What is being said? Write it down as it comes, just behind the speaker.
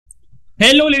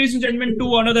Hello, ladies and gentlemen,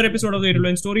 to another episode of the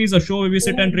Irrelevant Stories, a show where we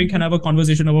sit and drink and have a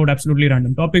conversation about absolutely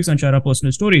random topics and share our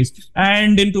personal stories.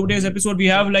 And in today's episode, we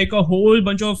have like a whole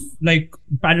bunch of like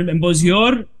panel members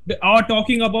here are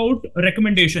talking about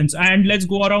recommendations. And let's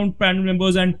go around panel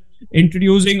members and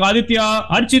introducing Aditya,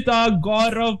 Archita,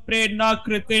 Gaurav, Prerna,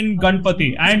 Kritin,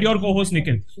 Ganpati, and your co-host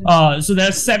Nikhil. So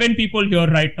there's 7 people here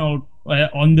right now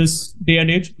on this day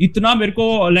and age. Itna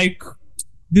mereko like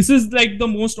this is like the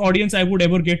most audience I would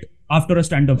ever get after a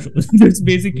stand-up show. That's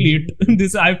basically it.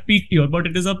 This I've peaked here, but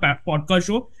it is a podcast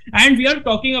show, and we are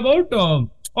talking about,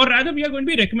 or rather, we are going to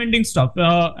be recommending stuff.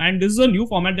 And this is a new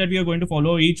format that we are going to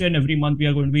follow each and every month. We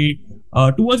are going to be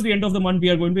towards the end of the month, we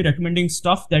are going to be recommending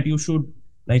stuff that you should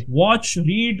like watch,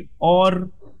 read, or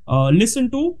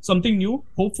listen to something new.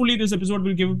 Hopefully, this episode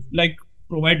will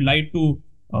provide light to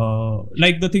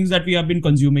like the things that we have been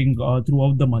consuming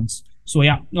throughout the months. So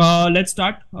yeah, let's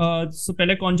start. So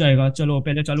पहले कौन जाएगा? चलो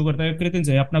पहले चालू करते हैं कृतिन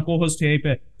से. अपना co-host है यहीं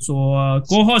पे. So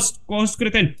co-host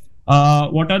Kritin,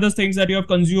 what are the things that you have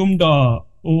consumed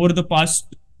over the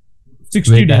past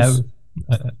 60 days?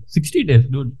 60 days,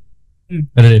 dude.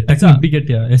 अरे technically get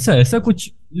या ऐसा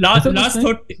कुछ last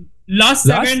 30, last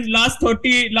 7, last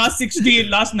 30, last 60,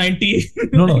 last 90.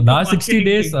 No, last 60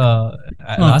 days.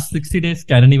 Last 60 days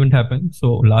can't even happen.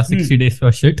 So last 60 days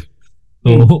were shit.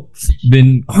 So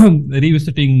been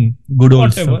revisiting good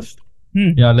old stuff.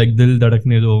 Yeah, like Dil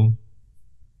Dhadakne Do.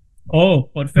 Oh,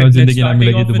 perfect. Let's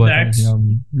starting off with that.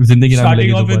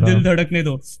 Starting off with Dil Dhadakne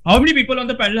Do. How many people on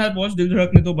the panel have watched Dil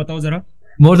Dhadakne Do? Batao zara.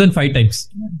 More than 5 times.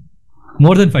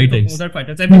 More than 5 times. More than 5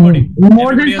 times. Everybody.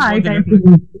 More than 5 times.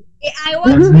 I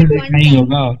watched it one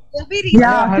time.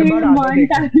 Yeah, one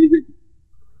time.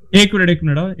 एक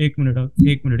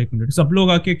minute सब लोग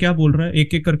आके क्या बोल रहा है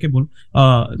एक एक करके बोल.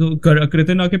 तो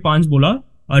कृतिन आके 5 बोला,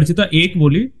 अर्चिता 1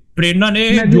 बोली, प्रेरणा ने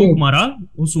जोक मारा,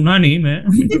 वो सुना नहीं मैं.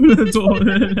 तो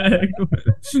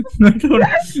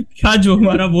क्या जोक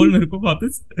मारा बोल मेरे को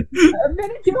वापस.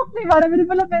 मैंने जोक नहीं मारा,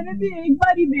 मैंने भी एक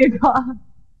बार ही देखा.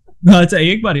 अच्छा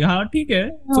एक बार. हाँ ठीक है.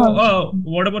 So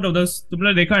what about others?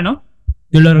 तुमने देखा है ना?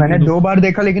 मैंने 2 बार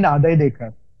देखा लेकिन आधा ही देखा.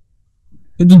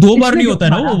 तो 2 बार नहीं होता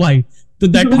है ना वो भाई. तो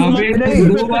दैट इज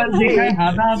 2 बार देखा है,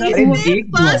 आधा एक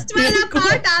फर्स्ट वाला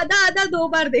पार्ट आधा 2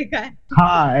 बार देखा है.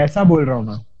 हाँ ऐसा बोल रहा हूँ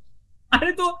मैं.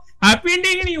 अरे तो हैप्पी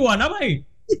एंडिंग नहीं हुआ ना भाई.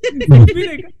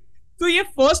 तो ये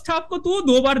फर्स्ट हाफ को तू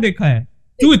 2 बार देखा है.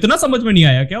 तू इतना समझ में नहीं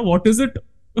आया क्या? What is it?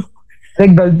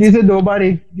 एक गलती से 2 बार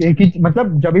एक ही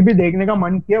मतलब जब भी देखने का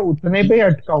मन किया उतने पे ही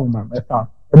अटका हूँ मैं. ऐसा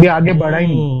अभी आगे बढ़ा ही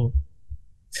नहीं.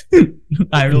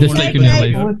 I don't Just like in your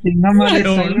life. वो सिंघम वाले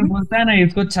स्टाइल में बोलता है ना,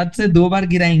 इसको छत से 2 बार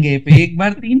गिराएंगे, पे 1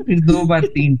 बार 3, फिर 2 बार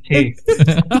 3, 6.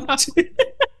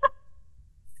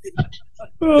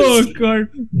 Oh god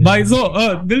भाई. So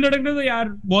दिल धड़कने तो यार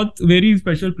बहुत very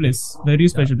special place.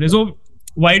 So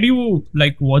why do you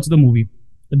like watch the movie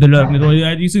दिल धड़कने तो?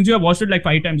 Since you have watched it like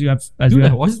 5 times, you have Dude,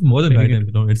 I watched it more than 5 times.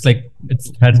 You know, it's like it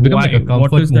has become like a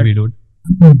comfort movie, dude.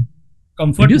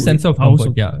 Comfort Give you sense of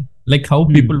comfort, yeah. Like how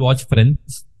people watch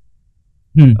Friends.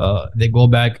 They go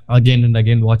back again and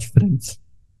again watch Friends.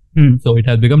 So it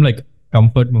has become like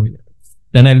comfort movie.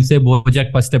 Then I'll say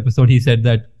BoJack first episode he said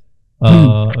that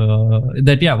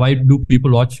that yeah, why do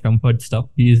people watch comfort stuff?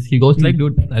 He goes like,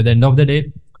 dude, at the end of the day,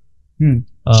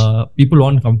 people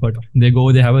want comfort. They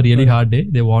have a really hard day.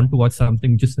 They want to watch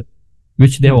something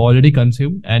which they have already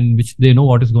consumed and which they know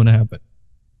what is going to happen.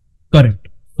 Correct.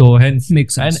 So hence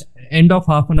makes sense. And end of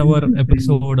half an hour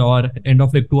episode or end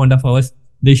of like 2.5 hours,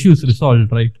 the issue is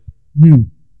resolved, right?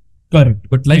 Correct.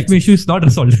 But life issue is not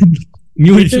resolved.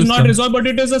 New it issues is not come. resolved, but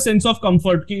it is a sense of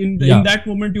comfort. In that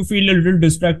moment, you feel a little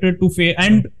distracted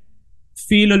and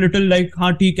feel a little like,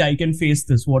 हाँ ठीक है, I can face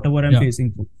this, whatever I'm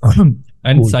facing through.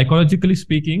 And psychologically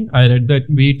speaking, I read that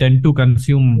we tend to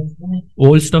consume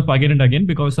old stuff again and again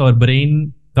because our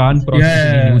brain can't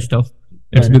process any new stuff.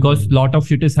 It's because a lot of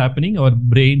shit is happening. Our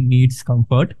brain needs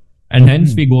comfort, and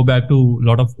hence we go back to a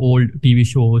lot of old TV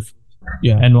shows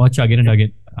and watch again and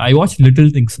again. I watched Little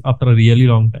Things after a really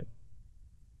long time.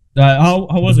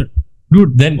 How was it?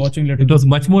 Dude, then watching it was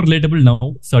much more relatable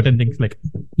now. Certain things like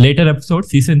later episodes,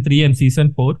 season 3 and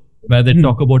season 4, where they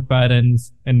talk about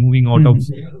parents and moving out of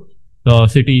the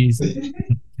cities,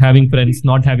 having friends,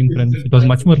 not having friends. It was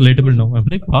much more relatable now. I'm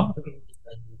like, nah,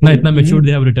 itna mature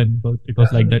they have written, but it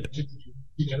was like that.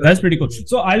 That's pretty cool.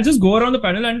 So I'll just go around the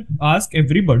panel and ask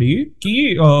everybody.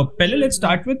 Pehle, let's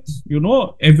start with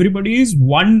everybody's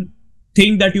one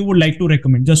thing that you would like to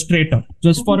recommend, just straight up,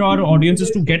 just for our audiences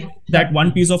to get that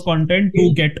one piece of content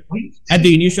to get at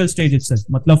the initial stage itself.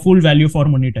 Matlab full value for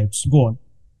money types. Go on.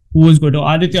 Who is good?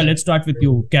 Aditya, let's start with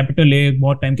you. Capital A,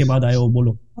 बहुत time के बाद आए हो,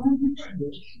 बोलो.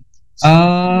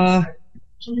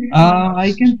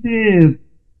 I can say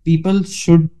people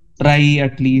should try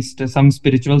at least some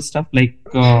spiritual stuff like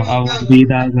our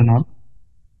Vedas and all.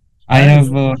 I have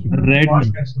read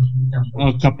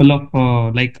a couple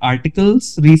of like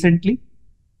articles recently.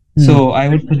 So I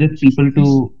would suggest people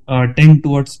to tend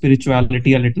towards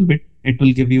spirituality a little bit. It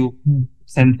will give you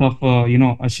sense of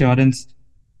assurance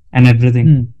and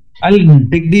everything. I'll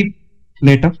dig deep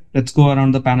later. Let's go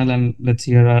around the panel and let's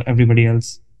hear everybody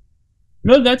else.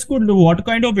 Well, that's good. What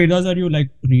kind of Vedas are you like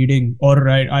reading, or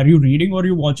are you reading, or are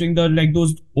you watching the like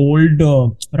those old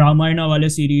Ramayana wale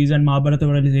series and Mahabharata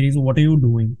wale series? What are you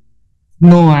doing?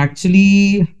 No,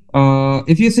 actually,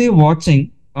 if you say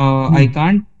watching, I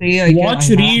can't say I watch,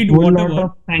 can, read, I have a whole whatever. lot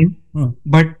of time.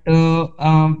 But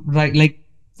right, like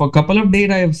for a couple of days,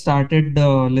 I have started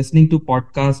listening to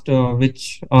podcast,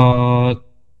 which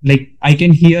like I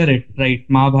can hear it, right?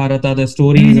 Mahabharata, the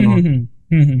stories and all.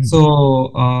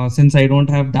 So since I don't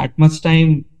have that much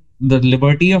time, the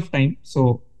liberty of time,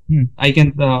 so I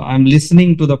can I'm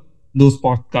listening to those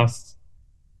podcasts.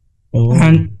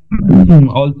 And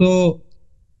also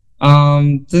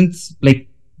since like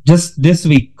just this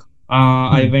week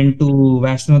I went to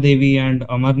Vaishno Devi and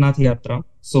Amarnath Yatra,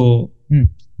 so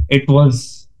it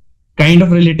was kind of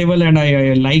relatable and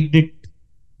I liked it.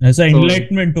 ऐसा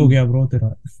enlightenment हो गया bro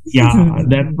तेरा. Yeah,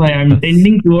 that's why I'm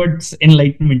tending towards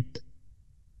enlightenment.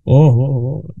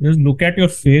 Oh, just look at your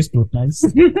face, dude. Nice.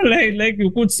 like you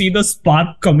could see the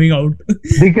spark coming out.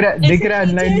 दिख रहा है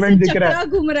enlightenment दिख रहा है. चक्रा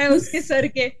घूम रहा है उसके सर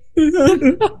के.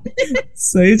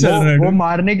 सही चल रहा है. वो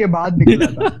मारने के बाद निकला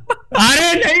था.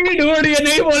 अरे नहीं डूड, ये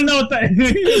नहीं बोलना होता है.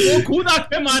 वो खुद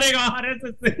आके मारेगा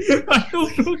RSS से.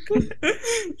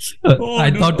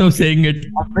 I thought of saying it.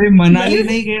 अबे मनाली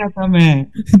नहीं गया था मैं.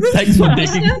 Thanks for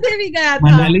taking. Vaishno Devi गया था.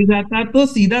 मनाली जाता तो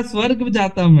सीधा स्वर्ग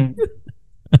जाता मैं.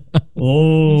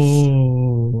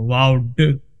 ओह वाओ,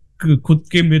 खुद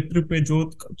के मित्र पे जोत.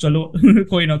 चलो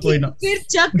कोई ना. फिर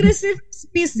चक्र सिर्फ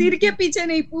सिर के पीछे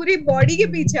नहीं, पूरी बॉडी के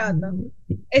पीछे आता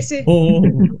ऐसे. ओह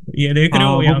ये देख रहे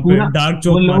हो यहाँ पे डार्क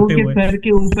जोक मारते हुए. सर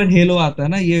के ऊपर हेलो आता है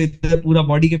ना, ये इधर पूरा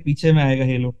बॉडी के पीछे में आएगा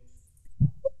हेलो.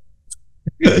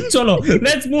 चलो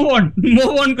लेट्स मूव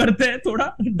ऑन करते हैं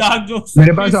थोड़ा डार्क जोक्स.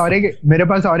 मेरे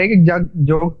पास और एक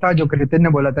जोक था जो कृतिन ने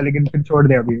बोला था, लेकिन फिर छोड़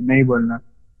दे, अभी नहीं बोलना.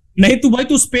 नहीं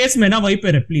तू स्पेस में ना, वहीं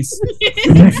पे रह प्लीज.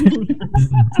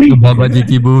 बाबा जी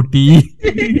की बूटी.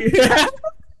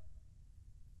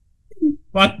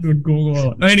 Fuck dude, go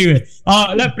on. Anyway,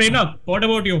 let Prerna, what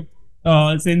about you?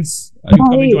 Since you've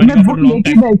been joining us for a long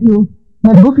time.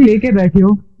 मैं बुक लेके बैठी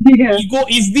हूँ, ठीक है. Ego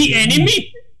is the enemy.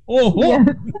 Oh.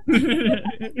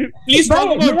 Please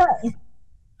talk about.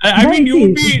 I mean, you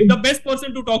would be the best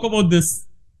person to talk about this.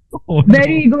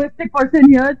 Very egoistic person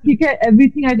here, ठीक है.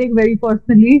 Everything I take very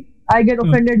personally. I get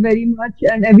offended very much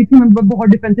and everything मैं बहुत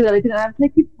defensive रहती हूँ. I'm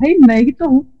like कि भाई मैं ही तो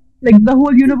हूँ. Like the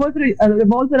whole universe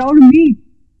revolves around me,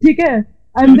 ठीक है.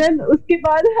 And then उसके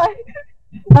बाद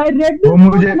I read this.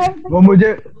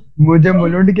 मुझे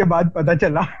मुलुंड के बाद पता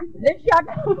चला.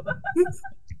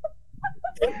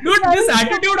 Dude, this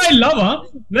attitude I love, huh?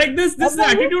 Like this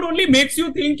attitude only makes you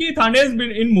think कि Thane has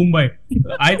been in Mumbai.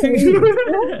 I think.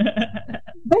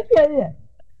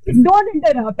 Don't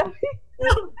interrupt.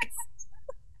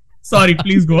 Sorry,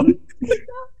 please go on.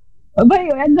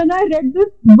 And then I read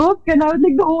this book and I was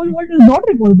like, the whole world does not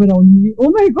revolve around me. Oh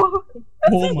my god.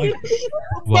 Oh my.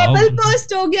 Double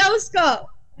post हो गया उसका.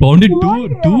 Found it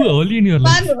too early in your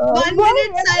life. One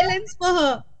minute silence for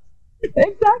her.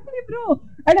 Exactly, bro.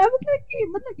 And I was like,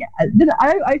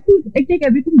 I take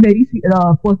everything very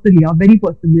personally, very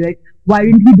personally. Like, why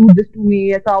didn't he do this to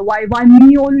me? Why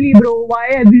me only, bro? Why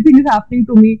everything is happening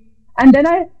to me? And then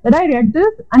I read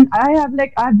this, and I have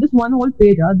this one whole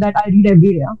page that I read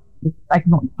every day. Like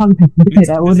no,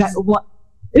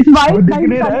 it's white.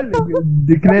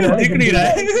 दिख नहीं रहा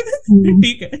है.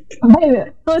 ठीक है.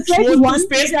 So it's like one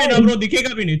space में ना bro,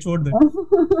 दिखेगा भी नहीं, छोड़ दे.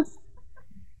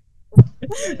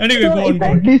 Anyway, go on.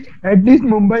 At least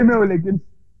Mumbai में हो, लेकिन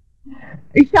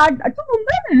अच्छा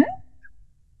मुंबई में है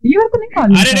ये मेरे को नहीं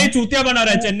मालूम. अरे नहीं, चूतिया बना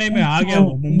रहा है. चेन्नई में आ गया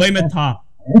वो, मुंबई में था.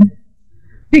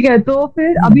 ठीक है. तो फिर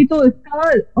अभी तो इसका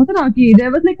होता ना कि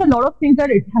there was like a lot of things that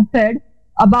it has said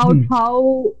about how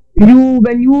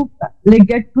when you like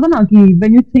get होता ना कि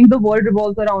when you think the world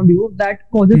revolves around you, that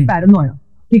causes paranoia.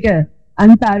 ठीक है.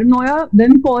 And paranoia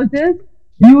then causes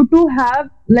you to have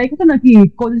like होता ना कि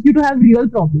causes you to have real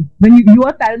problems. When you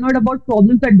are paranoid about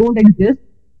problems that don't exist,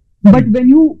 but when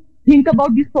you think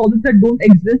about these problems that don't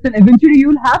exist, then eventually you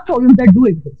will have problems that do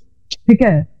exist. ठीक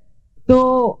है.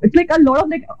 So it's like a lot of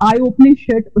like eye-opening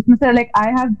shit. उसमें से like I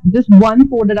have just one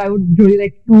quote that I would really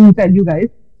like to tell you guys.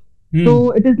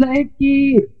 So it is like कि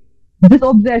this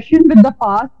obsession with the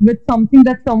past, with something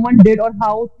that someone did or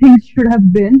how things should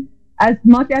have been, as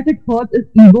much as it hurts, is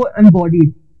ego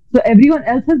embodied. So everyone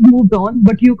else has moved on,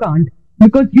 but you can't.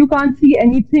 Because you can't see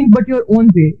anything but your own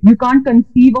way. You can't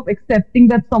conceive of accepting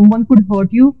that someone could hurt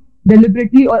you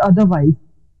deliberately or otherwise.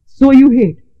 So you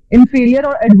hate. In failure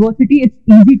or adversity, it's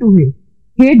easy to hate.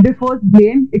 Hate defers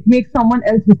blame, it makes someone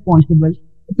else responsible.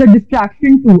 It's a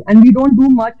distraction too, and we don't do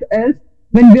much else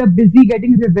when we are busy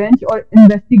getting revenge or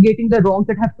investigating the wrongs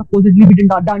that have supposedly been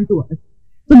done to us.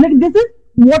 So like this is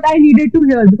what I needed to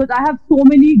hear, because I have so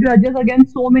many grudges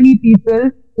against so many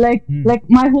people. Like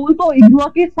my whole तो इग्नुआ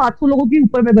के 700 लोगों के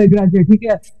ऊपर में grudge है, ठीक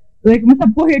है? Like मैं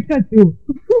सबको hate करती हूँ.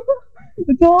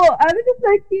 So I was just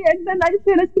like, and then I just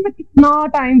realized कि मैं कितना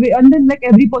time and then like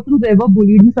every person who's ever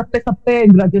bullied me, सब पे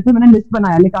grudges है. मैंने list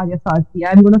बनाया, like आज start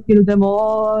किया. I'm gonna kill them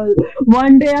all.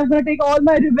 One day I'm gonna take all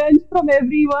my revenge from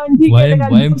everyone. Why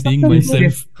I'm seeing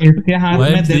myself? इसके हाथ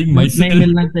में death note नहीं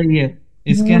मिलना चाहिए.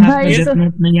 इसके हाथ में death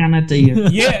note नहीं आना चाहिए.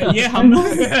 ये हम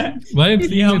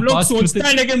लोग सोचता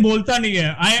है लेकिन बोलता नहीं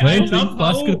है. I love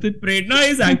how Prerna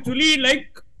is actually like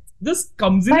just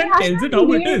comes in and tells it how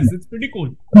it is. It's pretty cool.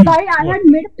 I had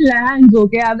made plans,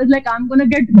 okay? I was like, I'm gonna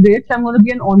get rich, I'm gonna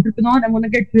be an entrepreneur, I'm gonna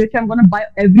get rich, I'm gonna buy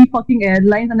every fucking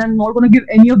airlines, and I'm not gonna give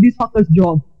any of these fuckers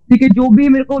jobs. ठीक है, जो भी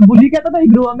मेरे को बुली कहता था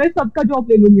इग्रो में, सबका जॉब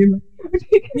ले लूंगी मैं.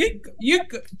 ये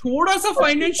थोड़ा सा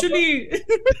फाइनेंशियली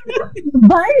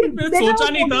भाई सोचा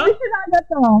नहीं था.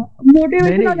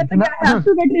 मोटिवेशन आ जाता है, I have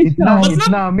to get rich.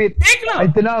 इतना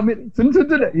अमीर सुन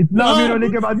इतना अमीर होने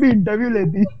के बाद भी इंटरव्यू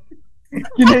लेती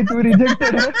कि नहीं तू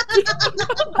रिजेक्टेड है.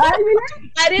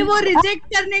 अरे वो रिजेक्ट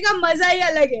करने का मजा ही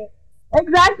अलग है.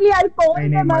 Exactly, I'll call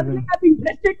them. I'm like, I'm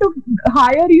interested to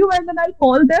hire you, and then I'll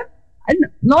call them. And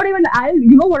not even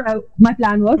you know what my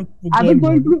plan was? I was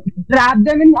going to trap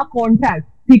them in a contract,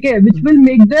 okay, which will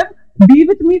make them be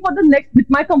with me with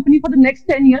my company for the next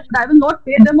 10 years, but I will not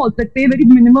pay them also, pay very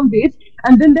minimum wage,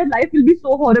 and then their life will be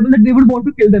so horrible that they would want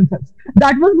to kill themselves.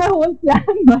 That was my whole plan,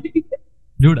 right?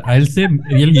 Dude, I'll say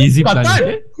really easy plan.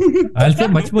 I'll say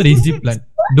much more easy plan.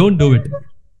 Don't do it.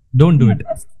 Do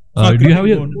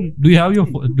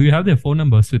you have their phone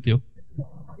numbers with you?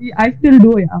 I still do,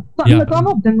 yeah. Some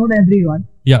of them, not everyone.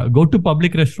 Yeah, go to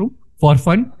public restroom for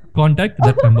fun. Contact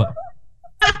that number.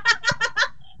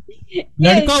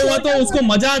 लड़का हुआ तो उसको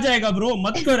मजा आ जाएगा bro,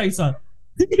 मत कर ऐसा.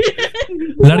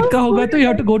 लड़का होगा तो you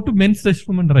have to go to men's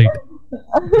restroom and write.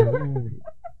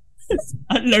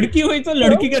 लड़की हुई तो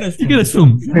लड़की के restroom.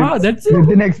 हाँ, that's it.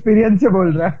 विद एक्सपीरियंस से बोल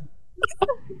रहा है.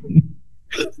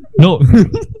 No.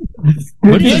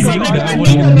 But this is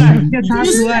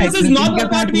not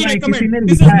what we recommend.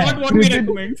 This is not what we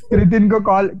recommend. कृतिन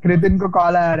को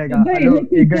कॉल आया रहेगा. हेलो,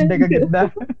 1 घंटे का कितना?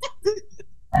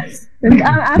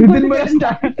 कृतिन बड़ा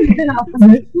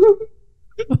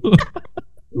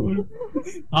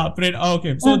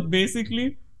okay, so basically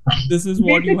this is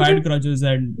what you had grudges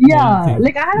and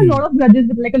like I had a lot of grudges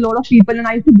with like a lot of people, and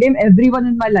I used to blame everyone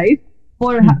in my life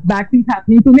for bad things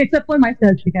happening to me except for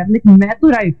myself. ठीक है, like मैं तो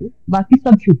right हूँ, बाकी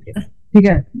सब छूट गए. ठीक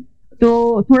है, तो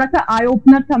थोड़ा सा आई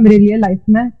ओपनर था मेरे लिए लाइफ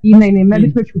में कि नहीं मैं भी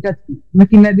थोड़ा छूटा थी,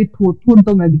 मैं भी थोड़ा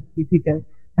तो मैं भी थी. ठीक है,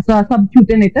 ऐसा सब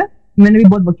छूटे नहीं थे, मैंने भी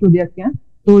बहुत बकचोदियां किया.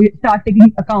 So start taking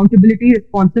accountability,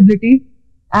 responsibility,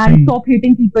 and stop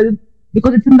hating people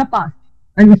because it's in the past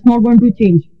and it's not going to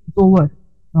change. It's over.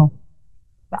 No.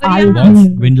 Watch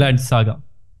Vinland Saga.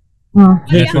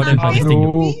 That's what I'm suggesting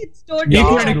you. It's totally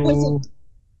opposite.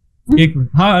 एक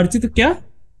हाँ अर्चित क्या?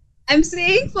 I'm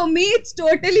saying for me it's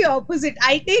totally opposite.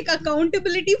 I take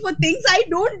accountability for things I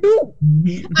don't do.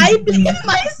 I blame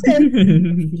myself.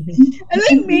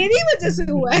 like मेरी वजह से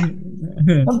हुआ है.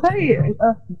 भाई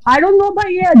I don't know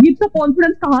भाई ये अजीब सा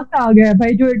कॉन्फिडेंस कहाँ से आ गया है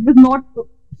भाई, जो it was not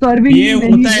serving. ये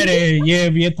होता है रे,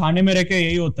 ये थाने में रह के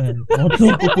यही होता है, बहुत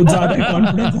लोगों को कुछ ज्यादा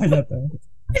कॉन्फिडेंस आ जाता है.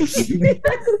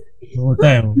 होता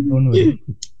है वो, don't worry.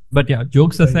 But yeah,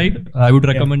 jokes aside, I would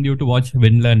recommend you to watch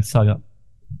Vinland Saga.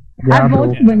 I've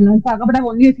watched Vinland Saga, but I've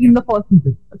only seen the first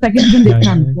season. Second season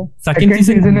देखना है. Second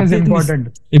season is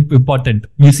important. Important.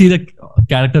 You see the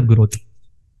character growth.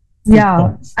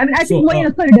 Yeah, I mean, I think when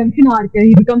it's a redemption arc,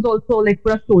 he becomes also like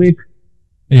pura stoic.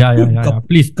 Yeah.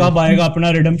 Please. कब आएगा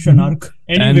अपना redemption arc?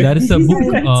 Anyway. And there is a book.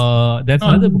 There's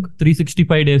another book.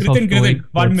 365 days of stoic.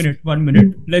 1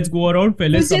 minute. Let's go around.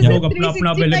 पहले सब लोग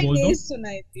अपना पहले बोल दो.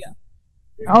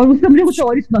 और उससे मुझे कुछ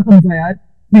और ही समझा यार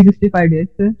 365 डेज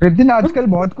से. कृतिन आजकल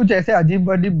बहुत कुछ ऐसे अजीब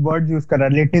वर्ड्स यूज कर रहा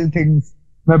है. लिटिल थिंग्स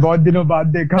मैं बहुत दिनों बाद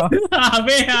देखा.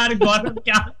 अबे यार गौरव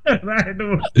क्या कर रहा है तू?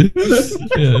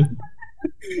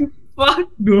 Fuck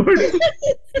dude.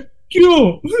 क्यों?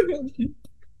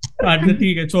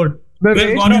 ठीक है छोड़. मैं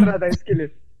वेट कर रहा था इसके लिए.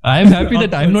 I am happy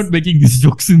that I am not making these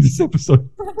jokes in this episode.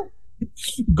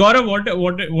 Gaurav,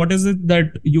 what is it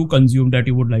that you consume that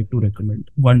you would like to recommend?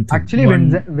 One thing. Actually,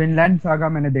 Vinland Saga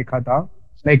मैंने देखा था.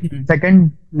 Like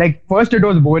second, like first it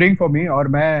was boring for me और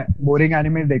मैं boring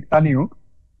anime देखता नहीं हूँ.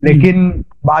 लेकिन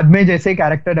बाद में जैसे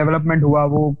character development हुआ,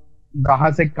 वो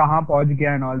कहाँ से कहाँ पहुंच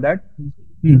गया and all that.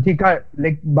 ठीक है,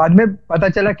 like बाद में पता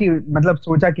चला कि मतलब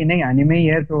सोचा कि नहीं anime ही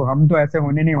है तो हम तो ऐसे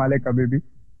होने नहीं वाले कभी भी.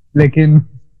 लेकिन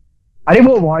अरे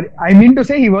वो I mean to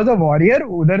say he was a warrior.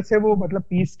 उधर से वो मतलब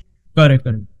peace. Correct.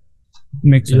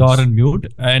 Makes sense. You are on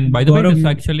mute. And by the way, it's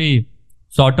actually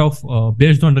sort of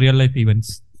based on real life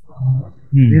events.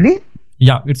 Really?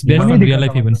 Yeah, it's based on real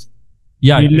life events.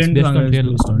 Yeah, it's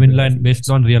based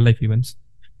on real life events.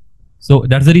 So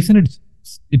that's the reason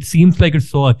it seems like it's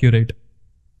so accurate.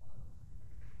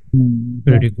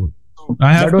 Pretty cool.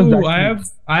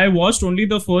 I watched only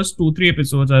the first 2-3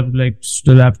 episodes. I like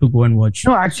still have to go and watch.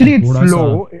 No, actually it's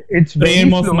slow. It's very frame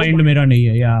slow. Of mind mera nahi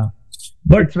hai, yeah.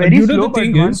 But it's very slow, but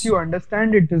once you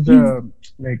understand it is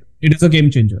it is a game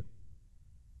changer.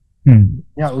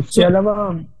 Yeah, उसके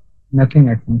अलावा nothing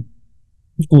actually.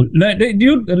 Cool.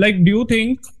 Do you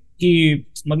think कि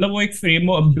मतलब वो एक frame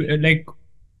of like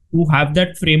to have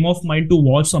that frame of mind to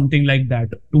watch something like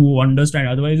that to understand?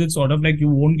 Otherwise, it's sort of like you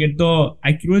won't get the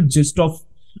accurate gist of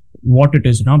what it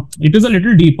is. Now, it is a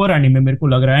little deeper anime, मेरे को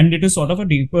लग रहा है, and it is sort of a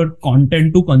deeper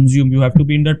content to consume. You have to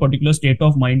be in that particular state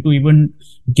of mind to even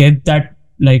get that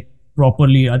like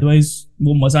properly. Otherwise,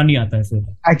 वो मजा नहीं आता है फिर.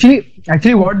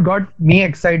 Actually, what got me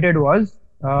excited was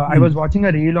I was watching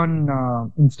a reel on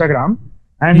Instagram,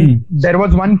 and there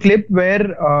was one clip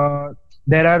where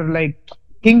there are like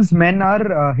King's men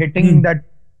are hitting that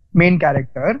main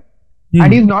character,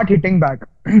 and he's not hitting back.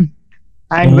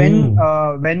 And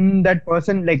when that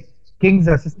person, like King's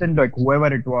assistant, like whoever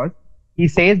it was, he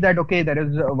says that okay, there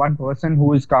is one person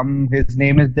who is come, his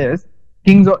name is this.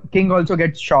 King also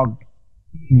gets shocked.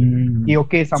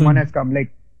 Okay, someone has come.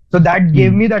 Like so that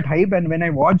gave me that hype, and when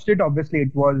I watched it, obviously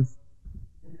it was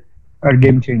a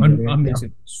game changer.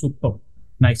 Amazing, super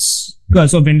nice.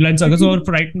 So Vinland Saga, so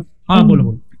frightened.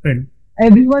 Bolo, friend.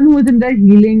 Everyone who is in that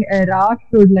healing era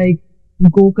should like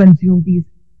go consume these.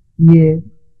 Yeah.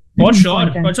 For sure.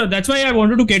 That's why I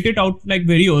wanted to get it out like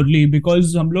very early,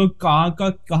 because हम लोग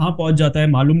कहाँ पहुँच जाता है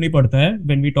मालूम नहीं पड़ता है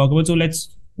when we talk about. So let's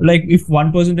like if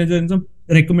one person is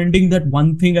recommending that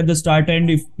one thing at the start,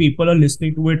 and if people are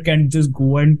listening to it can just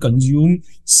go and consume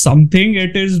something,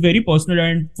 it is very personal,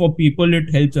 and for people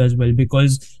it helps as well,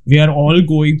 because we are all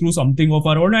going through something of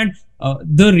our own. And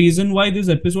the reason why this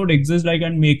episode exists like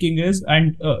and making is,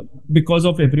 and because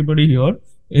of everybody here,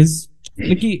 is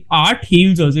like art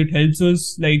heals us. It helps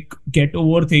us like get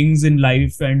over things in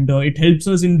life, and it helps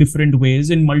us in different ways,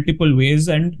 in multiple ways,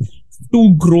 and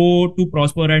to grow, to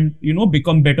prosper, and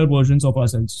become better versions of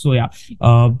ourselves. So yeah,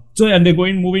 and they're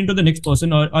moving to the next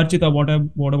person. Archita,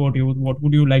 what about you? What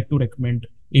would you like to recommend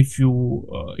if you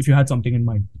had something in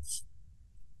mind?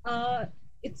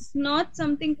 It's not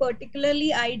something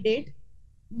particularly I did,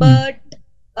 but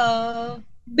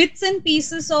bits and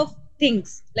pieces of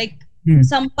things, like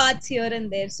some parts here and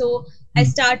there. So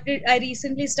I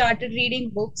recently started reading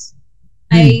books.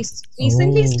 I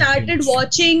recently started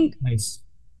watching nice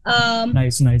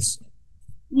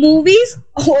movies,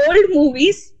 old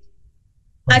movies.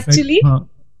 Perfect. Actually,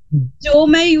 जो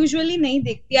मैं usually नहीं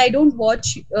देखती. I don't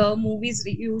watch movies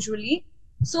usually.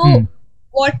 So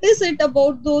what is it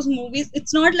about those movies?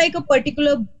 It's not like a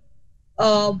particular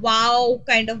wow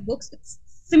kind of books. It's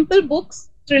simple books,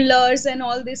 thrillers and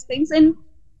all these things. And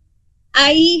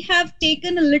I have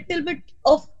taken a little bit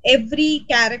of every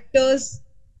character's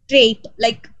trait,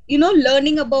 like,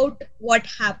 learning about what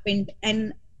happened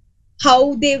and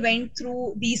how they went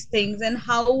through these things and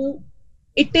how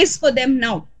it is for them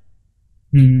now.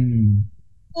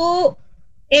 So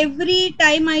every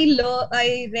time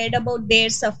I read about their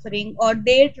suffering or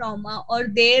their trauma or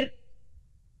their,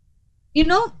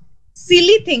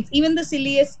 silly things, even the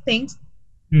silliest things,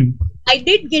 I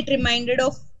did get reminded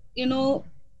of,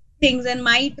 things and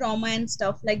my trauma and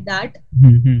stuff like that.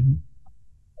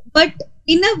 But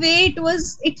in a way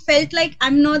it felt like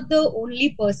I'm not the only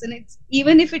person. It's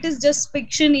even if it is just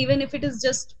fiction, even if it is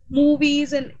just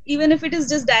movies, and even if it is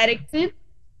just directed,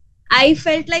 I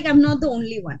felt like I'm not the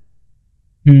only one.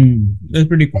 That's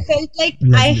pretty cool. I felt like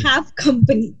I have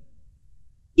company.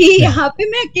 कि यहाँ पे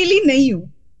मैं अकेली नहीं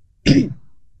हूँ.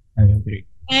 I agree.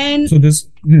 And so this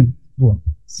go on.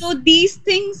 So these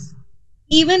things,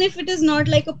 even if it is not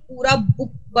like a pura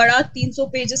book, bada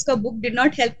 300 pages ka book, did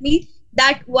not help me.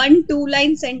 That 1-2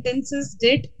 line sentences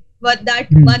did, but that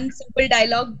one simple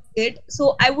dialogue did.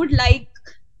 So I would like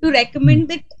to recommend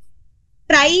that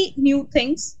try new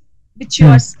things which you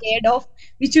are scared of,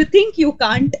 which you think you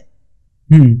can't.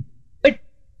 But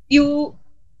you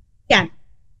can.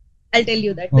 I'll tell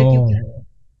you that you can.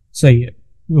 Sahi hai.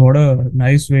 What a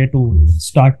nice way to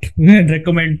start and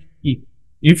recommend.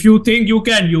 If you think you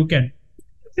can, you can.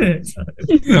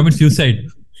 Commit suicide.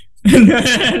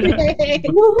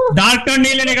 Dark turn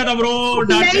नहीं लेने का था bro,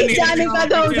 नहीं जाने का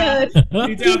था उधर,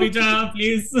 पीछे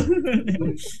please.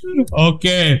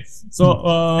 Okay, so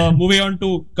moving on to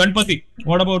Ganpati.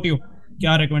 What about you?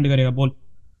 क्या रेकमेंड करेगा, बोल.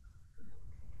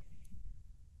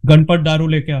 गणपत दारू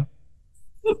लेके आ.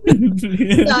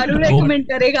 दारू रेकमेंड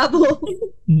करेगा वो.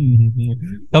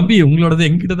 தம்பி உங்களோடது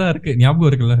என்கிட்ட தான் இருக்கு, ஞாபகம்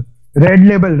இருக்குல்ல? Red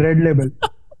label.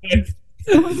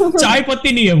 चाय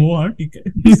पत्ती नहीं है वो. हाँ ठीक है.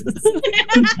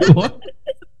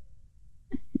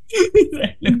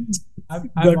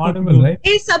 I'm audible, right?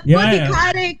 ये सबको दिखा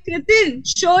रहे कृतिन.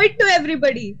 Show it to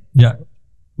everybody. Yeah.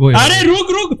 अरे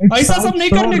रुक ऐसा सब नहीं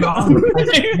करने का.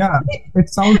 Yeah, it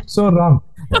sounds so wrong.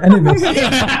 Anyways.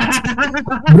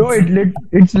 Bro,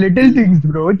 it's little things,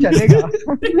 bro. चलेगा.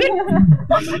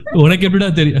 उन्हें क्या पता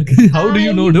तेरी? How do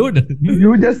you know, dude?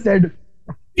 You just said.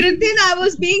 Kritin, I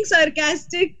was being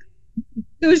sarcastic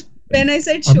when I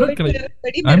said show it to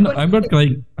everybody. I'm not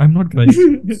crying.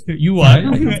 You are.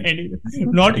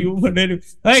 Not you.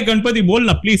 Hey Ganpati, बोल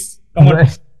ना please. Come on.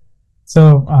 Right. So,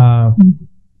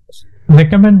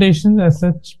 recommendations as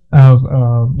such.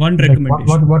 One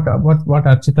recommendation. What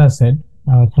Archita said.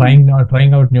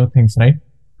 Trying out new things, right?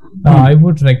 I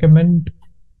would recommend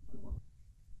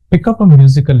pick up a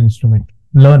musical instrument.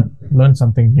 Learn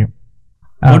something new.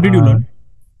 What did you learn?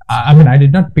 I mean, I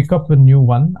did not pick up a new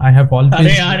one. I have always.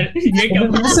 अरे यार, ये क्या?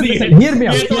 Listen, hear me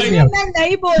out. मैं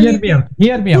नहीं बोली.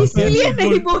 Hear me out. इसलिए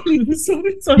नहीं बोली.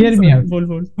 Hear me out.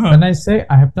 When I say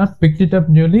I have not picked it up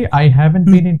newly, I haven't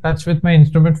been in touch with my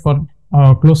instrument for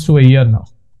close to a year now.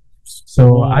 So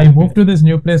I moved to this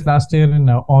new place last year in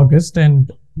August,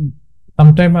 and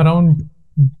sometime around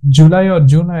July or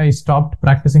June, I stopped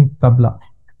practicing tabla,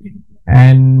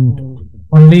 and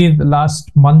only the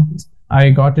last month I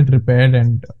got it repaired,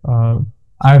 and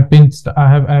I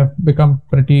have become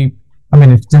pretty. I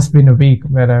mean, it's just been a week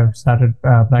where I've started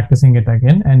practicing it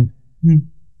again, and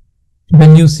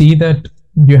when you see that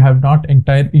you have not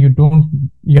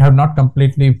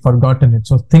completely forgotten it.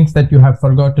 So things that you have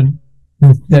forgotten,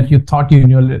 that you thought you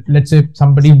knew. Let's say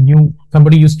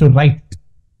somebody used to write,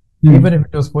 even if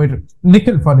it was poetry.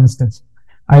 Nikhil, for instance.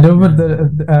 I remember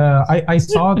I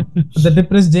saw the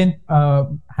Depressed Jane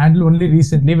handle only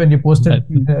recently when you posted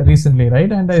recently,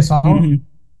 right? And I saw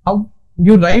how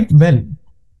you write well.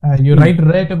 You write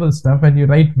relatable stuff and you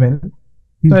write well.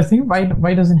 So I think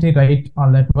why doesn't he write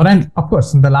all that more? And of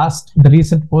course, the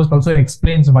recent post also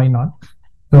explains why not.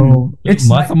 So it's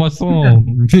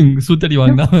சூத்தடி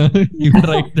வாங்கனா you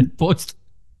write that post.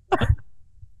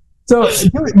 So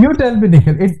you tell me,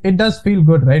 Nikhil, it does feel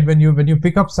good, right? When you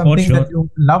pick up something that you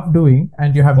love doing and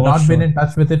you have not been in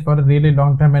touch with it for a really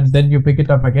long time, and then you pick it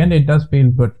up again, it does feel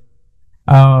good.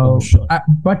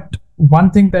 But one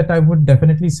thing that I would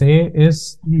definitely say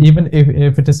is, even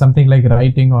if it is something like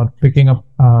writing or picking up,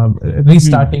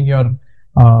 restarting your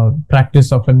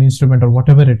practice of an instrument or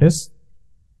whatever it is,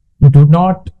 do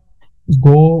not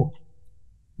go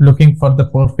looking for the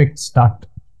perfect start.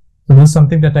 So this is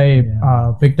something that I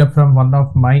picked up from one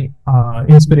of my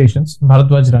inspirations,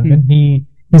 Bharadwaj Rangan.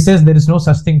 He says there is no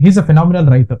such thing. He's a phenomenal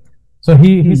writer. So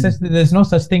he says there is no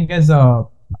such thing as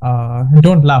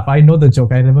don't laugh. I know the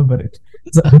joke. I remember it.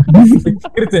 So,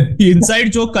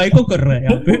 inside joke काय को कर रहा है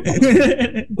यहाँ पे?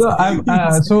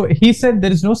 So he said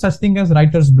there is no such thing as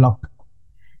writer's block.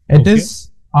 It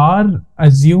is our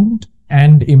assumed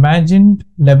and imagined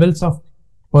levels of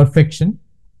perfection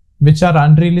which are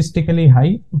unrealistically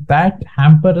high that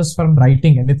hamper us from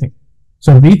writing anything.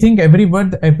 So we think every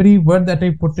word that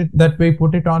we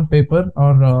put it on paper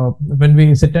or when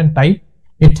we sit and type,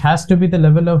 it has to be the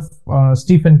level of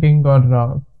Stephen King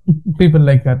or people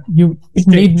like that. It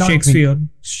need not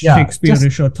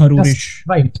Shakespeare-ish or Tharoorish.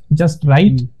 Just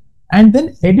write and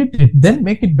then edit it, then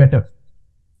make it better.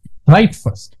 Write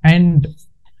first. And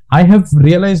I have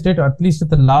realized it, at least at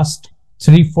the last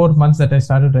 3-4 months that I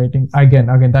started writing again.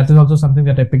 That is also something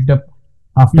that I picked up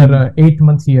after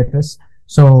 8-month hiatus.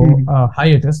 So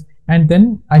hiatus, and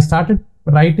then I started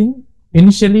writing.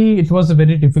 Initially, it was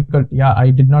very difficult. I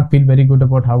did not feel very good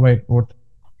about how I wrote.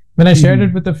 When I shared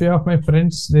it with a few of my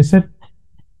friends, they said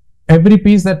every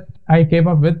piece that I came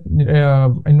up with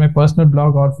in my personal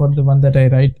blog or for the one that I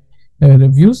write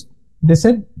reviews, they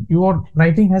said your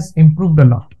writing has improved a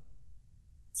lot.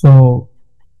 So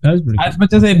as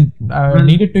much as I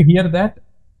needed to hear that,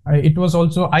 it was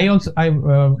also I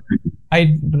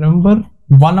remember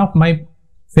one of my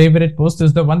favorite posts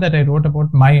is the one that I wrote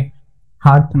about my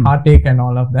heartache and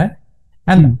all of that.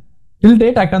 And till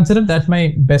date, I consider that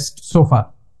my best so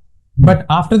far. But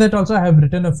after that also, I have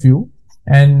written a few,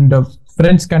 and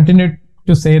friends continued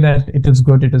to say that it is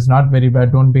good, it is not very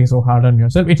bad, don't be so hard on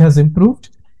yourself. It has improved.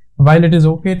 While it is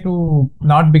okay to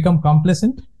not become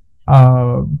complacent,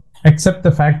 accept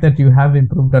the fact that you have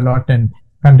improved a lot and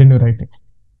continue writing.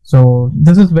 So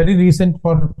this is very recent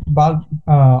for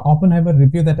Oppenheimer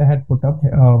review that I had put up.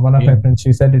 One of my friends,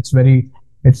 she said it's very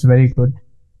good.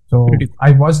 So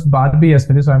I watched Barbie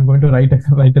yesterday, so I'm going to write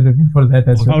a review for that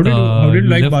as well. How did you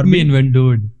like Barbie? Me when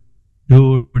dude.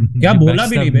 क्या बोला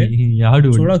भी नहीं बे? Yeah,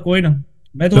 dude. छोड़ा कोई ना.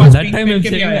 मैं तो that time I'm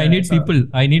saying I need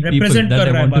people that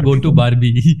I want to go to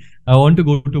Barbie. I want to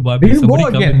go to Barbie. We'll go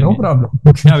again, no problem.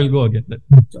 Yeah, we'll go again.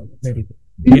 Very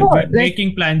good.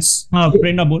 Making plans.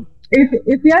 Prerna bol.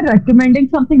 If we are recommending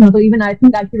something, so even I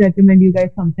think I should recommend you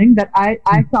guys something that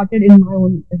I started in my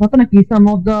own. Some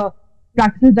of the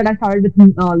practices that I started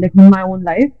with like in my own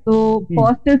life. So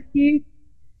first is ki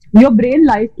your brain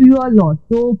lies to you a lot.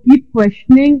 So keep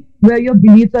questioning where your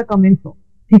beliefs are coming from.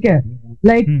 Okay?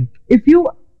 Like if you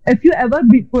ever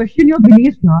question your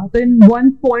beliefs now, then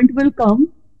one point will come.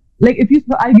 Like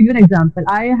I'll give you an example.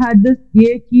 I had this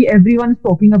everyone is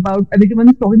talking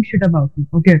shit about me.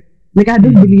 Okay. Like I had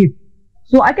this belief.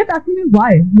 So I kept asking me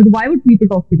why. Why would people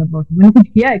talk shit about me? मैंने कुछ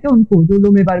किया है क्या उनको जो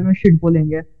लोग मेरे बारे में shit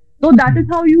बोलेंगे? So that is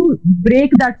how you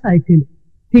break that cycle.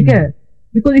 ठीक है?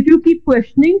 Because if you keep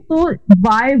questioning, so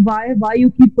why you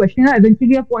keep questioning?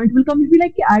 Eventually a point will come. You'll be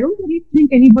like, I don't really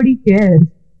think anybody cares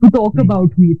to talk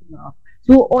about me now.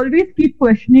 So always keep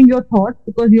questioning your thoughts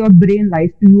because your brain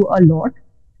lies to you a lot.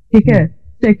 ठीक है?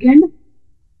 Second,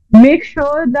 make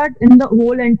sure that in the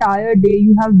whole entire day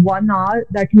you have 1 hour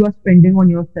that you are spending on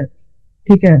yourself.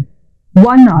 ठीक है?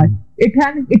 1 hour. It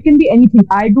can be anything.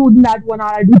 I do that 1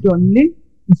 hour. I do journaling.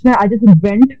 I just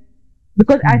vent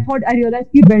because I realized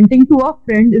that venting to a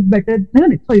friend is better.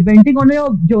 Venting on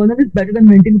your journal is better than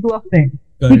venting to a friend.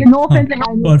 No offense.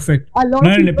 Perfect. A lot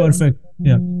of people, perfect.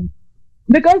 Yeah.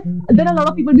 Because then a lot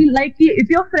of people be like, if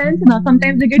your friends,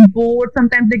 sometimes they get bored,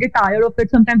 sometimes they get tired of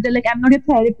it, sometimes they're like, I'm not a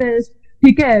therapist.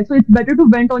 Okay? So it's better to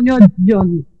vent on your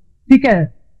journal. Okay?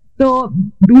 So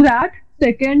do that.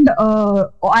 Second,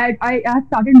 I have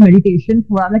started meditation.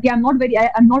 I'm not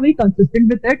very consistent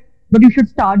with it, but you should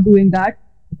start doing that.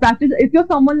 Practice. If you're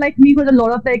someone like me who has a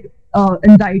lot of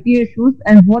anxiety issues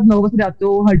and बहुत nervous हो जाते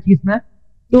हो हर चीज में,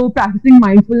 so practicing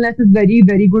mindfulness is very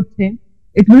very good thing.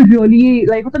 It will really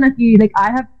like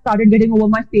I have started getting over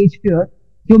my stage fear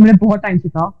जो मैंने बहुत time से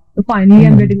था. So finally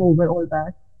I'm getting over all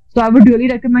that. So I would really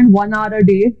recommend 1 hour a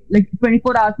day, like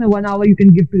 24 hours में 1 hour you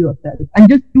can give to yourself, and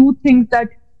just do things that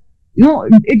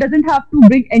it doesn't have to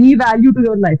bring any value to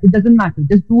your life. It doesn't matter.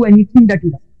 Just do anything that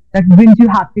you like that brings you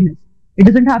happiness. It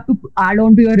doesn't have to add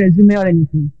on to your resume or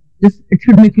anything. Just it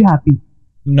should make you happy.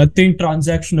 Nothing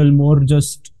transactional, more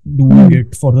just doing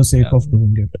it for the sake of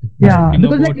doing it. Yeah,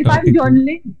 because like if I'm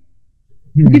journaling,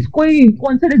 कोई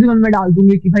कौन सा resume में डाल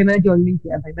दूंगी कि भाई मैंने journaling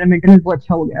किया, भाई मेरा mental health बहुत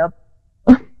अच्छा हो गया अब.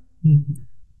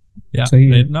 Yeah,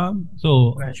 right now.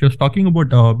 So she was talking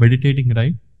about meditating,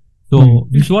 right? So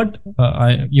this is what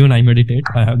I meditate.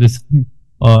 I have this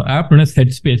app known as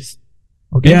Headspace.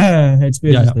 Okay. Yeah,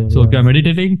 Headspace. Yeah. So if you're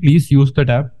meditating, please use that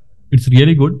app. It's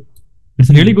really good. It's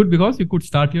really good because you could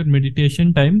start your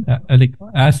meditation time like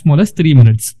as small as 3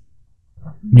 minutes.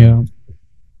 Yeah.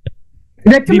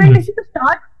 Recommendation to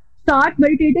start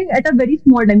meditating at a very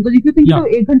small time, because if you think so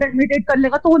 1 घंटा meditate कर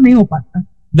लेगा तो वो नहीं हो पाता.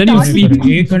 Then you sleep.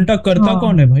 1 घंटा करता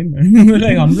कौन है भाई?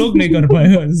 Like हम लोग नहीं कर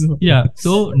पाए. Yeah.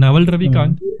 So Naval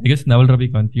Ravikant, I guess Naval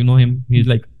Ravikant, you know him. He's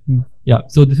like, yeah.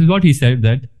 So this is what he said,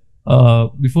 that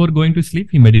before going to sleep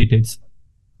he meditates.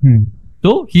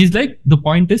 So he's like, the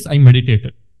point is I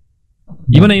meditated.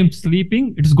 Even I am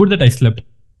sleeping, it is good that I slept.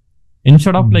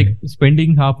 Instead of like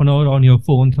spending half an hour on your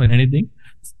phones or anything,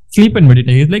 sleep and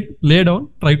meditate. He's like, lay down,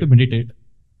 try to meditate.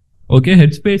 Okay,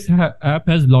 Headspace app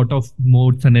has lot of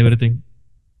modes and everything.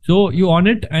 So you on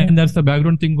it and there's a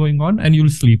background thing going on and you'll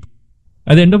sleep.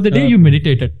 At the end of the day, you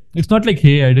meditated. It's not like,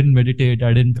 hey, I didn't meditate,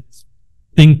 I didn't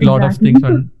think a lot of things.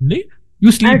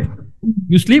 You sleep.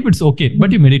 You sleep, it's okay,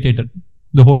 but you meditated.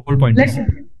 The whole point is.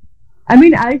 I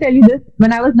mean, I'll tell you this.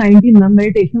 When I was 19,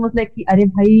 meditation was like,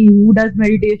 "Arey bhai, who does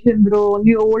meditation, bro?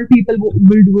 Only old people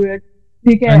will do it."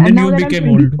 Okay. And then you became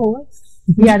old.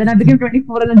 Yeah, then I became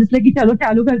 24 and I'm just like, "Chalo,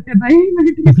 chalu karte bhai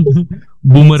meditation."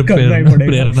 Boomer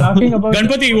Prerna.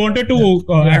 Ganpati, you wanted to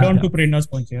add on to Prerna's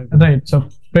point here. Right. So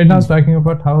Prerna's talking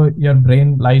about how your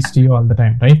brain lies to you all the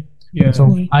time, right? Yeah. So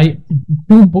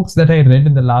 2 books that I read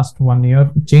in the last 1 year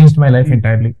changed my life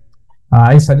entirely.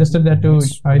 I suggested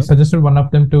one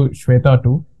of them to Shweta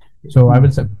too. So I will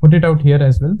put it out here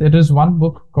as well. There is one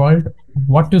book called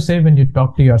What to Say When You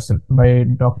Talk to Yourself by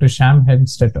Dr. Sham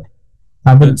Helmstetter.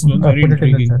 I will put it in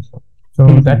the chat. So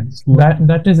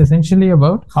that is essentially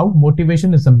about how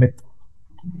motivation is a myth.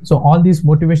 So all these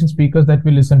motivation speakers that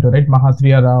we listen to, right,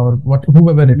 Mahatria Rao or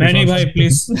whoever it is. Many bhai,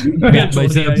 please. I'm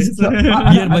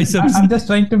just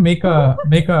trying to make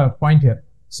a point here.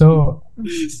 So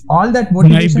all that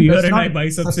motivation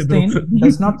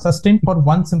does not sustain for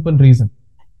one simple reason.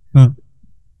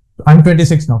 I'm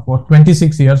 26 now. For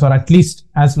 26 years, or at least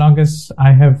as long as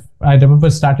I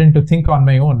remember starting to think on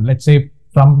my own. Let's say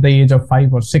from the age of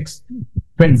 5 or 6.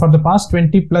 For the past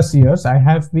 20 plus years, I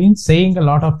have been saying a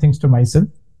lot of things to myself,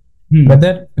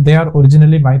 whether they are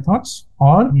originally my thoughts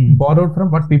or borrowed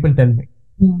from what people tell me.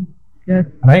 Yes.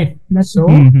 Right. So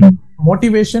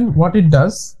motivation, what it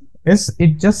does is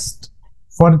it just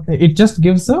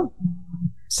gives a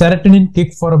serotonin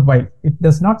kick for a while. It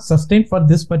does not sustain for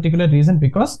this particular reason,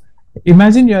 because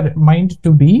imagine your mind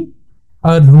to be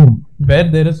a room where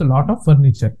there is a lot of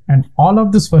furniture, and all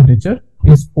of this furniture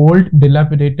is old,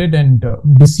 dilapidated, and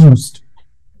disused,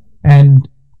 and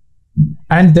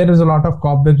there is a lot of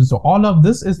cobwebs. So all of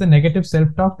this is the negative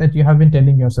self-talk that you have been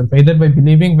telling yourself, either by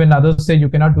believing when others say you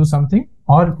cannot do something,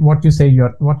 or what you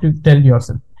tell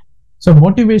yourself. So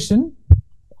motivation,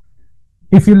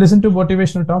 if you listen to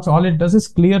motivational talks, all it does is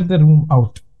clear the room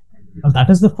out. Now,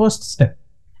 that is the first step.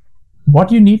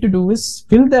 What you need to do is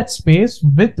fill that space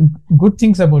with good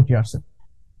things about yourself.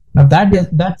 Now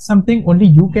that's something only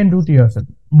you can do to yourself.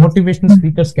 Motivational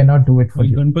speakers cannot do it for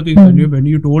you. Ganpati, when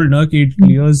you told na ki it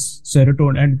clears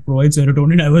serotonin and provides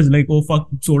serotonin, I was like, oh fuck,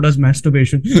 so does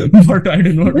masturbation. But I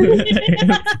did not.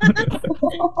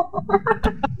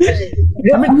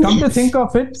 I mean, come to think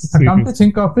of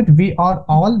it, we are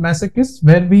all masochists,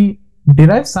 where we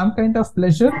derive some kind of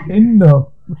pleasure in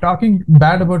talking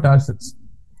bad about ourselves.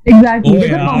 Exactly.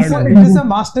 It is an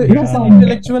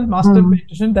intellectual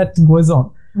masturbation that goes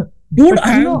on. Dude,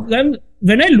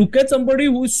 when I look at somebody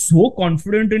who's so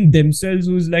confident in themselves,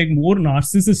 who's like more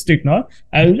narcissistic now,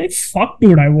 I'm like, fuck,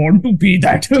 dude, I want to be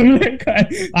that. Like,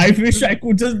 I wish I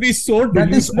could just be so delusional.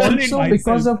 That is also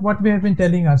because of what we have been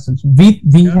telling ourselves. We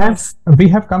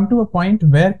have come to a point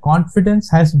where confidence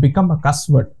has become a cuss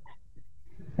word.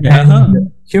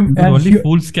 And only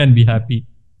fools can be happy.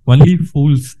 Only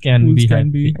fools can be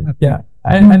happy. Yeah.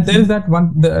 And there is that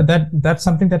one, that's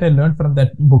something that I learned from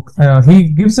that book. He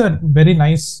gives a very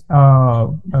nice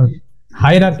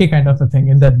hierarchy kind of a thing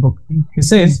in that book. He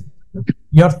says,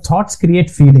 your thoughts create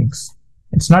feelings.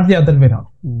 It's not the other way around.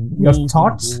 Your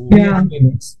thoughts create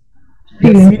feelings.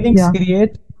 Your feelings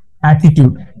create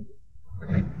attitude.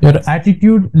 Your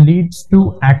attitude leads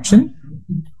to action,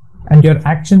 and your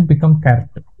action become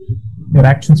character. Your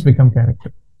actions become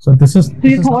character. So this is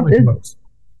how it works.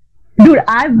 Dude,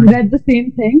 I've read the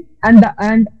same thing, and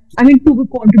I mean, to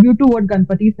contribute to what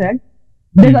Ganpati said,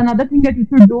 there's another thing that you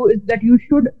should do is that you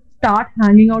should start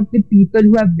hanging out with people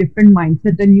who have different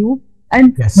mindset than you,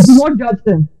 and do not judge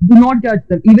them. Do not judge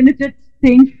them, even if it's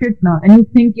saying shit now, and you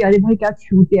think, "Yaar, bhai, kya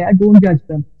shoot hai?" Don't judge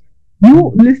them.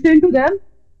 You listen to them,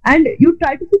 and you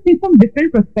try to see things from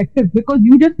different perspectives, because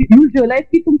you realize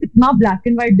कि तुम कितना black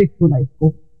and white देखते हो life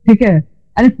को, ठीक है?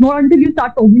 And it's not until you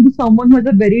start talking to someone who has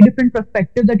a very different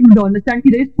perspective that you'll understand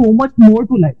that there is so much more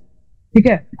to life.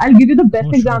 Okay, I'll give you the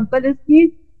best example is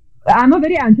कि I'm a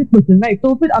very anxious person, right?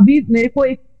 So फिर अभी मेरे को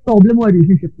एक problem हुआ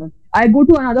relationship में. I go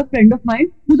to another friend of mine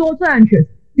who's also anxious.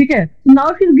 ठीक है? So now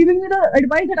she's giving me the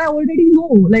advice that I already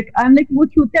know. Like I'm like वो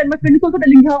चूतिया, and my friend is also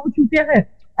telling her वो चूतिया है.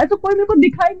 ऐसा कोई मेरे को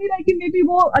दिखाई नहीं रहा है कि maybe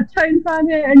वो अच्छा इंसान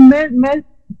है and मैं मैं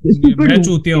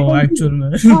चूतिया हूँ actual में.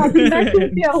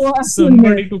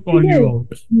 Somebody to call you out.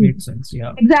 Makes sense,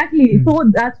 yeah. Exactly. So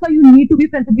that's why you need to be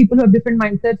friends with people who have different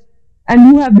mindsets and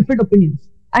who have different opinions.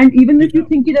 And even if you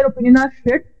think their opinions are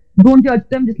shit, don't judge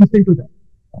them. Just listen to them.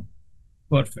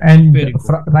 Perfect. And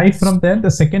right from there, the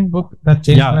second book that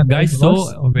changed my life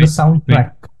was the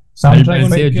soundtrack.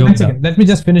 Soundtrack. Let me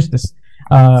just finish this.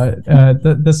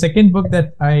 The second book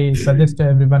that I suggest to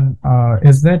everyone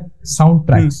is that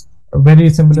soundtracks. Very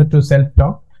similar to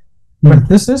self-talk, but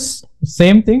this is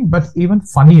same thing but even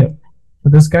funnier. So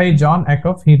this guy Jon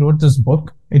Acuff, he wrote this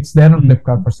book. It's there on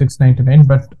Flipkart for $6.99.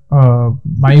 But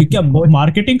my क्या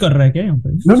marketing कर रहा है क्या यहाँ पे?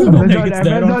 No. It's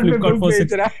there on Flipkart for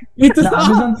 $6.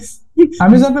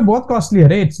 Amazon पे बहुत costly है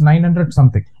रे. It's 900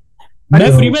 something.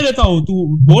 मैं free में देता हूँ. तू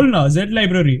बोल ना Z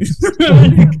Library.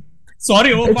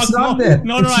 Sorry, oh fuck no.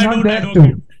 No, I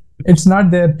don't. It's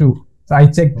not there too. So I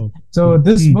checked. So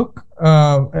this book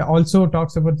also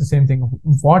talks about the same thing.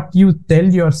 What you tell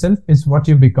yourself is what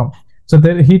you become. So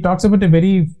there he talks about a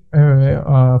very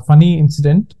funny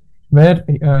incident where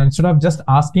instead of just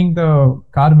asking the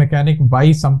car mechanic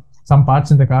why some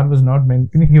parts in the car was not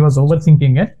working, he was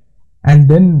overthinking it, and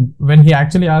then when he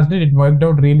actually asked it, it worked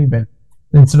out really well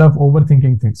instead of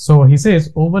overthinking things. So he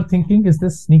says overthinking is the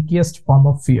sneakiest form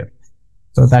of fear.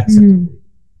 So that's it.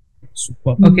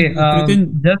 Super. Okay,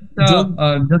 just a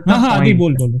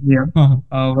point. Yeah.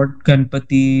 What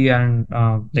Ganpati and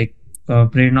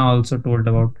Prerna also told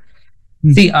about.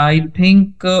 See, I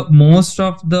think most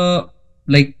of the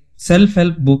like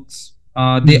self-help books,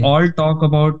 they all talk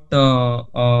about the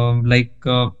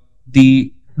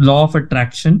law of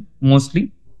attraction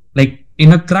mostly. Like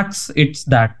in a crux, it's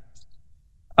that.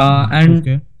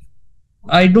 And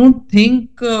I don't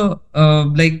think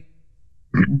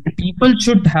people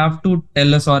should have to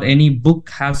tell us, or any book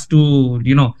has to,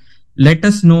 let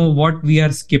us know what we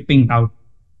are skipping out,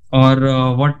 or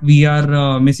what we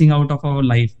are missing out of our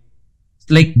life.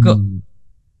 Like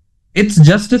it's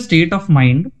just a state of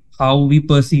mind, how we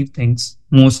perceive things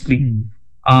mostly.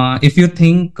 If you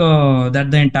think that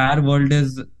the entire world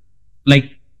is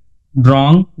like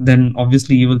wrong, then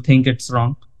obviously you will think it's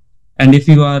wrong. And if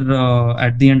you are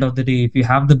at the end of the day, if you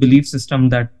have the belief system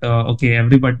that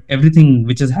everything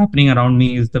which is happening around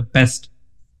me is the best,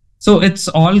 so it's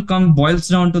all boils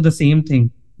down to the same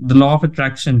thing, the law of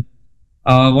attraction.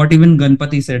 What even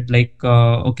Ganpati said,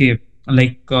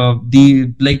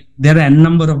 there are n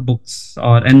number of books,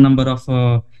 or n number of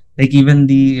even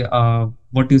the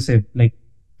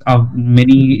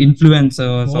many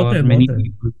influencers or many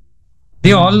people,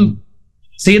 they all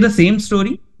say the same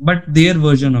story, but their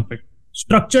version of it,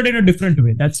 structured in a different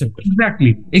way. That's it.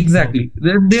 Exactly.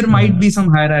 There might be some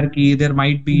hierarchy, there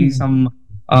might be some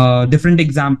different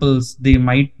examples. They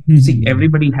might see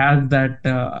everybody has that.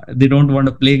 They don't want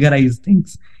to plagiarize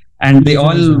things, and they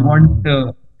all want.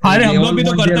 अरे हम लोग भी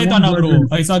तो करते ही था ना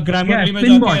bro, ऐसा Grammarly में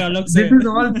जाके अलग से. This is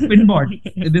all spinbot.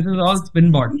 This is all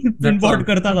spinbot. Spinbot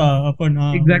करता था अपन.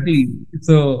 Exactly.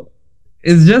 So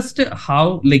it's just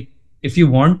how, like, if you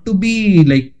want to be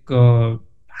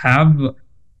have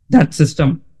that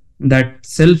system, that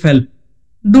self-help,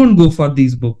 don't go for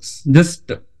these books.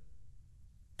 Just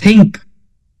think.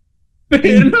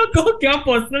 प्रेरणा को क्या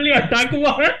personally attack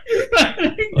हुआ है?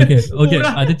 Okay,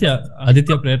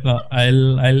 Aditya, Prerna,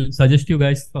 I'll suggest you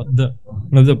guys the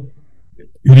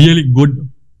really good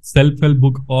self-help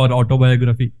book or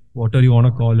autobiography, whatever you want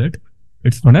to call it.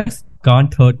 It's known as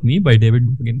Can't Hurt Me by David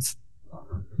Goggins.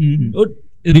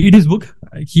 Read his book.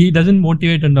 He doesn't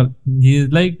motivate and all. He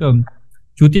is like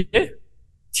chutiye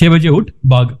 6 baje ut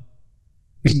bhag.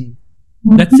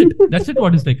 That's it.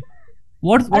 What is like?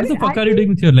 What the fuck are you doing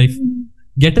with your life?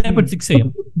 Get up at 6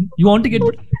 a.m. You want to get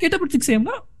up at 6 a.m.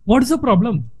 na? What is the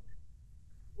problem?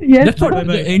 Yes, that's what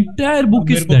the entire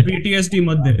book is. That PTSD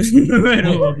मत दे.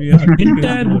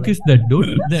 Entire book is that,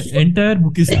 dude. The entire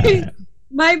book is that.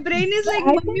 My brain is like,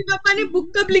 mummy papa ने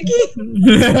book कब लिखी?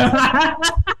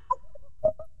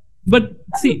 But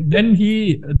see, then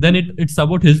it's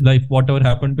about his life, whatever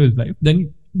happened to his life.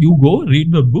 Then you go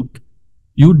read the book.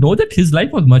 You know that his life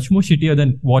was much more shittier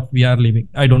than what we are living.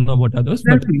 I don't know about others,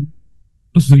 but it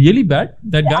was really bad.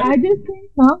 That guy. I just think,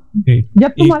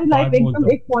 जब तुम्हारी life एकदम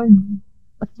एक point.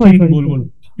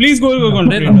 Please go. I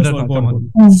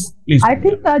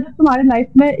think जब तुम्हारे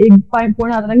life में एक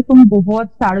point आता है कि तुम बहुत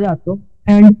sad जाते हो,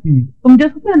 and तुम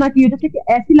just सोचते हो ना कि जैसे कि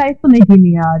ऐसी life तो नहीं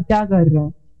जीनी यार, क्या कर रहे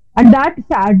हैं? And that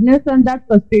sadness and that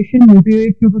frustration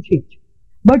motivates you to change.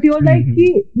 But you're like कि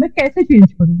मैं कैसे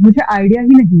change करूँ? मुझे idea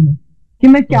ही नहीं है कि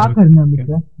मैं क्या करना है मुझे,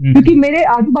 क्योंकि मेरे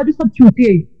आजू बाजू सब छूटे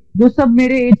जो सब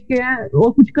मेरे एज के हैं, वो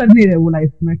कुछ कर नहीं रहे वो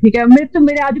लाइफ में, ठीक है.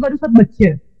 मेरे आजू बाजू सब बच्चे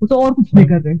हैं, वो तो और कुछ नहीं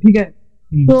कर रहे, ठीक है.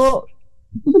 तो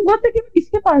बहुत है कि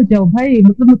किसके पास जाओ भाई,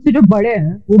 मतलब मुझसे जो बड़े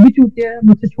हैं वो भी छूटे हैं,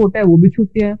 मुझसे छोटे हैं वो भी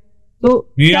छूटे हैं. So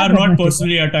we are not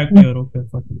personally attacked here, okay?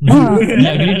 We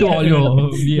agree to all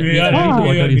your.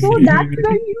 So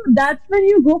that's when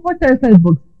you go for self-help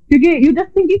books. क्योंकि you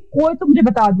just think कि कोई तो मुझे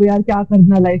बता दो यार क्या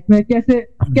करना है लाइफ में,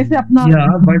 कैसे अपना.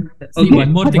 Yeah, but okay,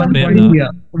 one more thing, Prerna.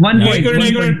 One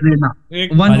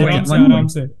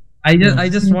point. I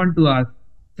just want to ask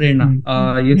Prerna.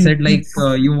 You said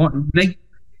you want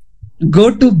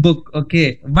go to book,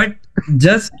 okay? But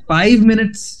just 5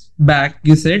 minutes back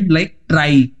you said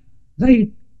try, right?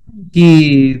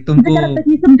 कि तुमको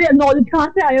मुझे knowledge कहाँ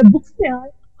से आया, book से आया.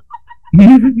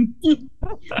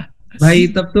 भाई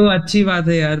तब तो अच्छी बात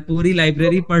है यार, पूरी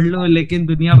लाइब्रेरी पढ़ लो, लेकिन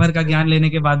दुनिया भर का ज्ञान लेने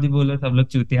के बाद भी बोलो सब लोग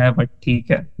चूतिया है, बट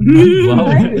ठीक है.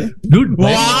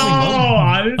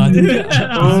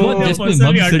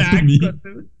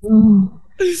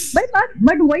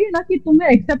 बट वही है ना कि तुम्हें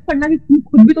एक्सेप्ट करना कि तुम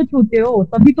खुद भी तो छूते हो,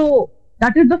 तभी तो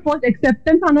that is the first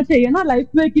acceptance आना चाहिए ना लाइफ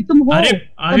में कि तुम हो. अरे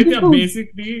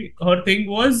basically her thing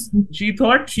was she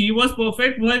thought she was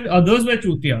perfect while others were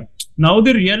chutia. Now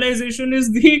the realization is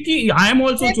कि I am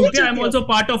also chutia, I am also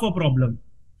part of a problem.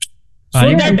 So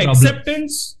that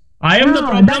acceptance, I am the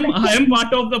problem, I am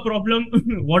part of the problem,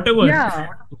 whatever.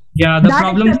 Yeah, the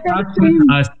problem starts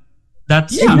with us.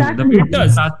 That's true. Exactly. It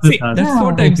does. See, that's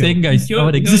what I'm saying, guys.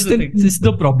 Our existence is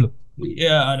the problem.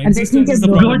 Yeah, our existence is the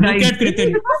problem. Look at Kritin.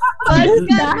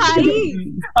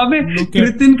 अबे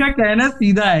कृतिन का कहना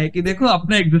सीधा है कि देखो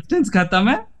अपना existence खत्म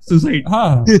है, सुसाइड.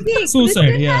 हाँ,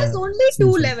 suicide. has only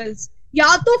two levels.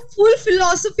 या तो फुल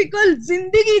फिलोसॉफिकल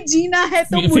जिंदगी जीना है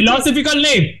तो फिलोसॉफिकल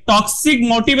नहीं, टॉक्सिक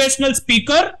मोटिवेशनल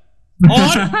स्पीकर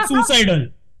और सुसाइडल.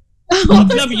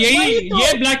 मतलब ये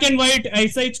ब्लैक एंड व्हाइट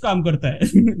ऐसा ही काम करता है.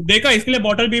 देखा, इसके लिए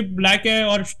बॉटल भी ब्लैक है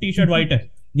और टी शर्ट व्हाइट है.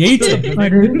 यही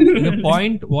The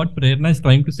point what Prerna is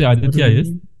trying to say, Aditya,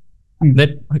 is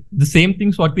that the same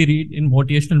things what we read in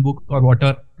motivational book or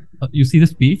whatever you see the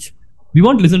speech, we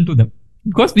won't listen to them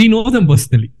because we know them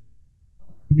personally.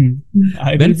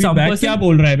 I will be back क्या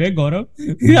बोल रहा है बे गौरव?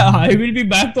 I will be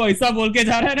back तो ऐसा बोल के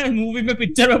जा रहा है ना, मूवी में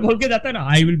पिक्चर में बोल के जाता है ना,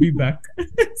 I will be back.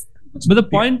 But the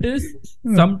point is,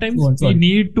 sometimes we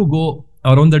need to go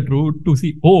around that road to see,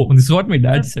 oh, this is what my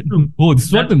dad said. Oh, this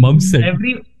is what my mom said.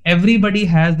 Everybody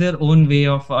has their own way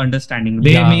of understanding.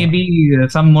 There may be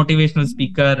some motivational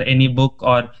speaker, any book,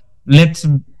 or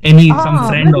some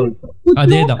friend also. कुछ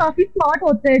लोग काफी smart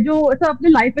होते हैं जो ऐसा अपने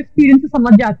life experience से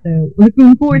समझ जाते हैं कि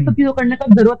उनको ये सब चीजों करने का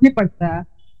जरूरत नहीं पड़ता है.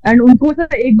 एंड उनको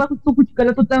एक बार कुछ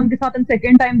गलत होता है उनके साथ and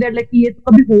second time there like ये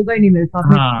तो कभी होगा ही नहीं मेरे साथ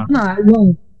ना.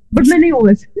 बट मैं नहीं हूँ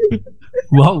वैसे.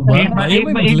 एक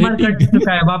बार कट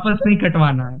चुका है, वापस नहीं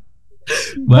कटवाना है.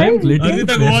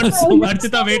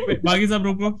 अर्चिता वेट, बाकी सब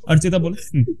रुको. अर्चिता बोलो.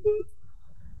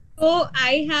 So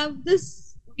I have this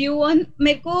view on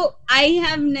I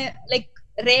have like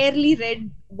rarely read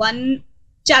one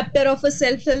chapter of a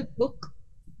self-help book,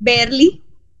 barely.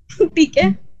 ठीक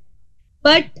है,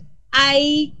 but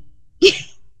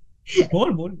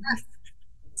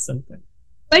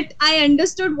But I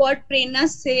understood what Prerna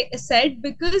said,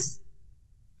 because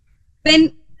when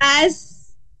as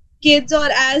kids or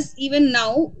as even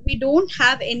now, we don't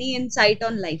have any insight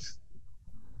on life.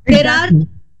 Exactly.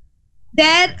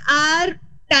 There are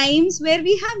times where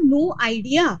we have no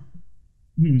idea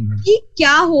कि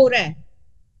क्या हो रहा है.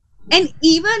 And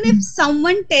even if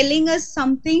someone telling us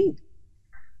something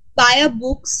via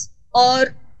books or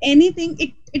anything,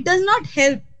 it does not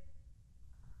help.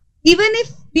 Even if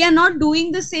we are not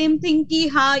doing the same thing कि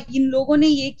हाँ इन लोगों ने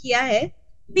ये किया है,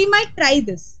 we might try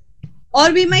this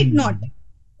or we might not,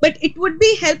 but it would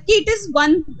be help कि it is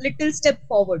one little step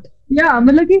forward. Yeah,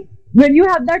 मतलब कि when you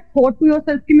have that thought to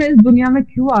yourself कि मैं इस दुनिया में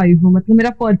क्यों आई हूँ, मतलब मेरा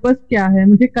पर्पस क्या है,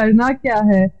 मुझे करना क्या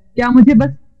है, क्या मुझे बस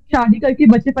शादी करके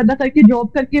बच्चे पैदा करके जॉब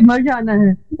करके मर जाना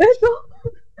है,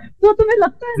 तो तुम्हें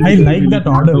लगता है. I like that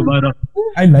order.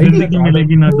 I like that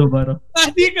मिलेगी ना दोबारा.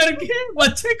 शादी करके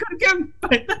बच्चे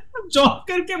करके जॉब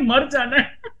करके मर जाना है.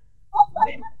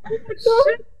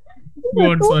 sorry.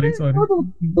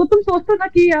 तो तुम सोचते हो ना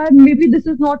कि यार may be this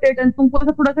is not it, and तुमको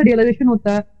थोड़ा सा रियलाइजेशन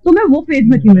होता है. तो मैं वो फेज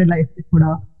में थी मेरी लाइफ में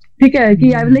थोड़ा, ठीक है,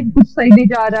 कि आई लाइक कुछ सही नहीं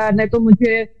जा रहा है, नहीं तो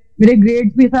मुझे मेरे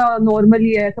ग्रेड्स भी ऐसा नॉर्मल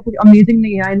ही है, ऐसा कुछ अमेजिंग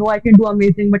नहीं है. I know I can do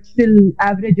amazing but still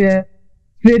average है.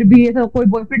 फिर भी ऐसा कोई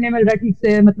बॉयफ्रेंड नहीं मिल रहा ठीक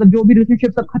से, मतलब जो भी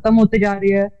रिलेशनशिप सब खत्म होते जा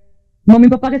रही है. मम्मी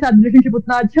पापा के साथ रिलेशनशिप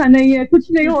उतना अच्छा नहीं है,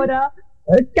 कुछ नहीं हो रहा.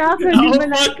 क्या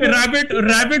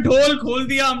रैबिट होल खोल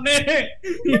दिया हमने.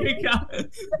 ये क्या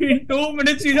in 2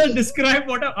 minutes you just describe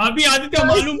what अभी आदित्य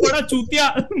मालूम पड़ा चूतिया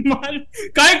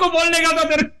काय को बोलने का था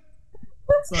तेरे.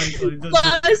 sorry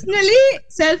personally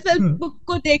self help book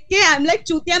को देख के I'm like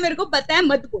चूतिया मेरे को पता है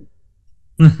मत बोल.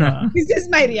 This is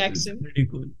my reaction. Pretty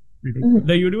cool.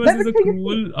 The universe is a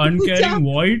cruel, uncaring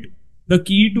void. The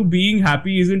key to being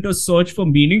happy isn't a search for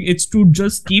meaning. It's to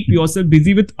just keep yourself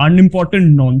busy with unimportant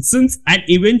nonsense,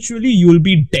 and eventually you'll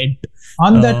be dead.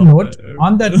 On that note,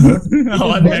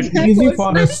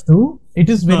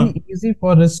 it is easy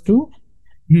for us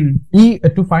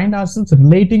to find ourselves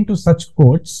relating to such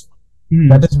quotes.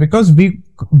 That is because we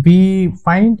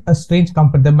find a strange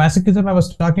comfort. The masochism I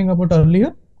was talking about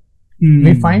earlier,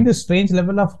 we find a strange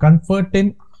level of comfort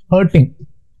in hurting.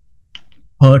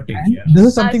 This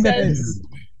is something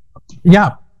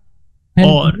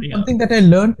something that I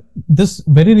learned this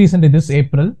very recently, this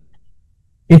April.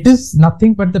 It is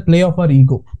nothing but the play of our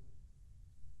ego.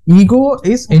 Ego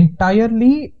is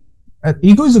entirely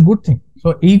ego is a good thing.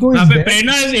 So ego is there.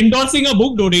 Prerna is endorsing a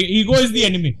book, Dodi. Ego is the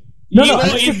enemy. No,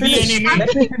 let me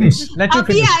finish.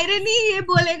 अभी irony ये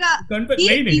बोलेगा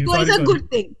ego is a good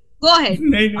thing. Go ahead.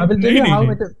 I will tell you how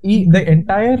the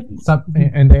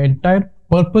entire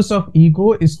purpose of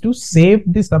ego is to save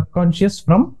the subconscious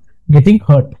from getting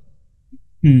hurt.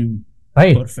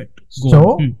 Right. Perfect.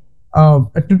 So,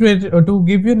 to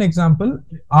give you an example,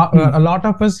 a lot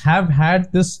of us have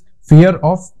had this fear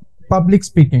of public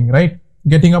speaking, right?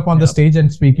 Getting up on the stage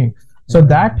and speaking. So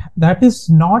that is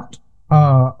not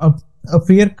a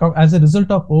fear as a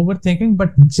result of overthinking,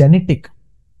 but genetic.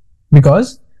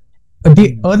 Because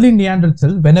the early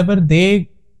Neanderthals, whenever they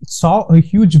saw a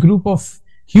huge group of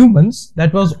humans,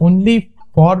 that was only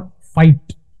for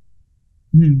fight.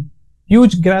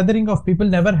 Huge gathering of people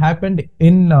never happened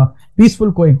in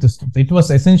peaceful coexistence. It was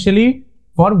essentially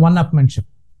for one-upmanship.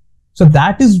 So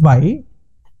that is why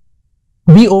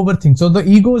we overthink. So the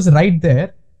ego is right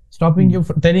there, stopping you,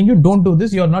 telling you, don't do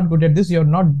this, you're not good at this, you're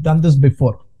not done this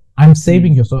before. I'm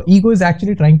saving you. So ego is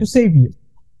actually trying to save you.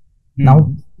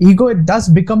 Now, ego, it does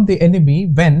become the enemy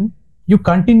when you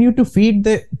continue to feed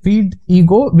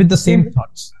ego with the same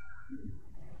thoughts.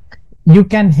 You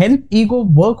can help ego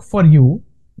work for you.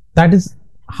 That is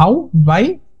how?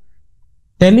 By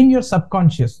telling your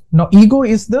subconscious. Now, ego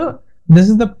is this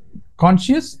is the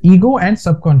conscious, ego and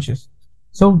subconscious.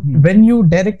 So when you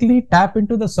directly tap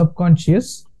into the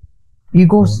subconscious,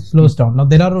 ego slows down. Now,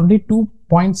 there are only 2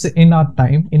 points in our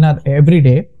time, in our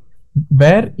everyday,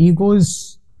 where ego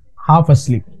is half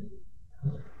asleep.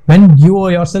 When you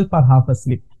yourself are half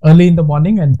asleep, early in the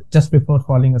morning and just before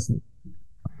falling asleep.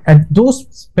 At those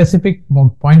specific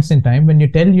points in time, when you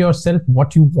tell yourself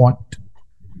what you want,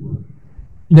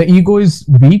 the ego is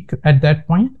weak at that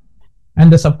point,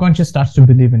 and the subconscious starts to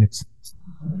believe in itself.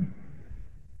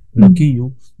 Lucky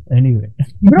you. Anyway.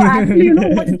 Bro, actually, you know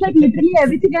what? It's like literally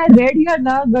everything I read here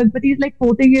now, Ganpati is like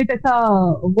quoting it as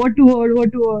a word to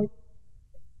word.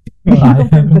 I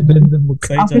haven't read the book.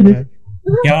 सही चल रहा है.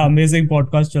 क्या amazing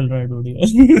podcast चल रहा है डोडी.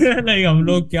 Like हम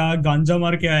लोग क्या गांजा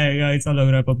मार के आएगा ऐसा लग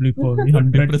रहा है पब्लिक को.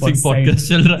 100% पॉडकास्ट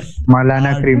चल रहा है.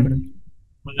 Malana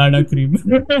cream.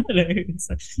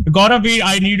 Gaurav,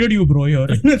 I needed you bro here.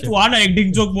 तू आना एक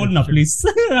डिक जोक बोल ना प्लीज.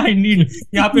 I need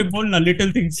यहाँ पे बोल ना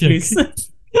लिटिल थिंग्स प्लीज.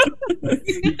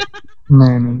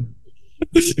 नहीं.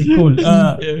 Cool.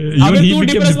 अगर तू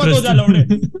डिप्रेस मत हो जा लौड़े.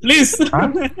 Please.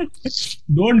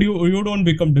 You don't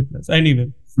become depressed. Anyway.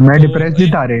 मैं डिप्रेस ही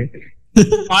था रे.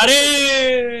 अरे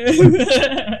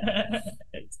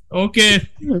ओके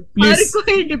हर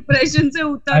कोई डिप्रेशन से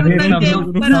उतर के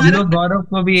ऊपर आ रहा है. गौरव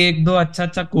को भी 1-2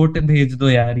 अच्छा कोट भेज दो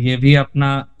यार, ये भी अपना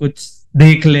कुछ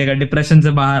देख लेगा, डिप्रेशन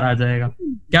से बाहर आ जाएगा.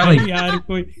 क्या भाई यार,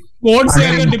 कोई कोट से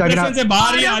अगर डिप्रेशन से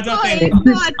बाहर ही आ जाते हैं.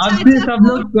 अब भी सब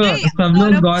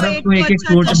लोग गौरव को एक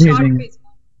कोट भेजेंगे.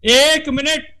 1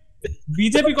 मिनट,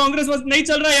 बीजेपी कांग्रेस बस नहीं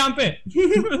चल रहा है यहाँ पे.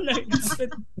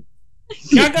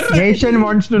 क्या कर रहा है? Nation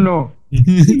wants to know.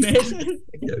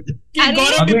 कि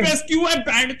गौरव डिप्रेस क्यों है?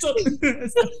 बैंड चो.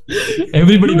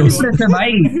 Everybody knows.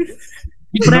 भाई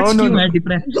डिप्रेस क्यों है?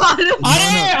 डिप्रेस. अरे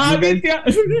आदित्य,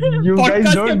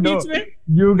 पॉडकास्ट के बीच में.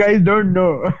 You guys don't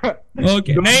know.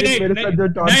 Okay. नहीं.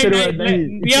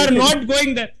 We are not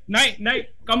going there. नहीं.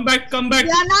 Come back.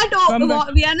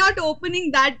 We are not opening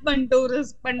that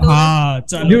Pandora's. हाँ,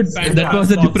 चलो. Dude, that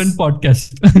was a different podcast.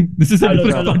 This is a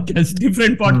different podcast.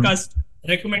 Different podcast.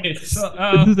 Recommendation.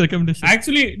 This is recommendation.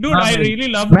 Actually, dude, I really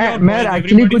love. मैं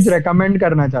actually कुछ recommend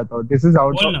करना चाहता हूँ. This is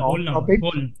out of topic.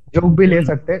 Joke भी ले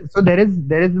सकते हैं. So there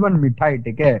is one मिठाई,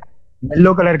 ठीक है?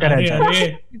 येलो कलर का रहता है.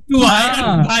 तू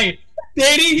आया भाई,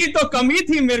 तेरी ही तो कमी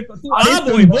थी मेरे को. तू आ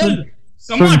बोल.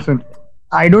 सुन.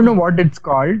 I don't know what it's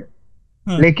called.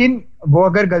 लेकिन वो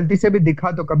अगर गलती से भी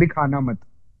दिखा तो कभी खाना मत.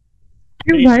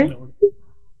 क्यों भाई?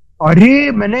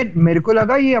 अरे मेरे को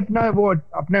लगा ये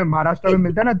अपने महाराष्ट्र में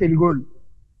मिलता है ना तिलगुड़.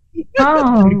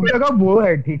 मेरे को लगा वो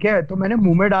है, ठीक है? तो मैंने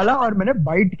मुंह में डाला और मैंने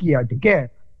बाइट किया, ठीक है?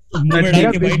 मुंह में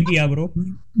डाल के बाइट किया ब्रो.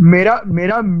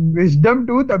 मेरा विजडम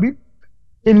टूथ अभी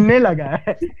हिलने लगा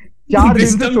है. 4 दिन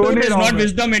से सोने रहा हूं.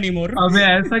 Wisdom anymore. अबे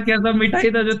ऐसा कैसा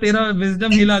मिठाई था जो तेरा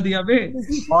विजडम हिला दिया बे?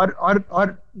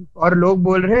 और लोग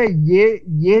बोल रहे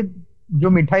ये जो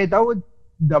मिठाई था वो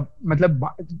मतलब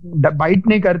बाइट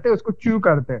नहीं करते, उसको च्यू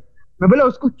करते. मैं बोला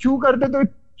उसको च्यू करते तो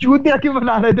चूतिया क्यों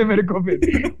बना रहे थे मेरे को? फिर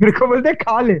मेरे को बोलते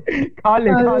खा ले.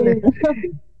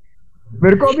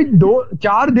 मेरे को अभी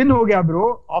 2-4 दिन हो गया ब्रो.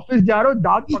 ऑफिस जा रहा हूँ,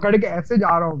 दांत पकड़ के ऐसे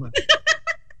जा रहा हूँ मैं.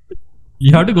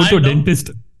 You have to go to a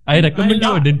dentist. I recommend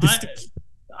you a dentist.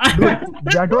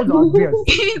 That was obvious.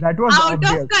 Out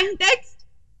of context.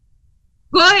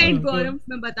 Go ahead, Gaurav.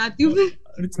 मैं बताती हूँ.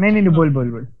 नहीं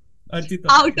बोल.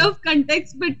 Out of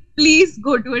context, but please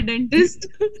go to a dentist.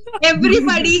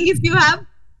 Everybody, if you have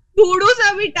थोड़ा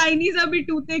सा भी tiny सा भी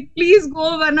टूथेक प्लीज गो,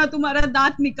 वरना तुम्हारा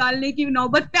दांत निकालने की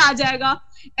नौबत पे आ जाएगा.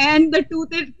 And the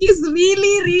toothache is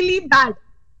really really bad.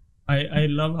 I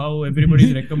love how everybody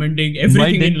is recommending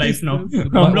everything in life now.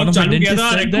 हम लोग चालू किया था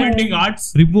recommending arts.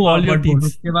 Remove all your teeth.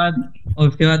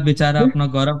 उसके बाद बेचारा अपना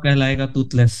गौरव कहलाएगा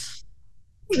टूथलेस.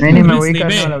 नहीं मैं वही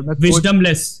करने वाला हूं.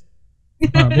 Wisdomless.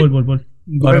 हाँ बोल.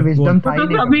 गौरव विजडम था ही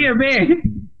नहीं. अभी अबे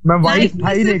मैं वाइस था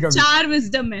ही नहीं कभी. 4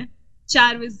 विजडम है,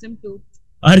 4 विजडम टू.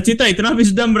 अर्चिता इतना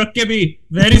विजडम रख के भी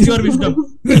where is your wisdom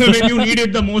when you need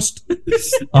it the most?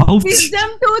 Ouch. Wisdom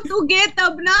to तू गे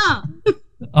तब ना.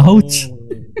 Ouch.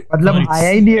 मतलब आया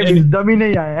ही नहीं है, विजडम ही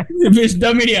नहीं आया है.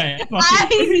 विजडम ही नहीं आया.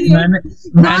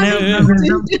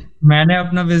 मैंने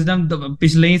अपना विजडम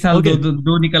पिछले ही साल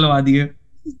दो निकलवा दिए.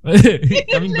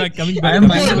 coming back. अभी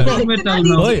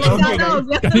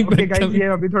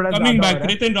थोड़ा coming back.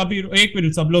 Ritin, Rabi, एक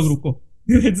मिनट सब लोग रुको.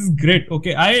 This is great.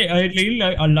 Okay, I really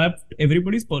loved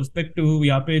everybody's perspective.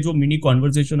 यहाँ पे जो mini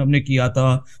conversation हमने किया था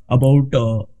about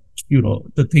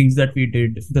the things that we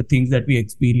did, the things that we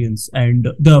experienced, and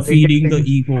the feeding the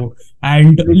ego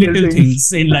and little things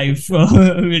in life,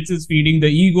 which is feeding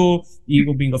the ego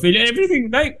being a failure, everything.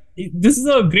 Like this is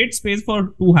a great space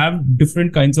to have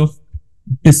different kinds of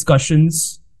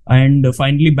discussions and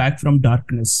finally back from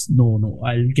darkness. No,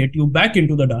 I'll get you back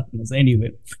into the darkness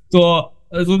anyway. So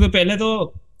पहले तो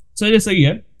सही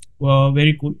है.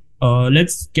 Very cool.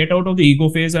 Let's get out of the ego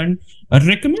phase and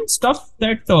recommend stuff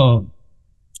that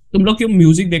तुम लोग क्यों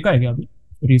music देखा है क्या अभी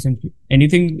recently?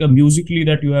 Anything musically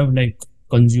that you have like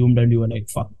consumed and you were like,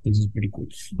 fuck, this is pretty cool.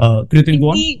 Kritin, go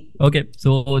on. Okay,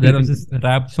 so there was this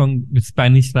rap song,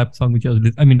 Spanish rap song, which was,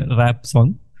 rap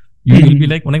song. You will be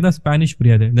like, the Spanish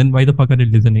priya hai, then why the fuck are you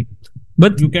listening?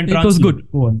 But you can it was good.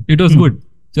 Go on. It was good.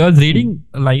 So I was reading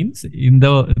lines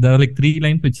there are like 3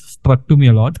 lines which struck to me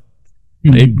a lot.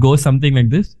 It goes something like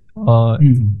this.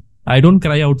 I don't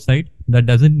cry outside. That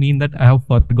doesn't mean that I have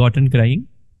forgotten crying.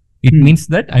 It means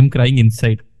that I'm crying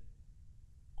inside.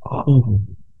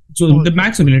 So the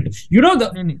max related.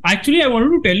 Actually I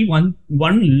wanted to tell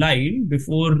one line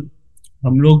before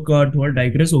हम लोग का थोड़ा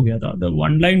digress हो गया था. The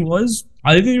one line was,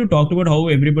 I think you talked about how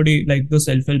everybody like the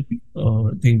self-help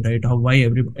thing, right? How why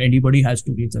anybody has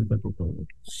to read self-help.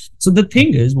 So the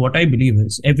thing is, what I believe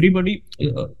is everybody,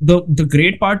 the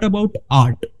great part about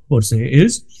art per se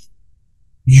is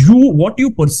what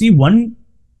you perceive one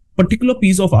particular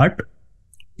piece of art,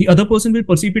 the other person will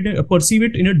perceive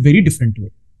it in a very different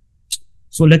way.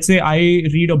 So let's say I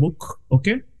read a book,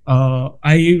 okay?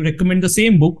 I recommend the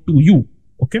same book to you,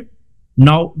 okay?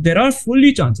 Now there are full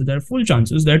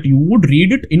chances that you would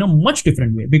read it in a much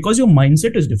different way because your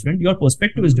mindset is different, your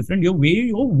perspective is different, your way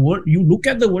you look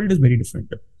at the world is very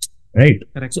different, right?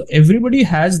 Correct. So everybody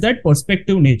has that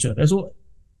perspective nature. So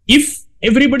if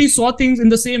everybody saw things in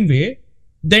the same way,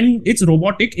 then it's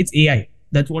robotic, it's AI.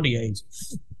 That's what AI is.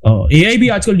 AI भी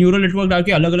आजकल neural network डाल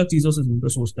के अलग अलग चीजों से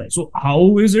सोचता है. So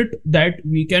how is it that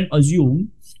we can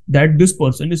assume that this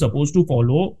person is supposed to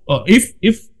follow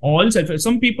if all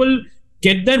some people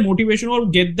get their motivation or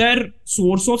get their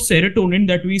source of serotonin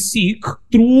that we seek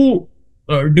through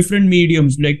different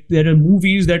mediums? Like there are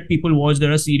movies that people watch,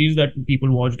 there are series that people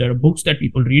watch, there are books that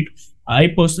people read. I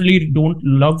personally don't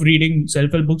love reading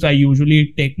self-help books. I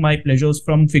usually take my pleasures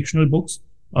from fictional books,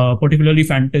 particularly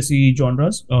fantasy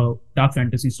genres, dark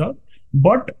fantasy stuff.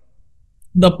 But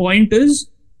the point is,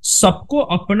 सबको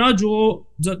अपना जो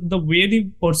the way they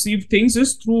perceive things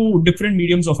is through different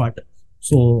mediums of art.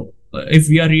 So if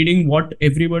we are reading what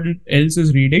everybody else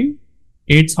is reading,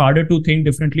 it's harder to think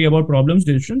differently about problems,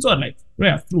 decisions, or life.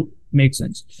 Yeah, true, makes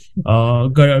sense.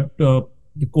 The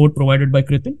quote provided by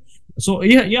Kritin. So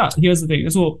yeah, here's the thing.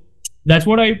 So that's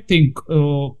what I think.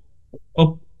 A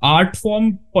art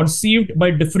form perceived by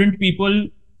different people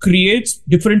creates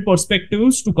different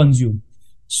perspectives to consume.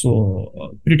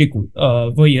 So pretty cool.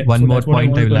 One more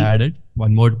point I will add it.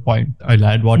 One more point I'll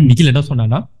add what Nikhil had also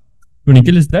na. To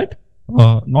Nikhil is that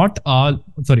not all.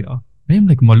 Sorry, I am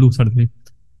like Malu suddenly.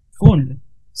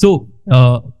 So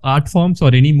art forms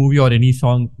or any movie or any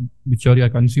song which you are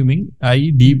consuming,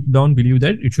 I deep down believe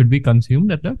that it should be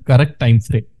consumed at the correct time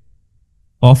frame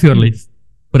of your life.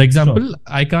 For example, sure.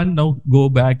 I can't now go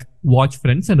back, watch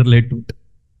Friends and relate to it.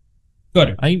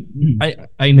 Correct.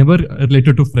 I never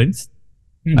related to Friends.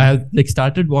 I have like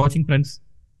started watching Friends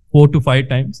 4 to 5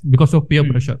 times because of peer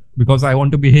pressure. Because I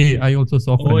want to be, hey, I also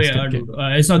saw Friends. Oh yeah, dude.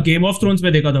 I saw Game of Thrones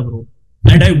में देखा था bro.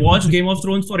 And I watched Game of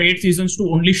Thrones for 8 seasons to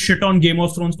only shit on Game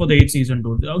of Thrones for the 8th season,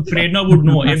 dude. Prerna would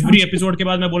know. Every episode के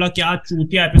बाद मैं बोला क्या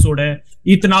चूतिया episode है.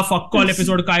 इतना fuck all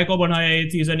episode काय को बनाया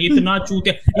 8th season. इतना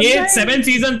चूतिया. 7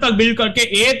 season तक build करके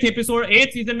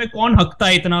 8th season में कौन हकता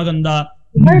है इतना गंदा.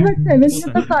 But 7th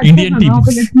तक का Indian अच्छा था ना, team.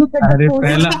 तो let's look at अरे the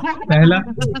पहला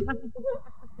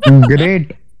great.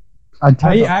 अच्छा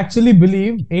I था. actually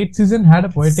believe 8th season had a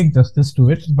poetic justice to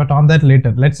it, but on that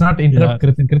later. Let's not interrupt Yeah.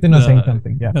 Kritin. Kritin was Yeah. saying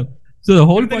something. Yeah. So the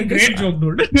whole It's a point great is, joke,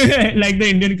 dude. Like the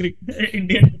Indian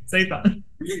सही था.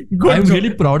 Good I'm joke.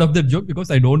 really proud of that joke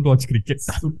because I don't watch cricket.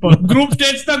 Group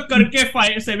stage तक करके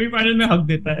semifinal में हक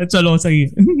देता है. चलो सही है.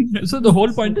 So the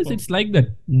whole point is, it's like that.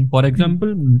 For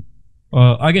example,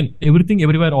 again, Everything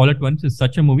Everywhere All at Once is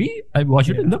such a movie. I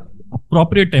watch it in the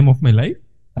appropriate time of my life,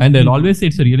 and I'll always say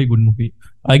it's a really good movie.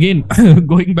 Again,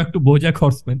 going back to BoJack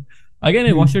Horseman, again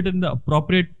I watched it in the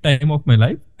appropriate time of my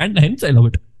life, and hence I love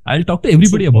it. I'll talk to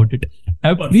everybody about it.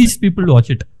 I've pleased people to watch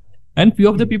it, and few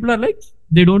of the people are like,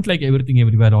 they don't like Everything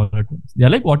Everywhere All at Once.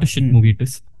 They're like, what a shit movie it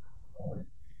is.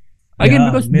 Again, Yeah,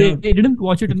 because they didn't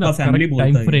watch it in the उसका family correct बोलता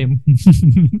time है. frame.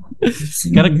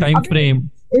 Correct time frame.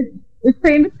 It's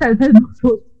same with self-help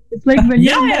books. It's like when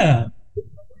Yeah.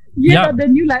 yeah,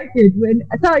 then you like it. When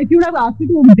so if you would have asked me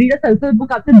to read a self-help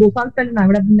book after 2 years पहले, I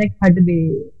would have been like, hard day.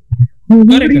 Who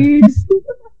Correct. reads?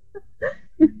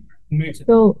 Makes sense.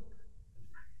 So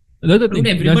That's the thing.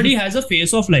 Dude, everybody has a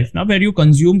phase of life now where you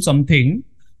consume something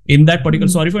in that particular.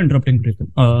 Sorry for interrupting, Kritin.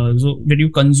 So when you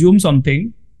consume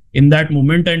something in that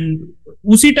moment and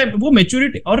उसी time वो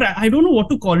maturity, or I don't know what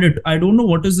to call it. I don't know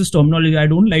what is this terminology. I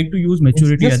don't like to use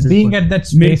maturity. It's just at this being point. at that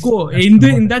मेरे space. को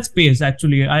in that space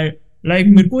actually I like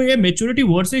मेरे को ये maturity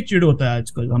word से चिढ़ होता है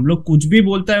आजकल. हम लोग कुछ भी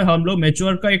बोलता है, हम लोग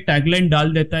mature का एक tagline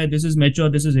डाल देता है. This is mature,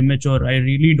 this is immature. I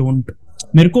really don't.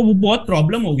 मेरे को वो बहुत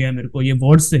problem हो गया है मेरे को ये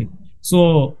word से. So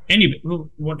anyway,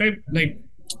 what I like,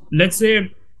 let's say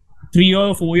 3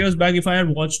 or 4 years back, if I had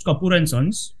watched Kapoor and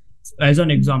Sons as an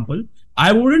example,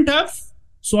 I wouldn't have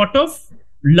sort of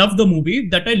loved the movie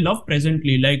that I love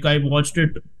presently. Like I watched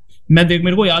it.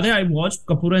 मेरे को याद है, I watched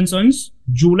Kapoor and Sons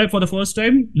July for the first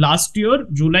time last year,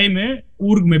 July में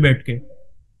उर्ग में बैठ के.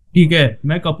 ठीक है,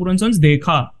 मैं Kapoor and Sons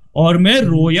देखा और मैं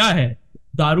रोया है.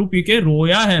 दारू पी के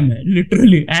रोया है मैं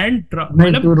लिटरली. एंड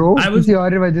नहीं तू रो किसी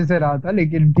और वजह से रहा था,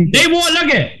 लेकिन ठीक है. नहीं, वो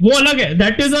अलग है.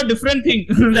 That is a different thing.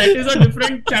 That is a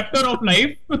different chapter of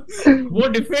life. वो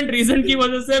डिफरेंट रीजन की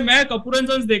वजह से मैं कपूर एंड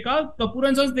सन्स देखा. कपूर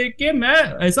एंड सन्स देख के मैं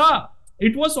ऐसा,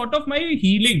 it was sort of my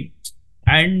healing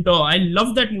and I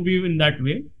love that movie in that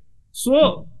way. So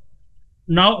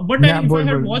now but if I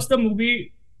had watched the movie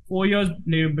 4 years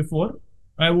before,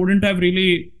 I wouldn't have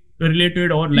really related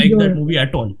or liked that movie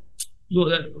at all. So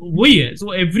वही है. So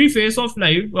every phase of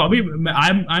life. अभी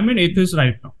I'm an atheist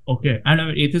right now. Okay, and I'm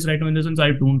an atheist right now in the sense I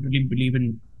don't really believe in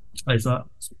ऐसा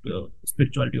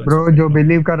spirituality. Bro, जो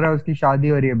believe कर रहा है उसकी शादी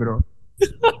हो रही है bro.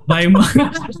 भाई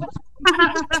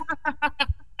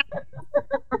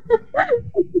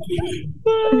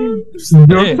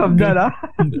जो समझा ना.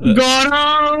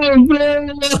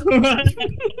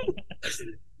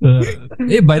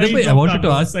 Hey, by the way, I wanted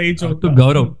to ask to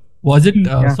Gaurav. Was it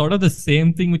sort of the same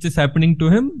thing which is happening to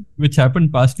him, which happened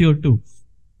past year too?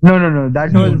 No.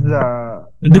 That was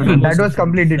different. That was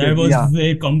completely different. That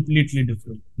was completely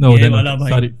different. No, ये वाला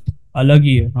भाई sorry. अलग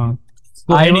ही है. हाँ.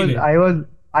 So anyway.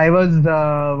 I was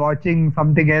watching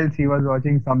something else. He was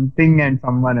watching something and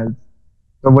someone else.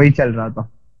 तो वही चल रहा था.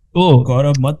 Oh,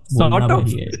 गौरव मत बोलना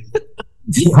भाई.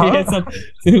 ये सब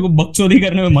तेरे को बकचोदी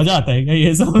करने में मजा आता है क्या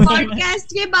ये सब?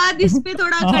 पॉडकास्ट के बाद इस पे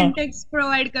थोड़ा कंटेक्स्ट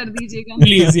प्रोवाइड कर दीजिएगा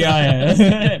प्लीज.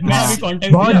 मैं अभी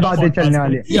कंटेक्स्ट बहुत बातें चलने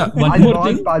वाली है. yeah, one more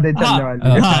thing. बातें चलने वाली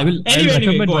है. I'll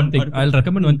recommend one thing. I'll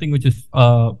recommend one thing which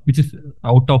is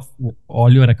out of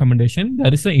all your recommendation.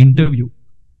 There is an interview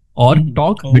or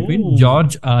talk between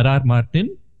George R.R.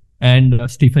 Martin and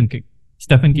Stephen King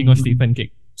or Stephen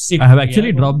King. I have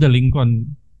actually dropped the link on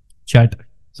chat.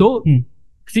 So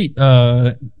see,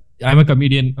 I'm a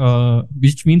comedian,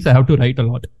 which means I have to write a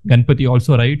lot. Ganpati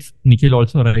also writes. Nikhil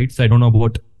also writes. I don't know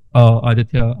about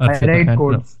Aditya. I write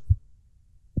codes.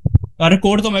 अरे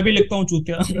code तो मैं भी लिखता हूँ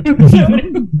चूतिया.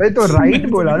 भाई तो right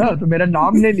बोला ना, तो मेरा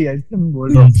नाम ले लिया इसलिए मैं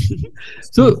बोल रहा हूँ.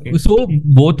 So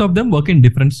both of them work in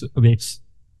different ways.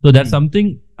 So there's something,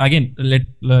 again,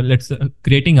 let's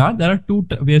creating art. There are 2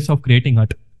 ways of creating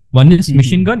art. One is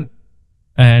machine gun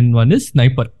and one is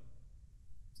sniper.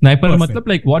 Sniper matlab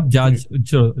like what George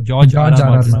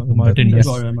R.R. Martin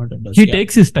does. He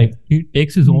takes his time. He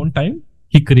takes his own time.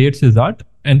 He creates his art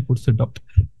and puts it out.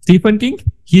 Stephen King,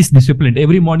 he's disciplined.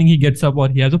 Every morning he gets up or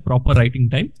he has a proper writing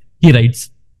time. He writes.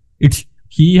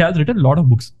 He has written a lot of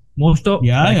books. Most of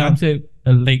I can't say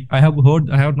like I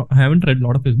haven't read a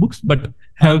lot of his books, but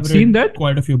I have seen that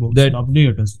quite a few books. That lovely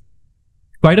it is.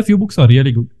 Quite a few books are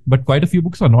really good, but quite a few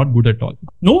books are not good at all.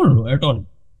 No, at all.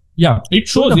 Yeah, it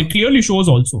shows. It clearly shows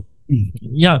also.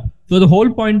 Yeah. So the whole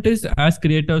point is, as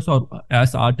creators or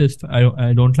as artists,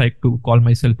 I don't like to call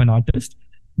myself an artist,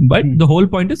 but the whole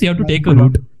point is you have to take a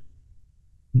route.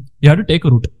 You have to take a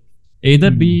route.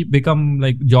 Either become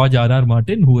like George R.R.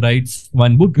 Martin, who writes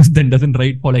one book, then doesn't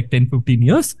write for like 10-15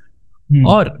 years,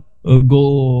 or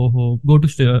go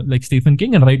to like Stephen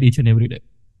King and write each and every day.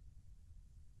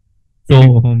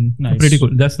 So nice. Pretty cool.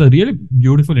 That's a really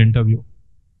beautiful interview.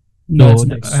 No, that's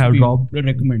nice. I have dropped.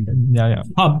 Recommended. Yeah.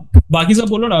 बाकी सब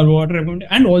बोलो ना what recommended.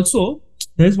 And also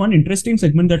there's one interesting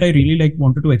segment that I really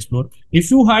wanted to explore.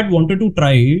 If you had wanted to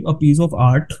try a piece of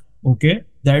art, okay,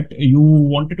 that you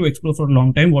wanted to explore for a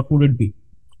long time, what would it be?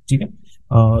 Okay?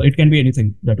 It can be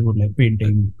anything that you would like,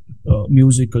 painting,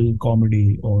 musical,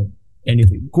 comedy, or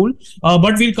anything. Cool.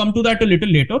 But we'll come to that a little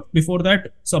later. Before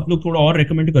that, सब लोग थोड़ा और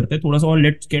recommend करते हैं. थोड़ा सा और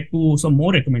let's get to some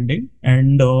more recommending,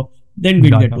 and then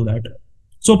we'll get to that.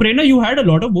 So Prerna, you had a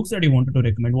lot of books that you wanted to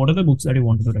recommend. What are the books that you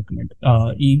wanted to recommend?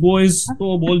 Ego is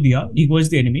तो बोल दिया. Ego is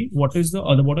the enemy. What are the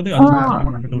other books that you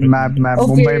wanted to recommend? Map,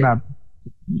 Okay. Mumbai map.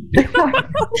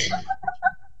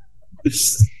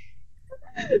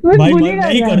 भाई मन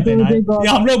नहीं करते ना. ये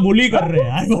हम लोग bully कर रहे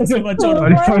हैं. बस बच्चों.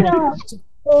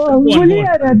 bully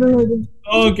कर रहा था.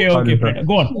 Okay, Prerna,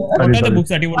 go on. What are the books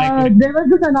that you would like to there was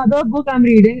this another book I'm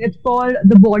reading. It's called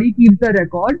The Body Keeps the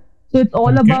Record. So it's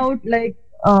all about like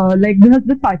this is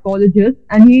the psychologist,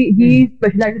 and he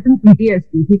specializes in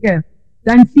PTSD. Okay,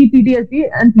 then CPTSD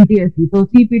and PTSD. So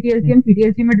CPTSD and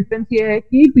PTSD में difference ये है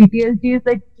कि PTSD is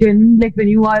like when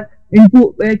you are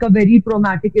into like a very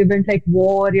traumatic event like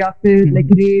war या फिर like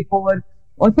rape or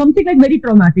something like very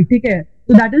traumatic. Okay,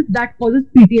 so that causes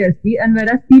PTSD, and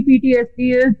whereas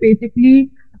CPTSD is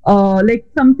basically like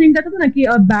something that is like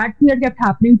a bad thing that kept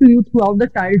happening to you throughout the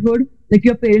childhood, like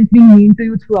your parents being mean to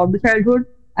you throughout the childhood.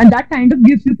 And that kind of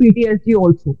gives you PTSD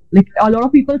also. Like a lot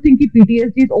of people think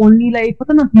PTSD is only like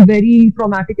a very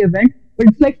traumatic event, but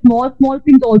it's like small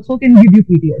things also can give you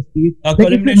PTSD. A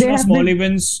culmination of small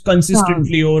events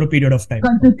consistently over a period of time.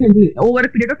 Consistently over a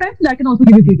period of time, so that can also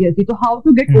give you PTSD. So how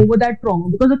to get over that trauma?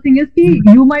 Because the thing is,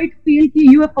 you might feel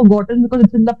you have forgotten because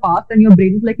it's in the past, and your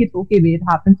brain is like, it's okay, it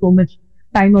happened so much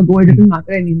time ago, it doesn't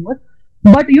matter anymore.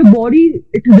 But your body,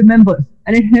 it remembers,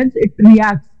 and it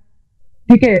reacts.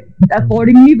 Okay,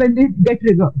 accordingly when they get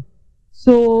triggered.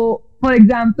 So, for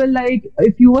example, like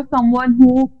if you were someone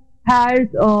who has,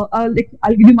 like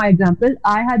I'll give you my example.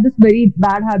 I had this very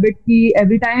bad habit कि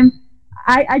every time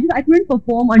I couldn't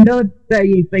perform under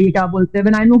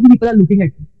when I know people are looking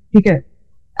at me. Okay,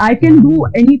 I can do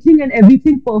anything and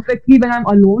everything perfectly when I'm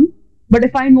alone, but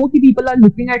if I know people are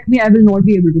looking at me, I will not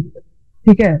be able to do it.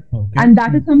 Okay. And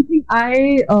that is something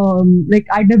I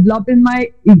developed in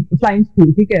my flying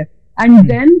school. Okay. And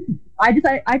then I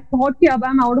thought that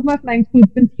I'm out of my flying school.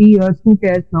 It's been 3 years. Who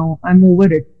cares now? I'm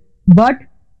over it. But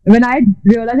when I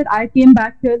realized that, I came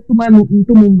back here to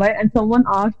Mumbai, and someone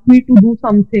asked me to do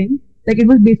something. Like it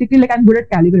was basically like I'm good at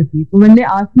calligraphy. So when they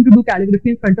asked me to do calligraphy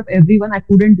in front of everyone, I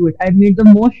couldn't do it. I made the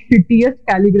most shittiest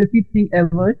calligraphy thing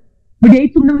ever. But यही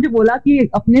तुमने मुझे बोला कि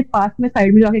अपने पास में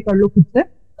side में जाके कर लो खुद से.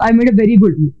 I made a very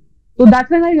good move. So that's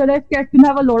when I realized that I still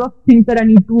have a lot of things that I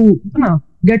need to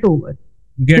get over.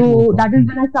 That is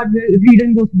when I started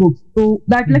reading those books. So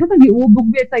that like वो book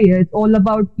भी ऐसा ही है. It's all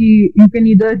about कि you can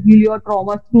either heal your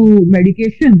trauma through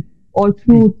medication or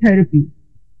through therapy.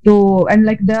 So and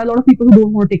like there are a lot of people who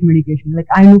don't want to take medication. Like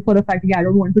I know for a fact that I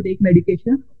don't want to take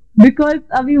medication because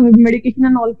अभी medication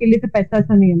and all के लिए तो पैसा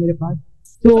ऐसा नहीं है मेरे पास.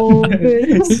 So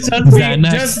just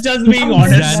being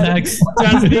honest. Xanax.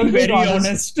 Just being very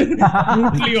honest.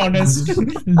 Brutally honest.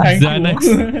 Thank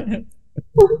you.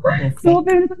 तो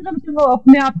फिर चलो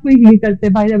अपने आप को ही हील करते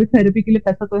भाई. अभी थेरेपी के लिए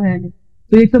पैसा तो है नहीं,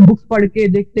 तो ये सब बुक्स पढ़ के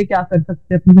देखते क्या कर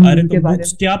सकते हैं अपनी जिंदगी के बारे में.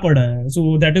 क्या पढ़ा है? So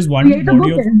that is one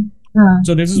body of.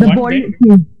 So this is the one body.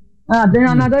 Then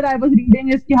another I was reading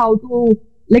is how to.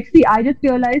 Like, see, I just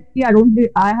realized that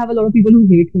I have a lot of people who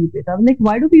hate me. I'm like,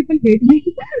 why do people hate me?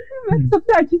 मैं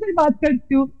सबसे अच्छे से बात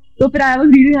करती हूँ. So I was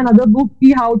reading another book,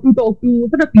 how to talk to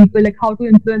people, like how to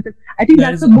influence it. I think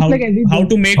that's a book like every how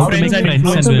to make friends and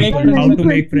influence people. How to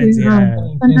make friends.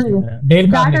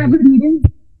 That I was reading.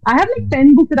 I have like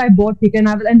 10 books that I bought, and then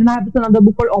I have this another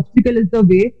book called Obstacle is the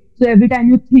Way. So every time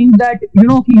you think that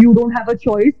you don't have a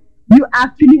choice, you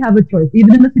actually have a choice.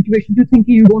 Even in the situation you think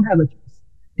you don't have a choice.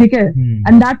 Okay?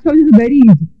 And that choice is very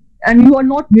easy, and you are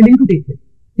not willing to take it.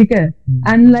 Okay?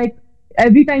 And like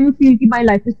every time you feel that my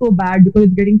life is so bad because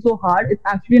it's getting so hard, it's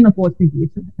actually an opportunity.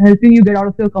 It's helping you get out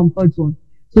of your comfort zone.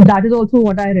 So that is also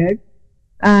what I read.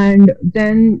 And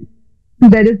then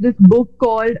there is this book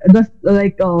called I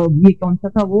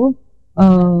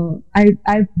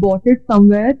bought it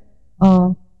somewhere.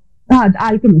 The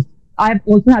Alchemist. I've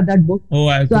also had that book. Oh,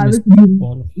 So I was Alchemist.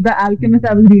 reading The Alchemist.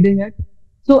 I was reading it.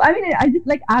 So I mean, I just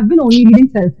like I've been only reading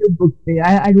self-help books.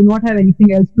 I do not have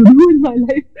anything else to do in my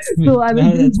life. So I was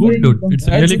Yeah, that's just Good, doing dude. them. It's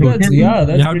really good. Yeah,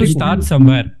 that's You have to pretty start good.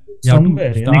 somewhere. You have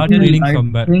Somewhere, to yeah. start Nikhil, reading I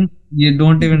somewhere. think you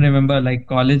don't even remember, like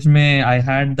college mein I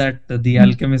had that The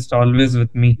Alchemist always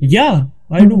with me. Yeah,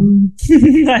 I do.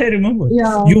 I remember.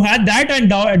 Yeah. You had that and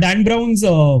Dan Brown's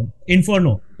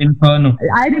Inferno. Inferno.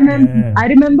 I remember. Yeah. I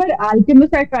remember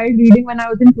Alchemist. I tried reading when I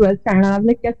was in 12th standard. I was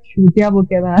like, "क्या छूटिया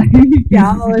book है भाई? क्या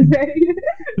हो रहा है?"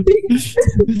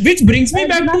 Which brings me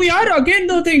back to again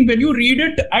the thing when you read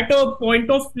it at a point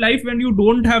of life when you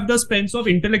don't have the sense of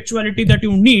intellectuality that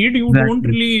you need, you Exactly. don't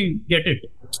really get it.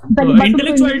 But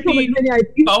Intellectuality,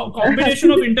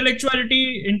 combination of intellectuality,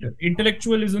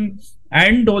 intellectualism,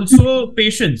 and also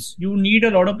patience. You need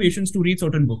a lot of patience to read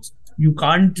certain books. You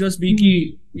can't just be ki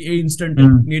ye instant hai,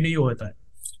 ye nahi hota hai.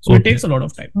 So it Okay. takes a lot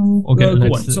of time. Okay, Go on.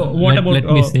 let's, So what about let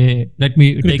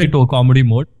me take Kritik? it to a comedy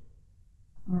mode.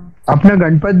 अपना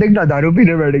गणपत देख ना दारू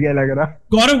पीने बैठ गया लग रहा.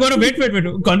 Gaurav, wait.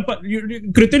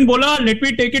 Kritin बोला, let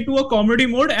me take it to a comedy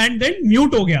mode and then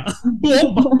mute हो गया.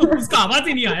 उसका आवाज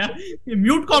ही नहीं आया.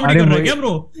 Mute comedy अरे कर रहा है वही- क्या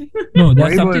bro? No, there's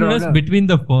वही बोल something रहा हूँ else ना. between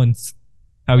the ferns.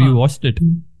 Have you watched it?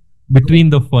 Between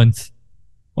the ferns.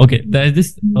 Okay, there's this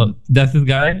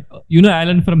guy. You know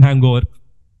Alan from Hangover.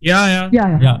 Yeah.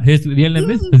 Yeah, his real name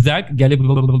is Zach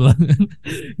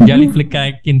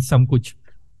Galifianakis some kuch.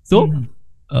 So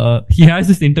he has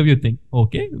this interview thing,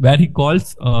 okay, where he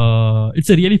calls. It's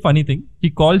a really funny thing. He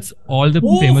calls all the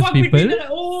famous fuck people.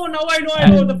 Now I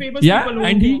know the famous Yeah, people.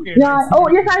 and he- Okay. Yeah. Oh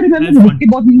yes, I remember. That's this. fun. It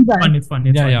was news. It's fun.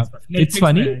 It's Yeah. fun. It's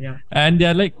funny. Yeah. And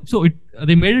they're like, so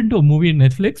they made it into a movie on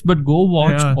Netflix, but go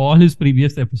watch Yeah. all his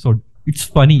previous episode. It's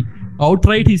funny.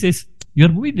 Outright, he says, your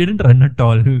movie didn't run at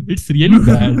all. It's really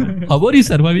bad. How are you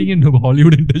surviving in the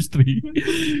Hollywood industry?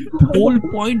 The whole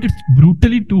point, it's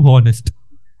brutally too honest.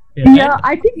 Yeah,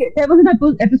 I think there was an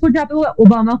episode जहाँ पे वो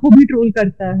Obama को भी troll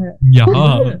करता है. Yeah,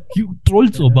 he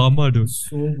trolls Obama, dude.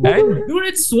 So good. Dude,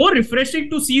 it's so refreshing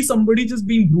to see somebody just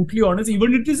being brutally honest.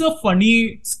 Even if it is a funny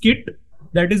skit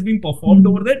that is being performed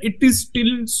over there, it is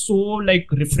still so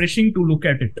like refreshing to look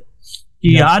at it.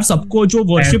 कि यार सबको जो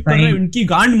worship कर रहे हैं उनकी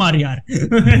गांड मार यार.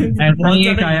 ऐसा ही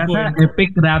एक आया था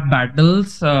एपिक रैप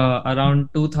बैटल्स अराउंड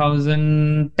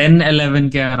 2010-11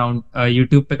 के अराउंड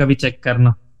यूट्यूब पे कभी चेक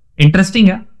करना. इंटरेस्टिंग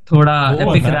है थोड़ा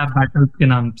एपिक रैप बैटल्स के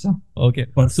नाम से. Okay,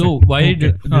 so why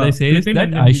did I say this?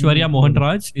 That Aishwarya Mohan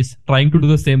Raj is trying to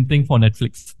do the same thing for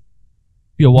Netflix.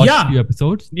 You watched Yeah. few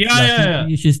episodes. Yeah.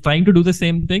 She's trying to do the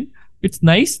same thing. It's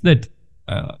nice that,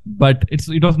 but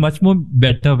it was much more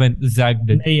better when Zach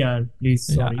did. नहीं यार, please.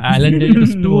 Yeah, Sorry. Alan did it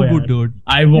was too No, good, yaar. dude.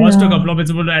 I watched a Yeah. couple of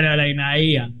episodes and I like, nahi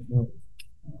yaar.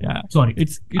 Yeah, Sorry.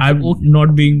 it's I'm okay.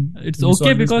 not being. It's okay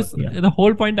dishonest, because but yeah. the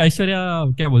whole point Aishwarya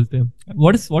क्या बोलते हैं?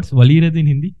 What's Valirat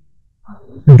in Hindi?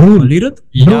 Drool. Valirat?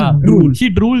 Yeah, Drool. She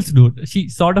drools, dude. She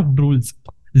sort of drools.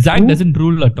 Zach doesn't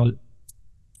drool at all.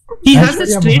 He has a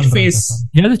Aishwarya straight Mohan Raj. face.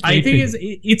 He has a I straight think face.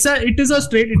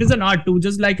 it is an art to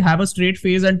just like have a straight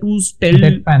face and to tell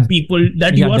Deadpan. people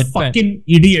that Yeah, you are deadpan. fucking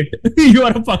idiot. You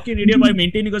are a fucking idiot by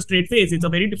maintaining a straight face. It's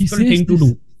a very difficult thing to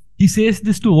do. He says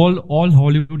this to all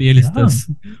Hollywood A-listers.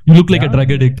 You look like a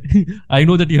drug addict. I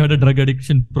know that you had a drug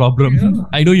addiction problem.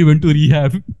 I know you went to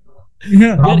rehab.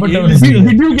 Yeah. Robert Yeah, Downey Jr.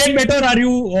 Did you get better? Are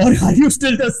you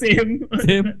still the same?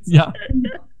 Same. Yeah.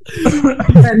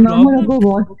 Now I'm gonna go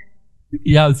watch.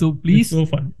 Yeah. So please, It's so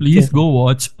fun. please So go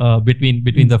watch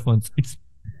between the phones. It's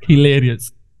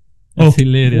hilarious. It's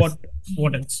hilarious.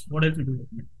 What else? What else you do?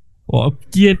 Oh,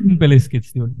 Key and Pele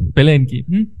skits, dude. Pele and Key.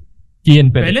 Hmm? Key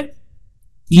and Pele. Pele?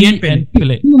 Ian Pele.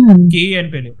 Pele. K and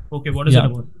Pele. Okay, what is Yeah.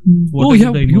 it about? What Oh is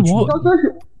yeah, the you emotion? watch.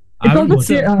 It's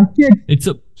also kids. It's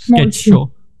a Small sketch skit.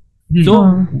 show. So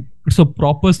it's a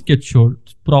proper sketch show.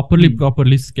 It's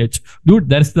properly sketch.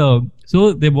 Dude,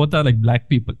 so they both are like black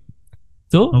people.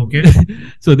 So Okay.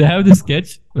 so they have this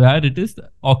sketch where it is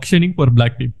auctioning for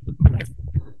black people.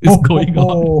 It's going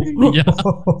on. Yeah.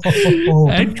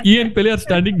 And Key and Pele are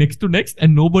standing next to next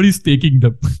and nobody's taking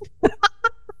them.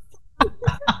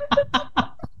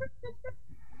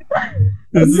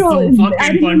 This is so Bro, I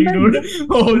fucking funny, remember dude.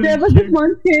 Holy There was shit. this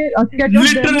one sketch of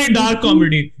Literally them. dark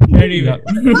comedy. Anyway.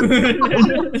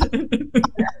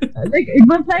 Like it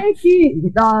was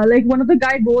like one of the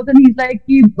guy goes and he's like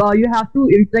you have to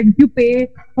like if you pay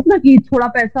मतलब कि थोड़ा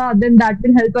पैसा then that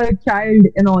will help a child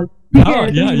and all.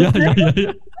 Yeah.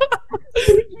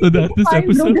 So that's this Fine,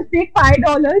 bro, episode. just take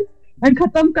 $5 and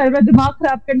खत्म कर रहा दिमाग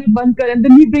खराब करने बंद कर and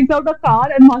then he brings out a car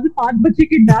and वहाँ से 5 बच्चे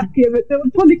किडनैप किए हुए थे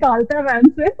उसको निकालता है वैन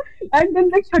से and then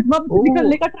like छठवां बच्चा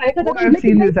निकलने का ट्राई करता है I've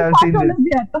seen this. $5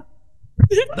 दिया था.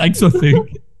 Thanks for saying.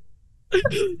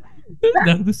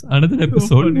 There's this another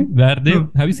episode where they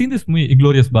have you seen this movie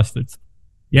Inglourious Basterds?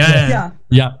 Yeah.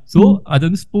 So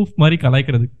adhan spoof mari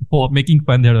kalaikiradhu for making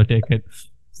fun they have taken.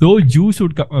 So Jews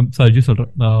would come.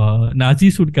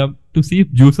 Nazis would come to see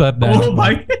if Jews are there. Oh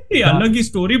भाई ये अलग ही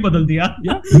story बदल दिया.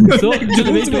 So wait.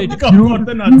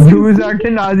 Jews आके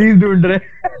Nazis ढूंढ रहे.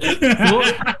 So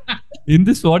in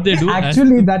this what they do.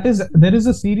 Actually, there is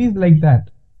a series like that.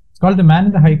 It's called The Man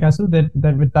in the High Castle. That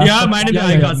with Man in the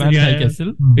High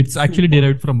Castle. It's actually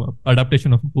derived from an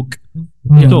adaptation of a book.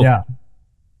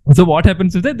 So what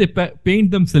happens is that they paint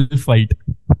themselves white.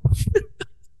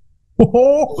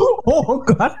 Oh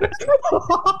God.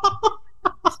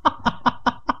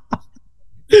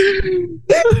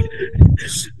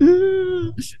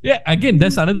 Yeah, again,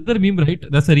 there's another meme, right?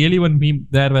 That's a really one meme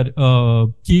there where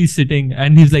he's sitting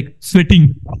and he's like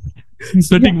sweating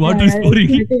water is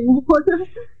pouring.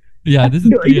 Yeah, this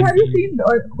is. Have you seen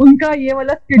उनका ये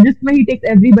वाला skit जिसमें he takes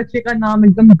every बच्चे का नाम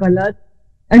एकदम गलत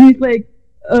and he's like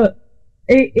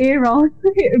Aaron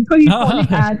because he's calling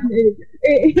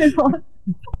Aaron.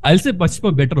 I'll say much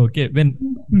more better, okay? When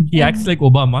he acts like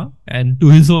Obama and to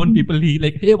his own people, he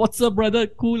like, hey, what's up, brother?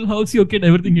 Cool, how's your kid?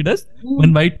 Everything he does.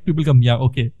 When white people come, yeah,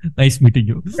 okay, nice meeting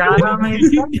you. क्या नाम है ये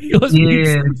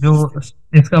जो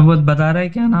इसका बहुत बता रहा है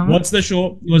क्या नाम है? What's the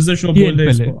show? बोल दे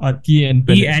इसको. Key and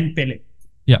Pele.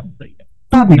 Yeah.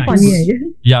 Nice.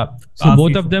 Yeah. So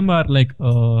both of them are like,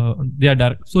 they are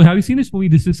direct. So have you seen this movie?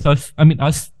 This is Us. I mean,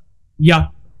 Us. Yeah.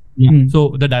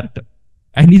 So the director.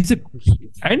 And he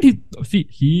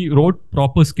wrote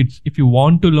proper skits. If you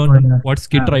want to learn what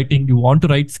skit writing, you want to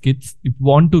write skits, if you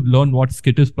want to learn what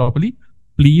skit is properly,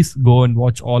 please go and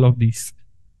watch all of these.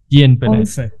 Key and Pele.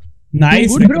 Perfect.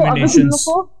 Nice recommendations.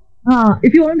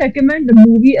 If you want to recommend the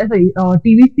movie as a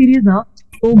TV series now,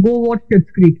 so go watch Schitt's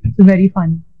Creek. It's very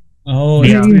funny. Oh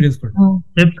yeah, it is good.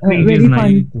 Schitt's Creek is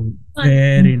nice.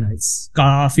 Very nice.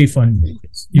 Kafi fun.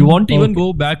 You want to even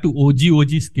go back to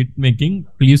OG skit making,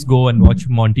 please go and watch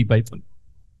Monty Python.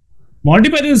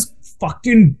 Monty Python is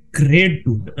fucking great,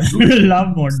 dude.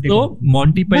 Love Monty. So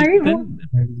Monty Python.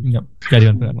 Yeah, carry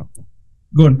on.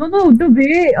 Good. No, the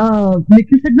way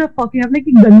Nikhil said na fucking, I'm like,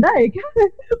 ganda hai kya?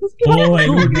 Oh, I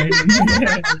would.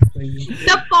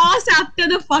 The pause after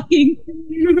the fucking.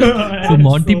 So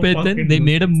Monty Python, they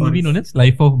made a movie known as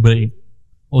Life of Brian.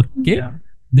 Okay. Yeah.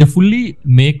 They fully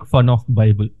make fun of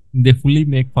Bible. They fully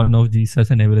make fun of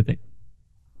Jesus and everything.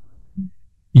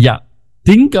 Yeah.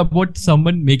 Think about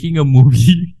someone making a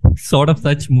movie, sort of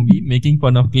such movie, making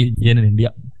fun of religion in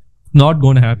India. Not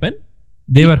going to happen.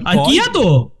 They were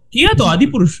called... किया तो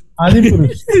Adipurush.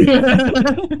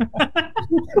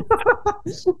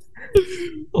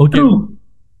 Okay.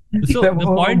 So the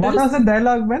point what is, was the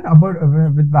dialogue man about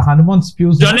with the Hanuman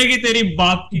spews? जलेगी तेरी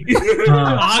बाप की.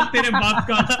 आग तेरे बाप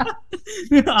का.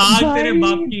 आग तेरे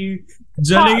बाप की.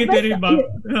 जलेगी तेरी बाप.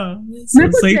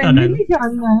 सही था ना.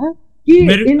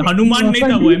 मेरे हनुमान नहीं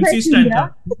था वो MC स्टैंड था.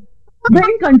 But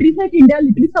in countries like India,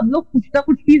 literally सब लोग कुछ ना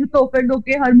कुछ चीज तो offend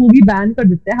होके हर movie ban कर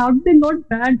देते हैं. How did they not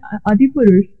ban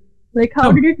Adipurush? Like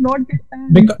how did it not get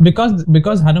banned?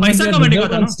 Because Hanuman ji has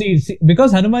reserved one seat.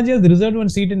 Because Hanuman ji has reserved one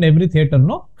seat in every theater,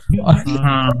 no?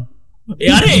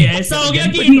 यारे ऐसा हो गया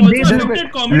कि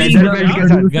it comedy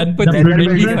Ganpati the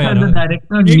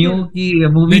director knew कि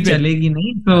movie चलेगी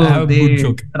नहीं तो they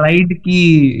tried कि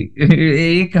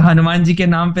एक हनुमान जी के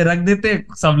नाम पे रख देते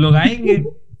सब लोग आएंगे.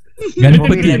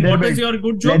 Ganpati. What is your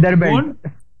good joke?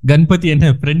 Ganpati and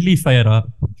friendly fire.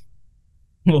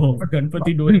 Oh,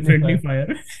 Ganpati doing friendly fire.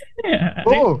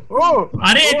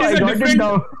 अरे it is a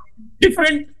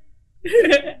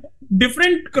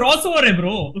different crossover है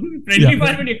bro. Friendly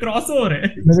fire में crossover है.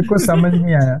 मेरे को समझ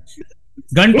नहीं आया.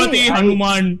 गणपति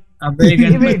हनुमान. अबे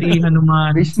गणपति हनुमान.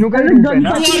 विष्णु का रूप है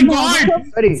ना.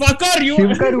 Fucker you.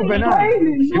 शिव का रूप है ना.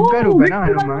 शिव का रूप है ना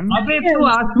हनुमान. अबे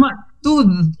तू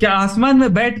क्या आसमान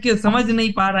में बैठ के समझ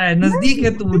नहीं पा रहा है. नजदीक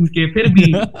है तू उनके फिर भी.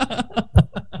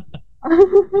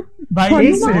 भाई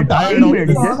एक minute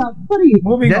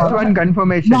just one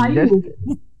confirmation just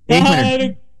एक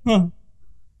मिनट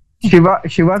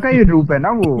शिवा का ही रूप है ना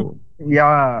वो या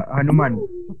हनुमान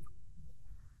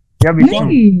या विष्णु.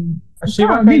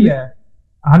 शिवा का ही है.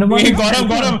 हनुमान.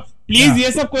 गौरव प्लीज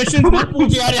ये सब क्वेश्चन मत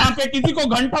पूछ यार. यहाँ पे किसी को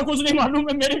घंटा कुछ नहीं मालूम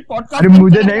है मेरे पॉडकास्ट. अरे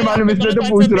मुझे नहीं मालूम इसलिए तो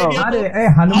पूछ रहा हूँ. अरे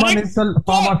Hanuman is the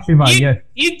form of Shiva.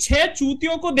 इन 6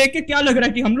 चूतियों को देख के क्या लग रहा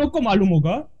है कि हम लोग को मालूम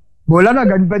होगा. बोला ना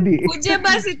गणपति. मुझे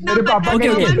बस इतना मेरे पापा का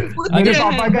गणपति बोला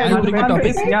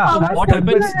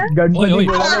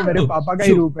ना मेरे पापा का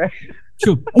ही रूप है.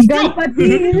 गणपति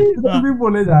भी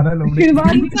बोले जा रहा है.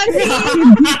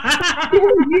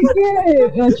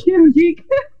 शिव जी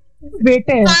के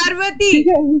बेटे पार्वती.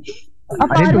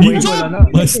 अरे तो वही बोला ना।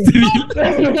 मस्त reel.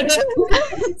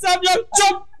 सब लोग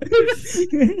चुप।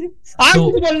 आप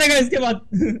तो- कुछ बोलने का इसके बाद।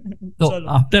 So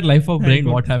चलो। after Life of Brian,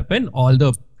 go. what happened? All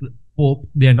the Pope,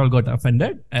 they and all got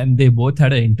offended, and they both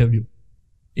had an interview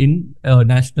in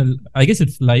national. I guess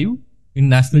it's live in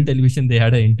national television. They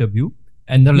had an interview,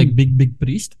 and they're like big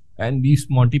priest, and these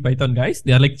Monty Python guys,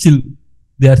 they are like chill.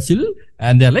 They are chill,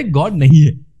 and they are like God nahi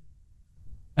hai.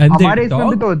 And they हमारे इसमें भी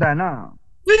talk. तो होता है ना।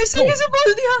 वैसे कैसे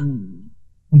बोल दिया?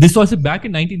 This was back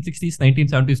in 1960s,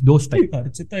 1970s, those type.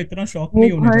 Archita इतना शॉक ओ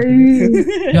नहीं होने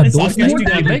भाई Yeah, those Sarcastic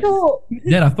guys are है like तो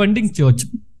they're offending church.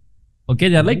 Okay,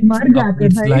 they're like मर जाते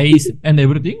it's भाई। lies and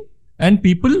everything. And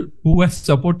people who were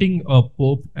supporting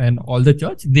Pope and all the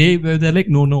church, they're like,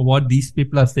 no, what these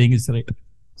people are saying is right.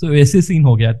 So ऐसे scene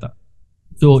हो गया था.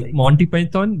 So Monty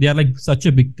Python, they are like such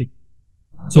a big thing.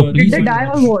 So So, did please, they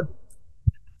die or what?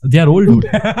 they are old dude.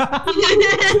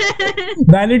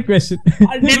 Valid question.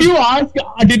 Did you ask?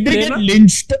 Did they get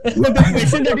lynched? The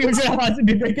question that you should ask: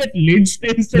 Did they get lynched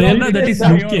instead Prerna, of that is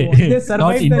Sorry, UK, or what? They not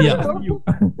survived India.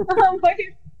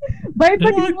 But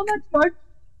you know that church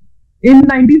in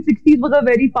 1960s was a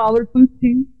very powerful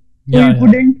thing. So Yeah, you yeah.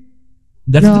 couldn't.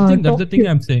 That's Yeah, the thing. That's the talk thing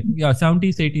to- I'm saying. Yeah,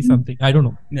 70s, 80s something. I don't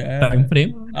know Yeah. time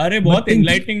frame. अरे बहुत think-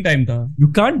 enlightening time था. You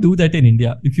can't do that in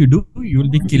India. If you do, you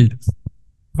will be killed.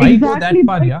 Why go Exactly, that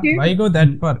far? but Yeah. kid- Why go that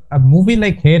far? A movie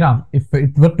like Hey Ram, if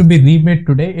it were to be remade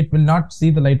today, it will not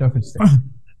see the light of its day.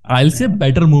 I'll say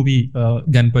better movie,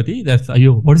 Ganpati. That's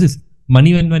what is this?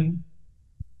 Money when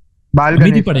बाल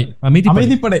Amity Ganesh. Padai. Amity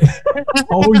Amity Padai. Padai.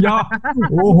 Oh yeah.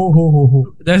 Oh.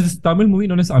 There's this Tamil movie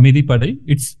known as Amity Padai.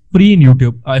 It's free in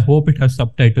YouTube. I hope it has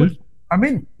subtitles. I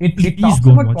mean, it Please talks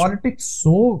go about watch. politics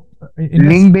so. in a-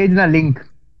 link भेजना link.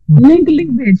 Link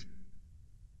भेज।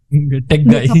 Tech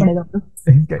guy. देखना पड़ेगा तो।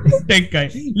 Tech guy.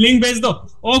 Link भेज दो.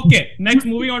 Okay. Next,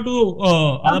 moving on to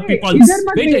other अबे, people's इधर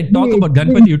मत Wait, भेज, talk ये about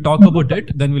Ganpati. You talk about it,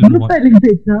 then we'll move group on. पे लिंक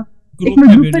भेजना। group एक मिनट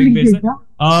पे ग्रुप पे link लिंक भेज भेजना।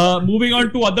 Moving on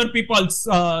to other peoples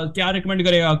क्या रिकमेंड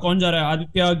करेगा? कौन जा रहा है?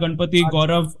 आदित्य, गणपति,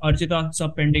 गौरव, अर्चिता,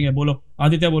 सब पेंडिंग है। बोलो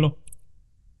आदित्य, बोलो।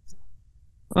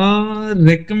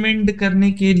 रिकमेंड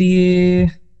करने के लिए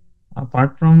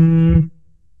अपार्ट फ्रॉम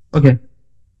ओके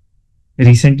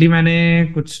रिसेंटली मैंने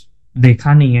कुछ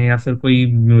देखा नहीं है या फिर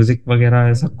कोई म्यूजिक वगैरह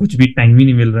ऐसा कुछ भी टाइम ही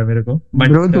नहीं मिल रहा मेरे को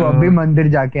ब्रो तू बट अभी मंदिर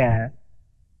जाके आया है।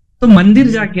 तो मंदिर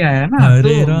जाके आया है ना तो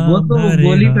हरे राम, वो तो हरे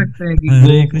बोल ही राम, सकते हैं कि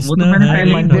हरे वो कृष्ण, तो मैंने हरे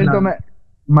पहले ही मंदिर बोला। तो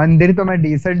मंदिर तो मैं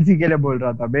डिसेंसी के लिए बोल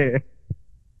रहा था बे।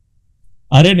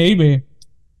 अरे नहीं बे,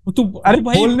 तू अरे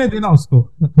भाई बोलने देना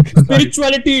उसको।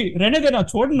 स्पिरिचुअलिटी रहने देना,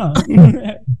 छोड़ना।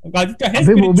 आदित्य है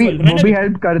अबे वो spiritual, रहने भी दे।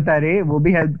 हेल्प करता है रे, वो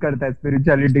भी हेल्प करता है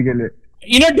स्पिरिचुअलिटी के लिए।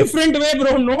 In a different way,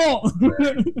 bro. No.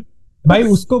 भाई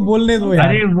उसको बोलने दो यार।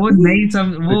 अरे वो नहीं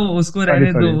सब वो उसको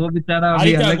रहने दो sorry. वो बेचारा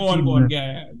अभी आदित्य, अलग go on, चीज go में on. क्या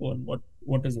है? Go on.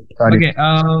 What is it? Sorry. Okay,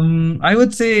 I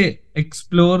would say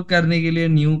explore करने के लिए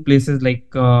new places like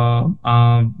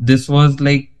this was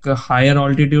like higher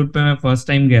altitude पे मैं first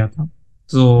time गया था,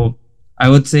 so I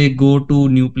would say go to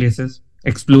new places,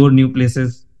 explore new places,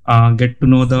 get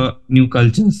to know the new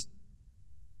cultures.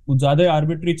 कुछ ज्यादा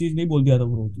arbitrary चीज नहीं बोल दिया था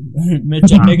ब्रो। मैं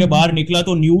चेन्नई के बाहर निकला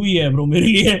तो न्यू ही है ब्रो मेरे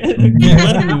लिए।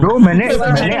 ब्रो मैंने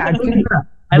एक्चुअली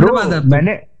हैदराबाद है तो।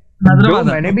 मैंने हैदराबाद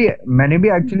है मैंने भी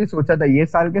एक्चुअली सोचा था, ये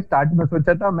साल के स्टार्ट में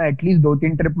सोचा था मैं एटलीस्ट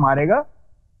 2-3 ट्रिप मारेगा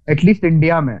एटलीस्ट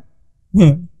इंडिया में।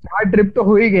 4 ट्रिप तो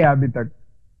हो ही गया अभी तक।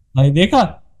 भाई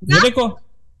देखा, ये देखो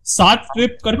 7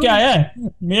 ट्रिप करके आया है,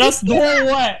 मेरा 2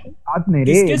 हुआ है। 7 नहीं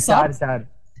रे, किसके साथ? 4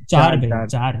 चार चार।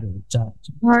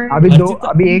 चार। अभी 2 अर्चिता-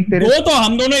 अभी एक तेरे 2 तो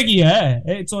हम दोनों की है।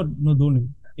 एक तो 2 नहीं,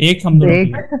 एक हम दोनों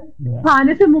एक- की है।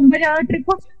 थाने से मुंबई जाना ट्रिप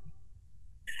हो।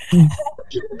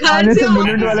 थाने से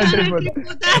बुलेट वाला ऑफिस ट्रिप जाना होता trip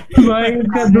होता है। भाई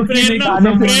उसका दुख ही नहीं प्रेरणा खत्म हो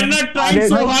रहा। प्रेरणा trying अरे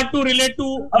so भाई- hard to relate to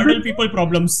adult people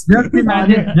problems. Just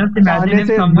imagine if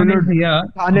से someone is Bullet- here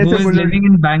Thane who से is Bullet- living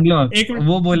in Bangalore, एक मिनट।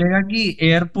 वो बोलेगा कि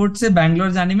एयरपोर्ट से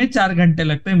बैंगलोर जाने में 4 घंटे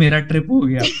लगते हैं, मेरा ट्रिप हो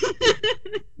गया।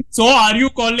 So are you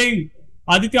calling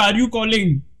Aditya? Are you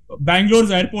calling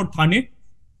Bangalore's airport Thane?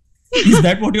 Is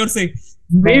that what you're saying?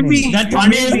 Maybe That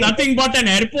Thane is nothing but an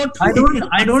airport. I don't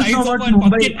know Size about of a Mumbai.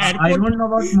 fucking I airport. don't know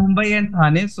about Mumbai and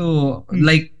Thane. So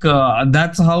like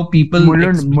that's how people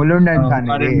Mulund and are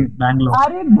Thane in Bangalore.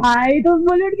 अरे भाई तो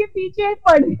bullet के पीछे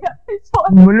पड़ गया।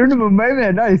 मुलुंड मुंबई में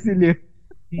है ना इसीलिए।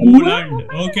 Muland.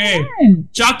 Okay.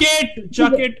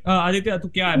 Chuck it. Aditya, तू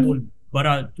क्या है बोल?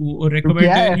 बरा, तू क्या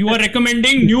recommend? है? You are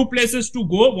recommending new places to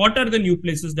go. What are the new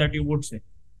places that you would say?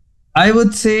 I would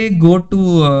say go to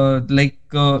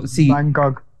see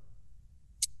Bangkok.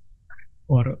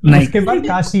 Or like उसके बाद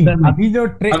काशी। अभी जो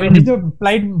अभी अभी जो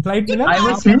फ्लाइट मिला I was आपको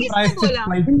saying- प्राइस किसने बोला?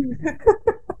 Flight.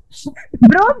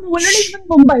 Bro Bullet is in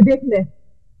Mumbai देख ले।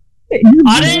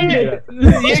 अरे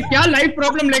ये क्या लाइफ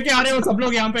प्रॉब्लम लेके आ रहे हो सब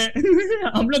लोग यहाँ पे?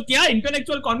 हम लोग क्या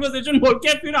इंटेलेक्चुअल कॉन्वर्सेशन बोल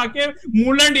के फिर आके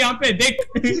मूलैंड यहाँ पे देख।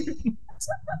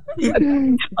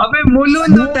 अबे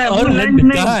मुलुंड होता है, मूलैंड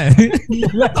नहीं।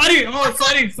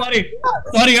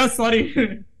 सॉरी।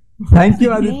 थैंक यू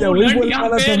आदित्य, वही मूलैंड बोलने यहाँ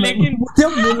वाला पे, था मैं। लेकिन मुझे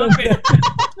मूलैंड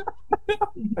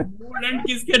मूलैंड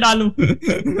किसके डालूं?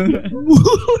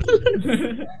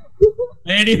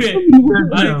 Anyway,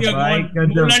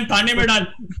 मूलैंड थाने में डाल।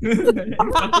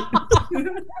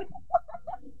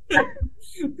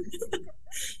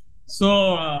 So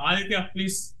Aditya,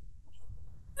 please.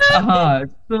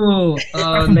 So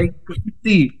like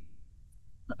see,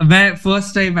 मैं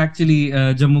फर्स्ट टाइम एक्चुअली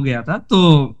जम्मू गया था, तो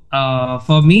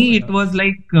for me it was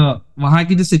like वहां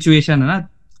की जो सिचुएशन है ना,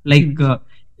 लाइक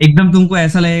एकदम तुमको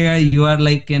ऐसा लगेगा you are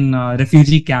like in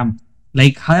refugee camp.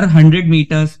 Like her 100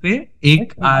 metres पे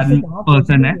एक आर्मी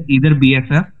पर्सन है, इधर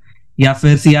BSF या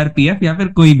फिर CRPF या फिर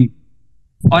कोई भी,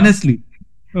 honestly.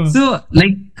 So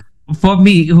like for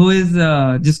me who is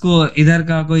जिसको इधर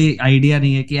का कोई आइडिया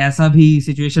नहीं है कि ऐसा भी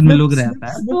सिचुएशन में लोग रहता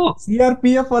है, तो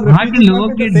CRPF और वहाँ के लोगों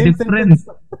के डिफरेंस।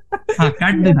 हाँ,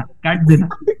 काट देना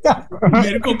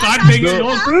मेरे को काट देंगे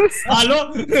लोग सालो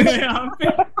यहाँ पे।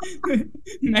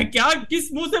 मैं क्या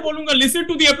किस मुंह से बोलूंगा? Listen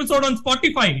to the episode on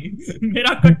Spotify.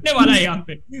 मेरा कटने वाला है यहाँ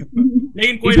पे,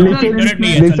 लेकिन कोई इंटरनेट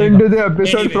नहीं है। Listen to the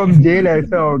episode from jail,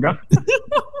 ऐसा होगा।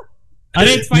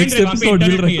 अरे इट्स फाइन, वहां पे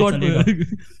इंटरनेट नहीं है, चलेगा।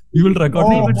 You will record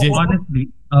honestly,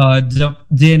 जब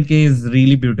JNK is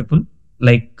really beautiful,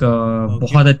 like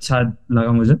बहुत अच्छा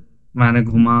लगा मुझे, मैंने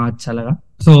घूमा, अच्छा लगा।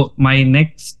 So my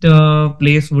next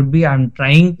place would be, I'm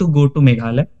trying to go to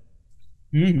Meghalaya,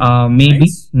 maybe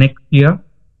next year.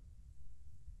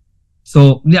 So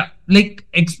yeah, like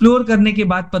explore करने के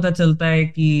बाद पता चलता है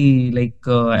कि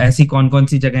like ऐसी कौन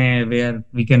सी जगह है where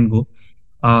we can go.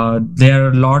 There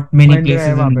are many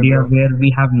places in India where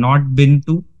we have not been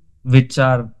to, which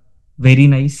are very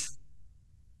nice.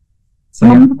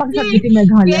 Very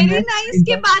nice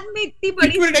के बाद में इतनी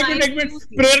बड़ी एक मिनट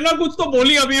प्रेरणा कुछ तो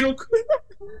बोली अभी, रुक।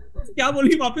 क्या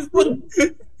बोली? वापस बोल।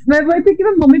 मैं वही थी कि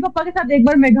मैं मम्मी पापा के साथ एक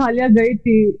बार मेघालय गई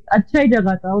थी, अच्छा ही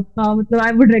जगह था उतना, मतलब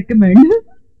आई वुड रेकमेंड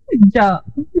जा।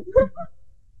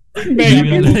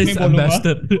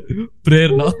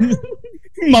 प्रेरणा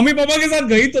मम्मी पापा के साथ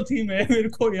गई तो थी मैं, मेरे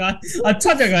को यार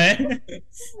अच्छा जगह है,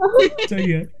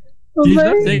 सही है। She's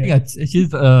not saying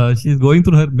she's going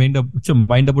through her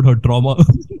mind about her trauma.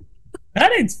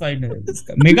 अरे इट्स फाइन।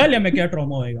 मेघालय में क्या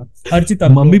ट्रॉमा होएगा? अर्चिता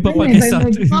मम्मी पापा के साथ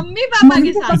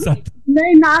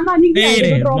नहीं, नानी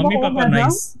मम्मी पापा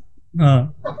नाइस। हाँ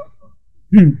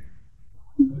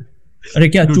अरे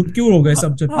क्या चुप क्यों हो गए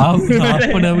सब? जब half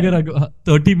an hour ago,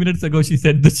 30 minutes ago she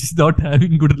said that she's not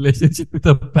having good relationship with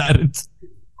her parents.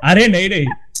 अरे नहीं,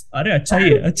 अरे अच्छा ही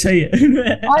है।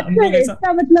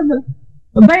 अच्छा मतलब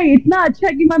भाई इतना अच्छा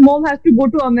है कि my mom has to go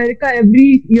to America every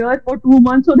year for 2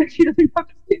 months so that she doesn't have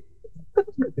to stay.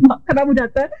 खराब हो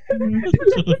जाता है।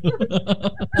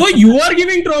 So you are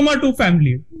giving trauma to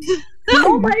family?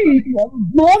 No भाई,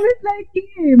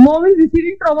 mom is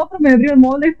receiving trauma from everyone.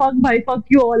 Mom like fuck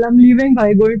you all, I'm leaving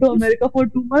भाई, going to America for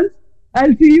 2 months.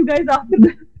 I'll see you guys after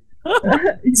that.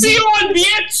 See you on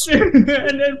beach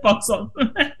and then fucks off.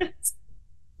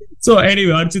 So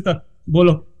anyway, Archita,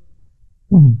 bolo.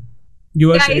 You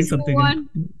are saying something. Guys,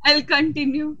 go on. I'll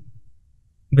continue.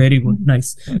 Very good, nice.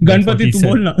 Ganpati, tu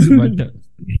bolna.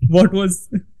 What was?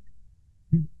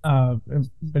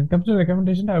 When it comes to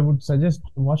recommendation, I would suggest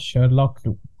watch Sherlock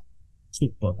 2.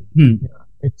 Super.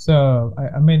 It's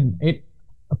I mean,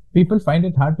 people find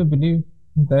it hard to believe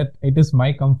that it is my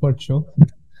comfort show.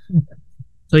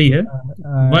 So yeah,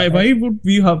 why would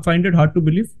we find it hard to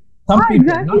believe? Some people,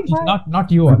 exactly,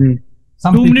 not you.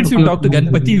 Some 2 minutes you talk to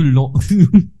Ganpati, you'll know.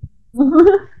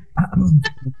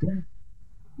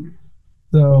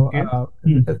 So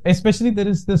especially there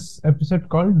is this episode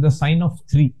called The Sign of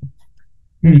Three,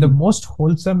 the most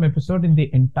wholesome episode in the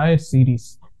entire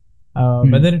series.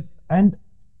 Whether it, and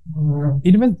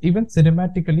even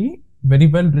cinematically very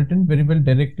well written, very well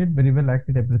directed, very well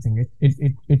acted, everything.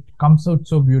 It comes out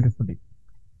so beautifully.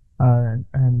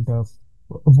 And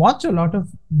watch a lot of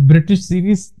British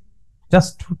series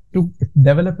just to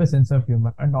develop a sense of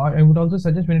humor. And I would also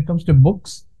suggest, when it comes to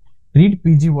books, read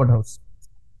P.G. Wodehouse.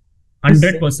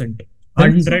 100%.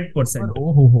 100%.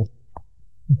 Oh.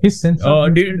 His sense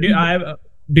of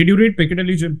did you read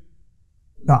Piccadilly Gym?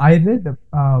 I read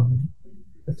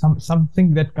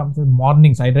something that comes in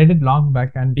mornings. I read it long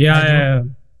back, and yeah.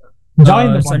 Joy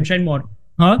in the Morning. Sunshine Morning.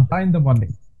 Huh? Joy in the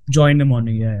Morning. Joy in the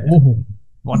Morning. Yeah. Oh,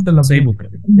 what a lovely book.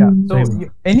 Yeah. So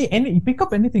any pick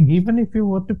up anything, even if you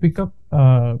were to pick up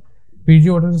P.G.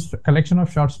 Wodehouse's collection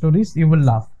of short stories, you will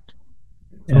laugh.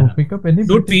 So pick up any.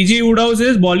 Dude, PG Woodhouse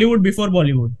is Bollywood before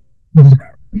Bollywood.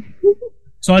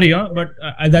 Sorry, but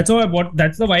that's how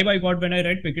that's the vibe I got when I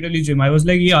read Piccadilly Gym. I was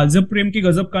like, ये आजब प्रेम की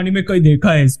गजब कहानी में कहीं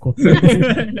देखा है इसको.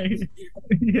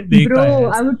 Bro,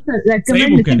 I would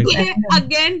recommend listening to it.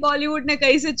 Again, Bollywood ने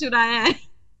कहीं से चुराया है.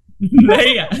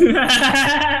 नहीं.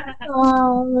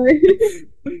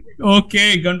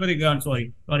 Okay, Ganpati Gan.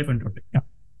 Sorry for interrupting. Yeah.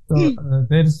 So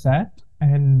there's that,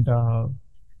 and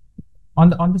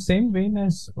on the same vein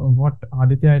as what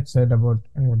Aditya had said about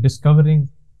discovering.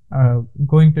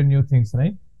 Going to new things,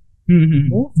 right?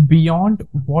 Move beyond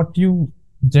what you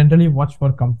generally watch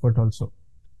for comfort also.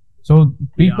 So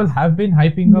people have been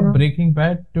hyping up Breaking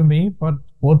Bad to me for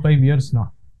 4 or 5 years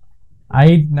now.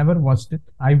 I never watched it.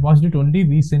 I watched it only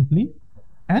recently.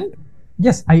 And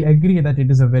yes, I agree that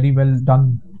it is a very well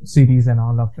done series and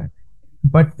all of that.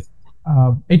 But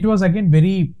it was again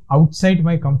very outside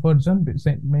my comfort zone,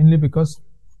 mainly because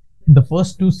the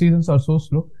first 2 seasons are so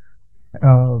slow.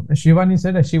 Shivani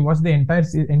said that she watched the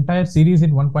entire series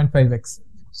in 1.5x.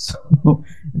 So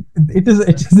it is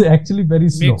actually very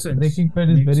slow. Breaking Bad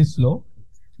is very slow,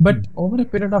 but over a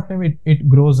period of time it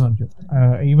grows on you.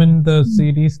 Even the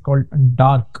series called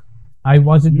Dark, I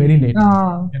watched it very late.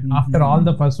 And after all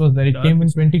the fuss was there, it came in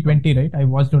 2020, right? I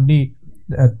watched only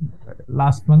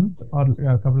last month or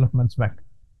a couple of months back.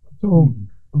 So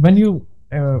when you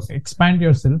expand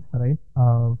yourself, right,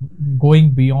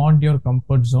 going beyond your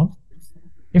comfort zone,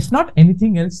 if not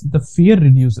anything else, the fear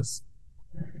reduces.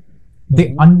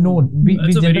 The unknown. We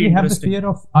generally have the fear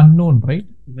of unknown, right?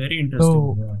 Very interesting.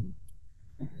 So,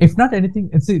 if not anything,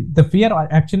 the fear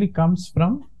actually comes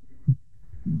from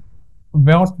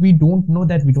what we don't know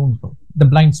that we don't know. The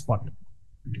blind spot.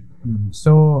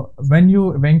 So when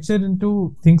you venture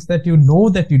into things that you know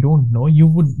that you don't know, you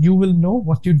will know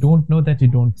what you don't know that you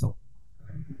don't know.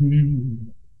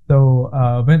 So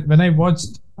when I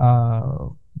watched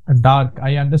Dark,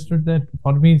 I understood that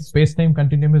for me space-time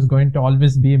continuum is going to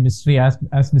always be a mystery, as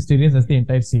mysterious as the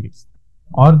entire series,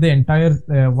 or the entire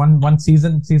one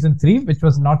season 3, which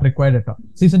was not required at all.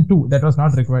 Season 2, that was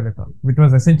not required at all, which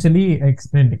was essentially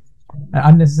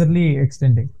unnecessarily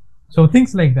extending. So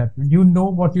things like that, you know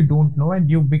what you don't know, and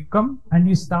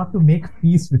you start to make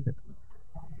peace with it.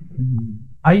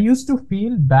 I used to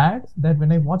feel bad that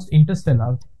when I watched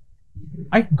Interstellar,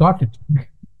 I got it.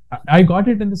 I got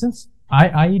it in the sense,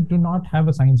 I do not have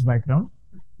a science background,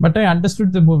 but I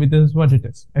understood the movie. This is what it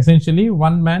is. Essentially,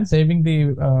 one man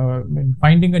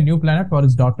finding a new planet for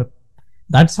his daughter.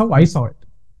 That's how I saw it.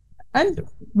 And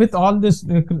with all this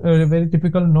very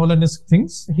typical Nolan-esque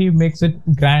things, he makes it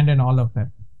grand and all of that.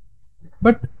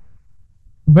 But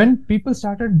when people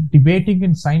started debating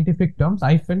in scientific terms,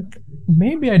 I felt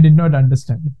maybe I did not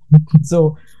understand.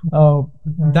 So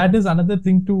that is another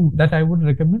thing that I would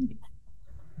recommend.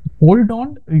 Hold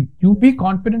on, you be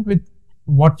confident with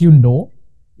what you know,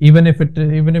 even if it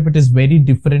is very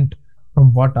different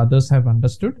from what others have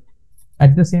understood.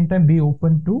 At the same time, be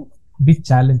open to be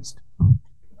challenged.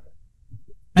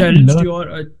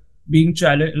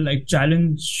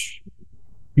 Challenge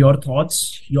your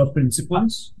thoughts, your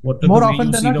principles. More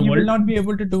often than not, you will not be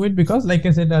able to do it because, like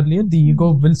I said earlier, the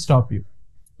ego will stop you.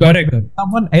 Correct. If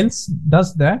someone else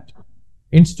does that,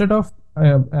 instead of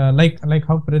like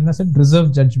how Prerna said,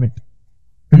 reserve judgment.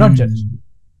 Do not judge.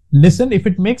 Listen, if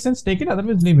it makes sense, take it.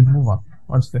 Otherwise, leave it. Move on.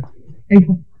 What's there?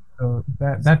 So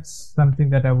that's something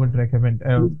that I would recommend.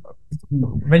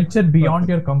 Venture beyond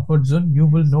your comfort zone. You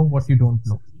will know what you don't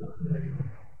know.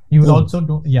 You will also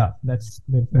do. Yeah, that's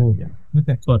yeah.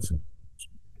 Perfect.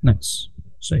 Nice.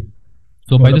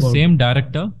 So by the same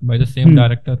director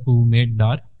who made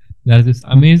Dark, there is this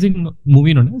amazing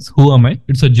movie known as Who Am I?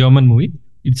 It's a German movie.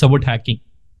 It's about hacking.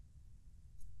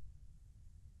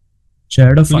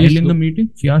 Shared a file in the meeting?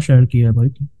 क्या share किया है भाई?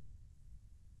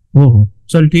 ओह,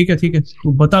 चल ठीक है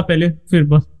तू बता पहले फिर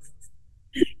बस.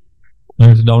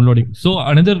 It's downloading. So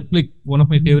another one of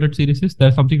my favorite series is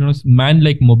there's something known as Man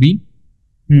Like Mobeen.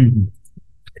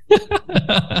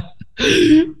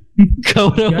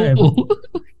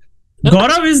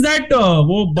 Gaurav is that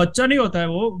वो बच्चा नहीं होता है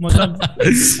वो, मतलब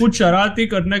कुछ शरारती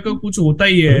करने का कुछ होता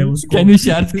ही है उसको. Can you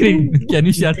share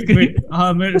screen?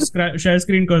 हाँ, मैं शेयर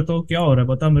स्क्रीन करता हूँ. क्या हो रहा है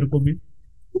बता मेरे को भी.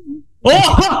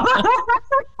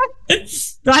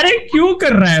 अरे क्यों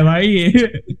कर रहा है भाई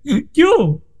ये? क्यों?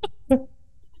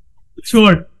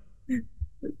 छोड़,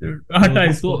 हटा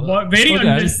इसको. Very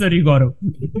unnecessary, Gaurav.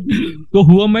 So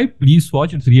Who Am I? Please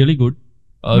watch. It's really good.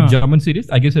 German series.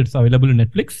 I guess it's available on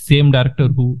Netflix. Same director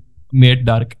who made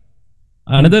Dark.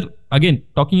 Another, again,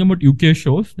 talking about UK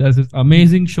shows, there's this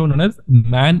amazing show known as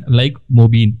Man Like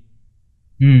Mobeen.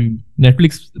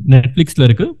 Netflix la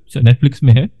irukku. So Netflix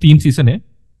mein hai, 3 season hai.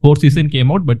 4th season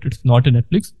came out, but it's not in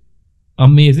Netflix.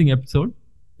 Amazing episode.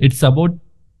 It's about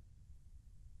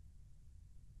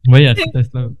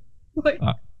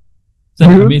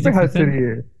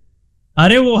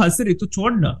अरे वो हंस रही तो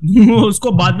छोड़ ना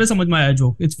उसको बाद में समझ में आया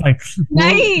जोक. It's fine.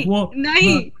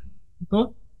 नहीं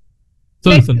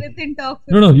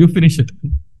No, you finish it.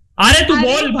 अरे तू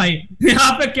बोल भाई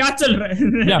यहाँ पे क्या चल रहा है.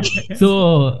 Yeah, so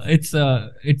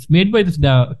it's made by this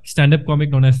stand-up comic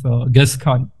known as Gus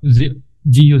Khan,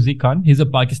 G.U.Z. Khan. He's a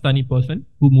Pakistani person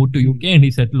who moved to UK and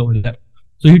he settled over there.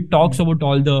 So he talks about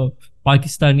all the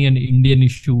Pakistani and Indian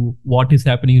issue, what is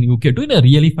happening in UK, in a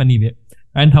really funny way,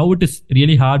 and how it is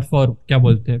really hard for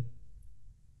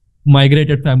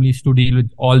migrated families to deal with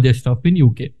all their stuff in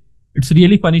UK. It's a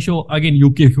really funny show. Again,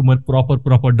 UK humor,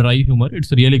 proper dry humor.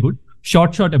 It's really good.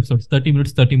 Short episodes, 30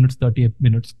 minutes.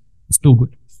 It's too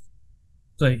good.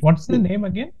 Sorry, what's the name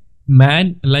again?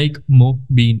 Man Like Mo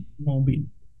Bean.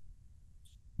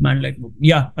 Man Like Mo.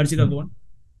 Yeah, Archita, go on.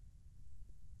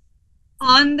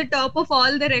 On the top of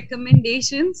all the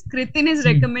recommendations, Kritin is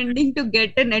recommending to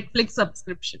get a Netflix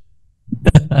subscription.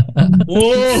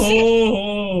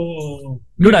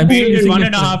 Dude, I'm waited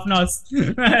 1.5 hours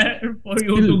for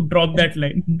you to drop that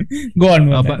line. Go on.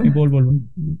 Bol.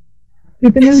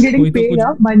 Kritin is getting paid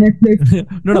by Netflix.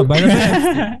 No. By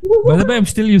the way, I'm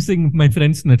still using my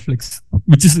friend's Netflix,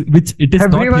 which it is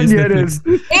everyone not his here Netflix.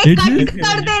 एक cut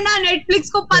कर देना, Netflix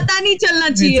को पता नहीं चलना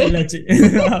चाहिए.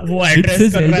 वो It's address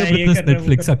his कर रहा elder है ये brother's कर रहा है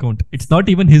Netflix account. It's not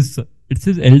even his. It's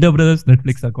his elder brother's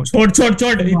Netflix account.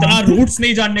 छोड़ इतना रूट्स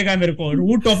नहीं जानने का मेरे को.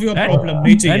 रूट ऑफ योर प्रॉब्लम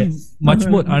नहीं चाहिए. And much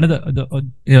more.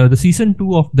 The season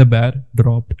 2 of The Bear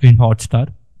dropped in Hotstar.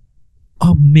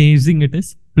 Amazing it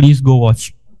is. Please go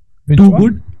watch. Too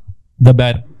good. The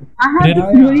Bear. I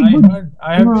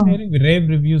have been hearing rave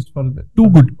reviews for that. Too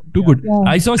good.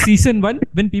 Yeah. I saw season 1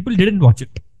 when people didn't watch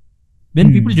it.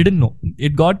 When people didn't know.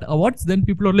 It got awards, then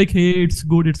people are like, hey, it's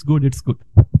good.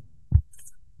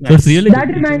 So it's really that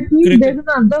good. reminds me, there's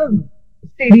another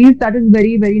series that is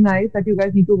very, very nice that you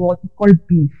guys need to watch. It's called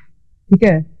Beef.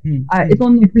 Okay? It's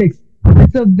on Netflix.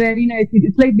 It's a very nice series.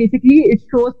 It's like basically it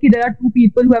shows that there are two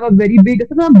people who have a very big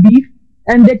beef.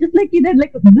 And they're just like, this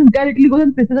guy literally goes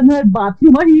and pisses in her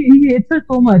bathroom and he hates her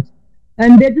so much.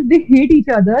 And they hate each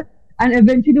other. And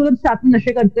eventually they start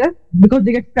nashe karte because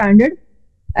they get stranded.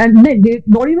 And they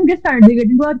don't even get stranded. They get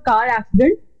into a car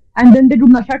accident. And then they do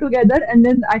nasha together. And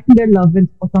then I think they're loving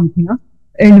or something.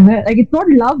 Anyway, like it's not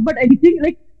love, but anything.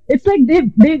 Like it's like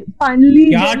they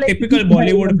finally. Yeah, typical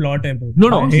Bollywood plot hai.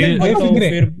 No.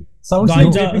 Sounds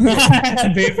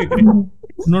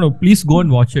No, please go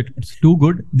and watch it. It's too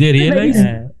good. They realize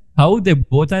how they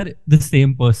both are the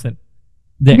same person.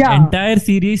 The entire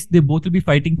series, they both will be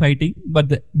fighting,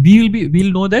 but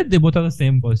we'll know that they both are the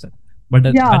same person. But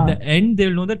at the end,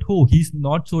 they'll know that he's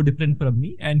not so different from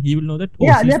me, and he will know that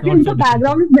the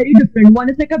background is very different. One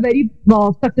is like a very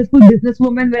successful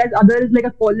businesswoman, whereas other is like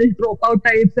a college dropout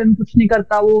types and कुछ नहीं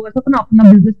करता वो ऐसा तो ना अपना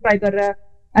business try कर रहा है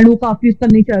and वो काफी उसका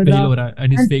नहीं चल रहा. Fail हो रहा है and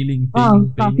he's failing.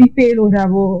 काफी fail हो रहा है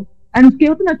वो. एंड उसके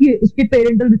होता ना कि उसके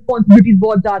पेरेंटल रिस्पॉन्सिबिलिटीज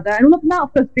बहुत ज्यादा है एंड अपना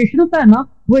फ्रस्ट्रेशन होता है ना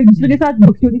वो एक दूसरे के साथ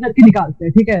बकचोदी करके निकालते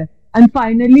हैं. ठीक है. एंड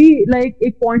फाइनली लाइक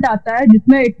एक पॉइंट आता है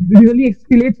जिसमें it really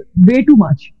escalates way too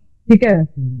much. ठीक है.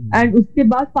 एंड उसके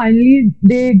बाद finally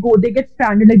they get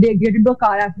stranded like they get into a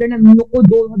car accident and उन लोग को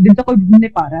 2 दिन तक कोई ढूंढ नहीं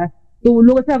पा रहा है. तो वो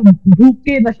लोग ऐसा भूख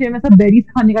के नशे में सब बेरीज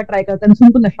खाने का ट्राई करते हैं.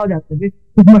 उनको नशा हो जाता है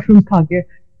कुछ मशरूम्स खा के.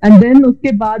 एंड देन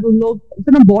उसके बाद उन लोग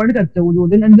ना बॉन्ड करते हैं वो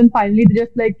 2 दिन. And then finally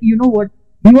just like you know what,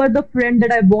 you are the friend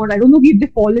that I want. I don't know if they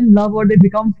fall in love or they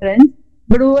become friends,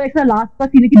 but वो ऐसा last का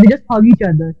scene है कि they just hug each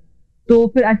other. तो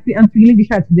फिर I'm feeling कि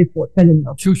शायद they fell in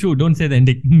love. Shoo, don't say the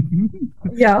ending.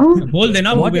 Yeah. बोल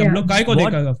देना वो भी हम लोग काय को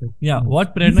देखेगा फिर. Yeah,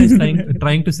 what Prerna is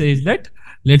trying to say is that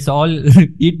let's all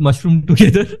eat mushroom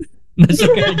together.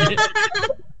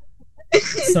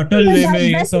 Subtle way में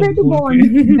ये सब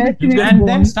and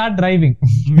then start driving.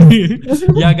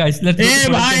 Yeah guys, let's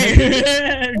भाई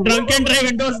drunk and drive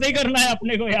endorse नहीं करना है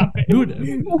अपने को यहाँ पे. Dude,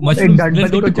 mushrooms,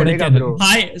 let's go to Kodaikanal.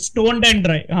 Hi, stoned and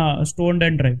drive. हाँ, stoned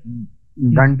and drive.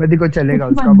 गणपति को चलेगा,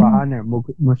 उसका वाहन है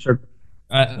मुश्किल.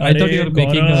 I thought you were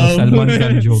making a Salman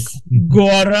Khan joke.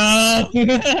 Gaurav.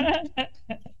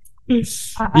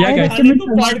 Yeah guys,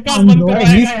 podcast बंद कर रहा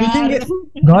है.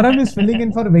 Gaurav is filling in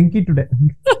for Venki today.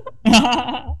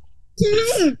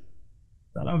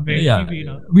 Yeah,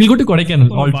 we'll go to Kodaikanal,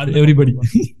 all everybody.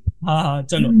 हाँ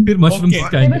चलो फिर mushrooms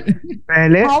खाएंगे.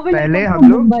 पहले हम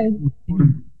लोग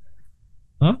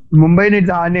मुंबई नहीं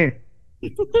जाने.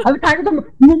 अभी थाने तो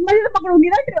मुंबई से पकड़ूंगी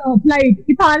ना फ्लाइट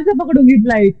कि थाने से पकड़ूंगी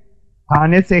फ्लाइट.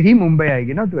 थाने से ही मुंबई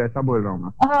आएगी ना, तू ऐसा बोल रहा हूँ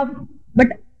मैं. बट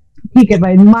ठीक है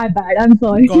भाई, my bad, I'm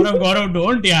sorry. Gaurav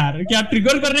don't यार, क्या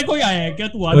ट्रिगर करने को ही आया है क्या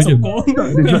तू आज सबको?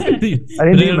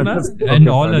 And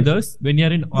all others, when you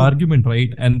are in argument,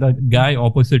 right, and the guy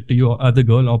opposite to you or the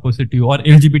girl opposite to you or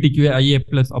LGBTQIA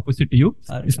plus opposite to you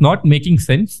is not making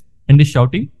sense and is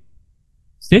shouting,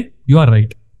 say you are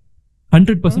right,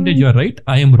 100% you are right,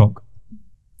 I am wrong,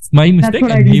 it's my mistake,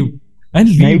 and leave.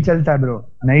 नहीं चलता bro,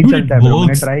 नहीं चलता bro,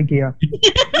 मैंने try किया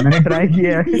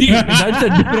That's a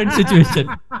different situation,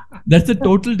 that's a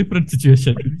total different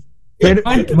situation. फिर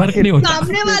work नहीं होता।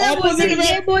 सामने वाला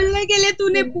ये बोलने के लिए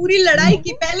तूने पूरी लड़ाई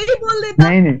की, पहले ही बोल देता।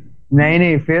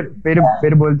 नहीं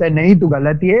फिर बोलता है नहीं तू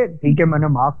गलती है, ठीक है मैंने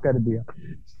माफ कर दिया।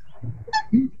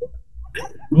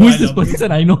 Who is this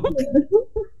person? I know.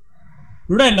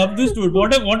 Dude, I love this dude.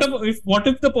 What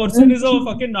if the person is a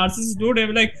fucking narcissist dude? They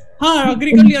be like, हाँ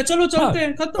agree कर लिया, चलो चलते हैं,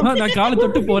 खत्म। हाँ ना काल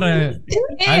तोड़ पो रहा है।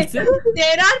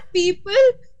 There are people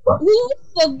who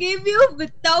forgive you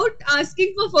without asking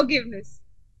for forgiveness.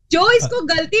 जो इसको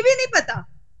गलती भी नहीं पता।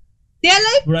 They are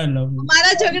like,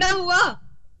 हमारा झगड़ा हुआ,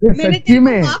 मैंने तेरे को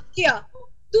माफ किया,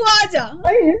 तू आ जा।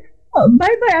 Bye.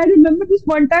 I remember this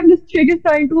one time this chick is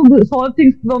trying to solve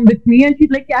things with me and she's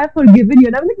like, "Yeah, I've forgiven you."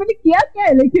 And I'm like, "मैंने किया क्या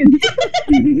है लेकिन?"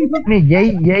 नहीं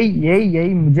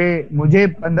यही मुझे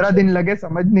 15 दिन लगे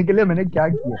समझने के लिए मैंने क्या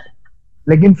किया,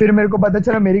 लेकिन फिर मेरे को पता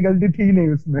चला मेरी गलती थी नहीं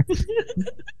उसमें।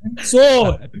 So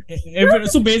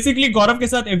basically गौरव के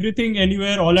साथ everything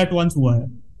anywhere all at once हुआ है।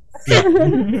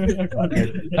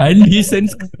 And he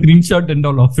sends screenshot and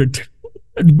all of it.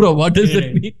 Bro, what does it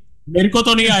mean? मेरे को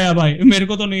तो नहीं आया भाई, मेरे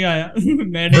को तो नहीं आया।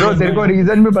 ब्रो तेरे को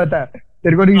रीजन भी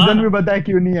पता है,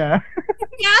 क्यों नहीं आया?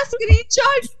 क्या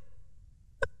स्क्रीनशॉट?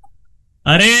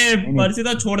 अरे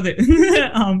परसीदा छोड़ दे।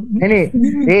 नहीं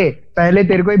पहले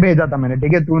तेरे को ही भेजा था मैंने,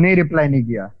 ठीक है, तूने ही रिप्लाई नहीं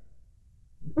किया।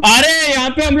 अरे यहाँ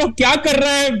पे हम लोग क्या कर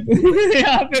रहे हैं?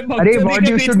 यहाँ पे अरे what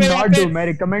you should not do, मैं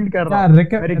रिकमेंड कर रहा हूँ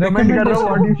what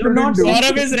you should not do.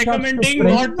 Gaurav is recommending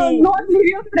not to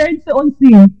leave your friends on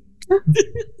scene.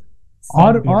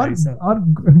 Or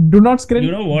do not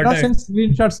send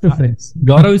screenshots to friends.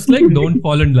 Gaurav is like, don't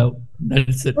fall in love.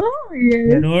 That's it. Oh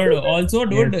yeah. Also,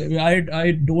 dude,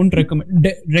 I don't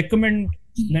recommend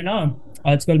ना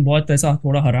आजकल बहुत ऐसा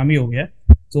थोड़ा हरामी हो गया है।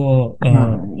 तो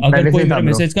अगर कोई मेरा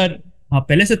मैसेज का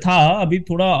पहले से था, अभी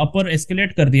थोड़ा अपर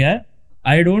एस्केलेट कर दिया है।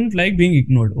 I don't like being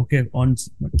ignored. Okay, on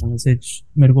message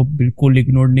मेरे को बिल्कुल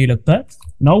ignored नहीं लगता है।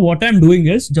 Now what I'm doing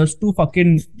is just to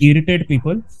fucking irritate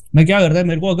people. मैं क्या करता है,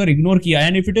 मेरे को अगर इग्नोर किया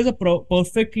and if it is a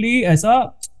perfectly ऐसा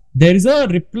there is a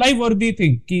reply worthy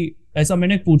thing कि ऐसा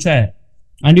मैंने पूछा है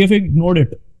and if you ignored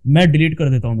it, मैं delete कर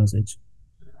देता हूँ मैसेज।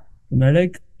 मैं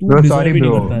like तू डिजर्व ही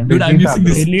नहीं करता है। Dude, I'm using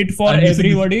this. Delete for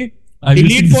everybody.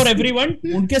 Delete for everyone,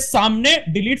 उनके सामने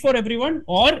delete for everyone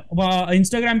और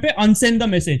Instagram पे unsend the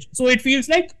message. So it feels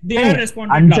like they are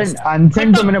responding last.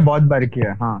 Unsend तो मैंने बहुत बार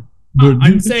किया, हाँ।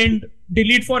 Unsend,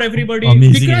 delete for everybody.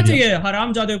 दिखना चाहिए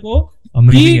हरामजादे को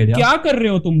कि क्या कर रहे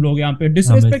हो तुम लोग यहाँ पे,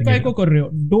 disrespect काय को कर रहे हो?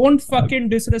 Don't fucking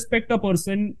disrespect a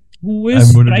person who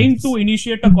is trying to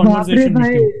initiate a conversation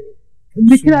with you.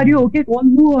 Nikhil, are you okay?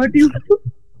 Who hurt you?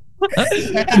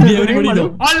 Everybody know.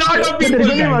 A lot of people.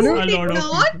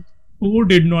 Who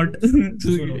did not?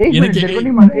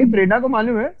 प्रेरणा को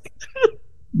मालूम है?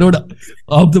 No,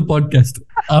 of the podcast.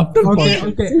 After podcast.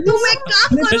 Okay. तुम एक काम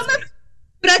करो, मैं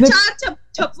प्रचार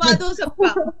छपवा दो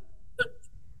सबका।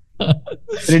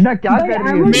 प्रेरणा क्या कर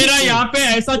रही है? मेरा यहाँ पे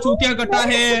ऐसा चूतिया कटा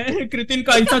है, कृतिन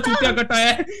का ऐसा चूतिया कटा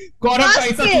है, गौरव का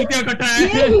ऐसा चूतिया कटा है।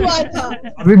 ये हुआ था,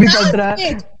 अभी भी कट रहा है,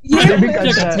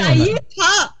 ये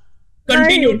था।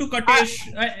 Continue to Katesh.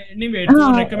 Anyway, तो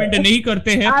recommend नहीं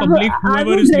करते हैं public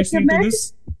whoever is listening to this.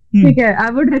 ठीक है, I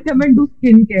would recommend do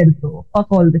skincare though. Fuck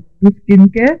all this. Do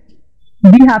skincare.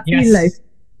 Be happy in life.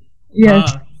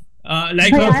 Yes.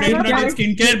 Like her friend did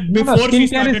skincare before she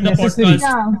started the podcast.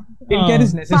 Skincare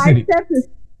is necessary. 5 steps.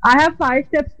 I have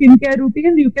 5-step skincare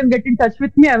routine. You can get in touch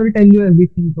with me. I will tell you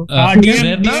everything.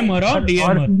 DM her.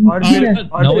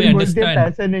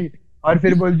 पैसे नहीं, और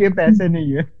फिर बोलती है पैसे नहीं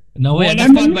है। Now I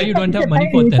understand why you don't have money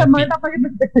for therapy.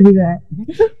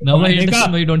 Now I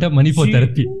understand why you don't have money for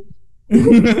therapy.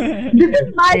 This is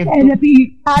my therapy.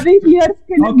 Having clear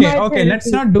skin is my therapy. Okay. Let's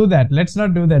not do that. Let's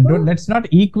not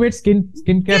equate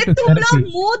skincare to तुम लोग therapy.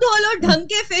 मुंह धो लो ढंग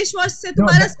के face wash से,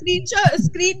 तुम्हारा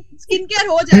skin care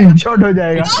हो जाएगा। स्क्रीनशॉट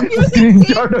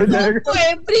हो जाएगा। For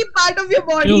every part of your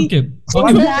body. Okay.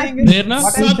 Prerna,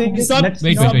 wait.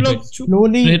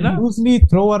 Slowly, loosely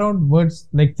throw around words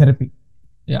like therapy.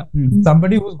 Yeah.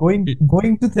 Somebody who's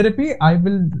going to therapy,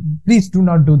 please do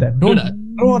not do that. Don't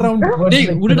throw around words. Hey,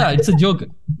 Udada, it's a joke.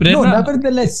 No,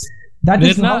 nevertheless, That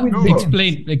is Prerna, how it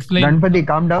begins. explain. Ganpati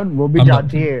calm down. वो भी Calm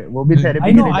जाती है, वो भी therapy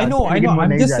I के know. लिए जाती है, लेकिन वो I'm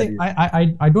नहीं just जा saying. रही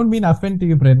है। I don't mean offend to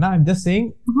you, Prerna. I'm just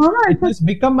saying it has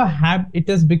become a habit.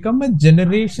 It has become a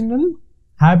generational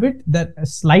habit that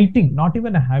slighting, not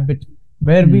even a habit,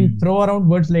 where we throw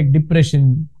around words like depression,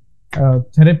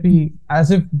 therapy, as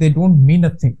if they don't mean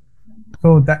a thing.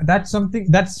 So that's something.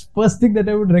 That's first thing that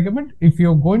I would recommend. If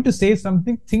you're going to say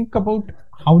something, think about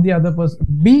how the other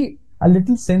person. Be a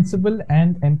little sensible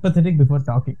and empathetic before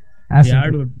talking. Yeah,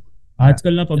 dude.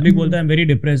 आजकल ना public बोलता है I'm very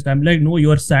depressed. I'm like, no,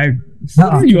 you are sad.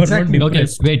 हाँ, You are exactly. not Okay,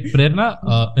 depressed. wait, Prerna,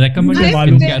 recommend a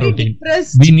I'm skincare very routine.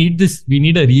 depressed. We need this. We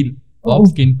need a reel of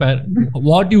skincare.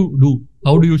 What you do?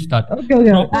 How do you start? Okay.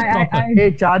 Proper.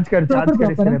 A charge कर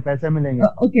Proper. इसके लिए पैसे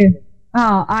मिलेंगे। Okay.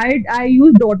 I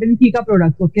use Dot & Key का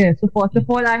products. Okay. So first of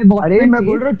all, I wash अरे my मैं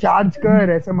बोल face. रहा हूँ चार्ज कर,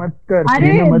 ऐसे मत कर,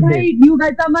 अरे free में मत दे। भाई, you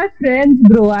guys are my friends,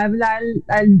 bro. I'll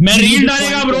मैं रील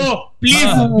डालेगा ब्रो, प्लीज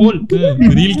बोल।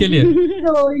 Reel के लिए.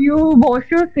 So you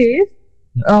wash your face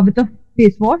with a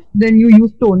face wash, then you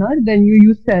use toner, then you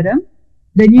use serum,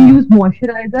 then you use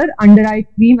moisturizer, under eye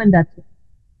cream, and that's it.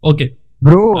 Okay.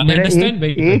 Bro I मेरा understand,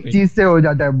 wait. एक चीज से हो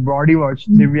जाता है, body wash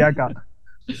Nivea का।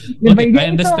 Okay, I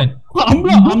understand.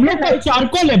 हम लोग का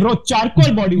चारकोल है ब्रो,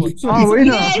 चारकोल बॉडी वॉश। हाँ वही ये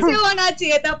ना। ऐसे होना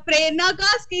चाहिए था, प्रेरणा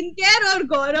का स्किन केयर और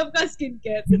गौरव का skin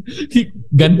care.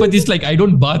 Ganpati is like, I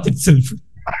don't bath itself.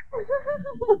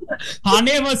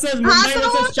 Thane versus हाँ मुंबई तो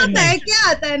वो वर्सेस तो चेन्नई। तय क्या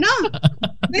आता है ना,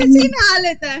 वैसे ही नहा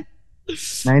लेता है।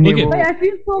 नहीं Okay. But I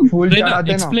feel so. Fool Prerna,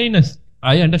 चढ़ाते ना। explain us.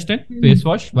 I understand face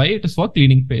wash, why it is for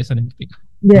cleaning face and everything.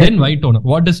 Yes. Then why toner?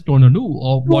 What does toner do,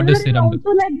 or what does Toner serum do?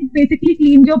 also like it basically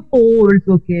cleans your pores.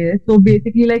 Okay. So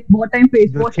basically like what time face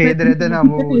जो wash. छेद रहते ना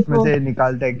वो उसमें से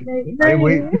निकालता है। अरे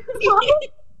वही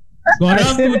गौरव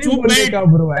ऐसे तू नहीं चुप बोलने बैठ, का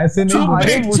bro, ऐसे नहीं चुप बोलने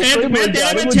अरे बैठ, मुझको छेद ही मैं बोलते, तेरे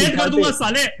अरे में वो छेद कर दिखाते। दूंगा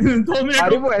साले। 2 मिनट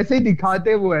अरे वो ऐसे ही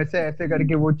दिखाते, वो ऐसे ऐसे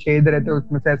करके वो छेद रहते,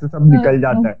 उसमें से ऐसे सब निकल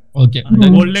जाता है। Okay. का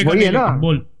Then, बोलने का वही है नहीं, ना?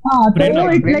 बोल। हाँ तो Prerna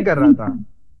it explain like कर रहा था।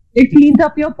 it cleans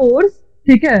up your pores,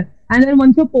 ठीक है? And then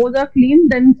once your pores are clean,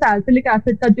 then salicylic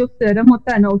acid का जो serum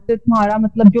होता है ना, उससे तुम्हारा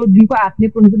मतलब जो जिनको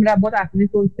acne prone, मेरा बहुत acne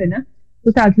prone skin है,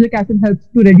 तो salicylic acid helps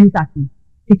to reduce acne,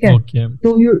 ठीक है? okay.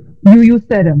 So you use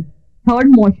serum. Third,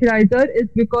 moisturizer is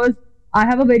because I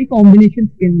have a very combination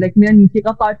skin. Like मेरा नीचे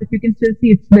का part, if you can still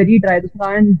see, it's very dry. The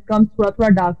skin becomes थोड़ा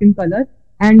dark in color.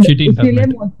 And Shitty उसके लिए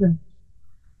internet. moisturizer.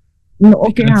 No,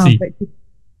 okay, Let's हाँ. see. but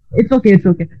It's okay.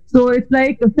 So it's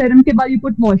like serum के बाद you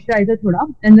put moisturizer थोड़ा,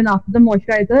 and then after the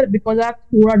moisturizer, because I have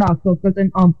थोड़ा dark circles and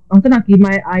होता ना कि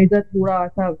my eyes are थोड़ा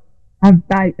सा have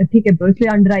bad, ठीक है, इसलिए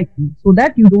under eye cream, so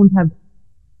that you don't have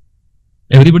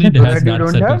Everybody So has that you dark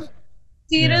don't circles. have?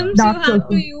 Serums Dark you have to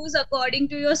circles. use according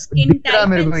to your skin दिख रहा type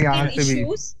मेरे and को यहाँ skin से भी।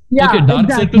 issues. yeah, Okay, dark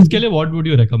exactly. circles के लिए what would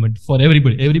you recommend for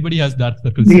everybody? Everybody has dark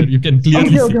circles. Deep. Here. You can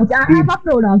clearly Okay. see. I have a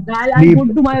product. I'll Deep. go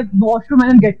to my washroom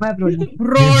and get my product.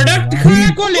 Product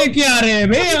कहाँ को लेके आ रहे हैं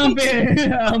बे यहाँ पे?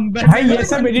 हम भाई ये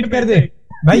सब एडिट कर दे,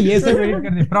 भाई ये सब एडिट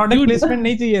कर दे, प्रोडक्ट प्लेसमेंट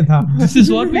नहीं चाहिए था। This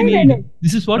is what we No. need.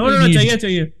 This is what No, we need.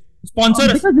 चाहिए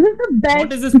sponsor. Because this is the best.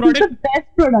 What is this This is product? the best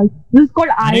product. This is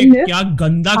called अरे Eyelift. क्या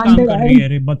गंदा काम Under कर eye. रही है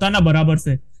रे, बताना बराबर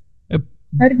से।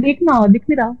 अरे देखना, दिख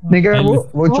नहीं रहा। नहीं क्या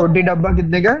वो छोटी डब्बा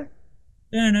कितने का है?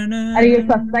 अरे ये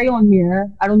सस्ता ही ऑन है।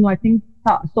 I don't know. I think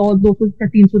 100, 200,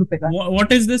 300 रुपए का।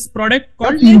 What is this product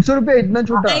called? 300 रुपए इतना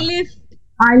छोटा?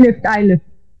 Eyelift. I lift.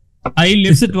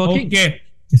 Is it working? Okay.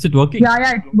 Is it working? Yeah,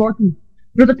 it's working.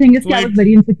 But the thing is, So I was it-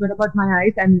 very insecure about my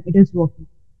eyes, and it is working.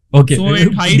 Okay. So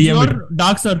it hides DM your it.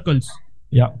 dark circles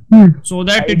Yeah. so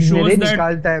that it मेरे shows that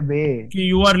निकालता है बे। कि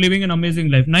you are living an amazing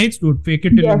life. Nice dude. Fake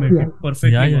it till you Yes, make yes. it.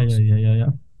 Perfect. Yeah.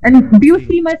 And do you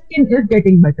see my skin is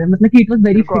getting better? मतलब कि it was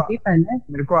very मेरे को- shitty पहले.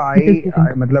 मेरे को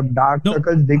आई मतलब dark No.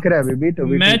 Circles दिख रहा है अभी भी, तो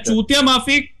भी मैं ठीक है। चूतिया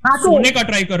माफिक हाँ, तो- सोने का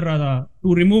ट्राई कर रहा था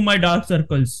to remove my dark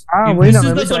circles. हाँ If वही this ना, is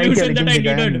मैं the भी try किया, solution that I लेकिन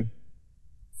दिखाया needed. नहीं।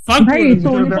 Fuck भाई dude,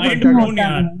 सोने का mind कुछ नहीं blown होता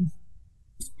यार। है।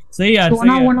 सही यार,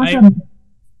 सोना सही वोना है। सब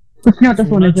कुछ नहीं होता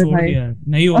सोने से छोड़ भाई। दिया,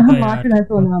 नहीं होता मार यार। है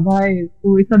सोना भाई,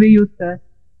 तू ये सभी यूज कर।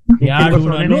 Yeah, किसी को dude,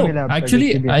 सोने I नहीं know. मिला अब तक, Actually,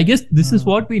 इसीलिए। I guess this is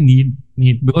what we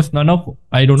need because none of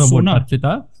I don't know about Sona.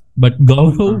 Archita, but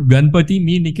Gaurav, Ganpati,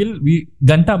 me, Nikhil, we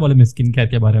Ganta मालूम है skincare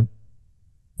के बारे में.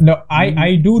 No, I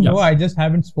do know. Yeah. I just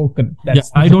haven't spoken. Yeah,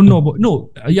 I don't know about no.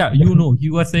 Yeah, you know.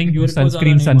 You are saying use मेरे को ज़्यादा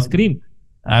नहीं sunscreen.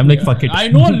 I'm like fuck it. I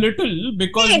know a little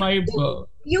because my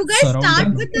You guys start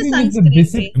surrounding. with the Sunscreen is the sunscreen.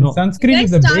 basic. thing. No. Sunscreen Let's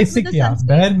is the start with basic, the yeah, sunscreen.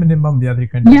 bare minimum the other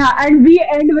country. Yeah, and we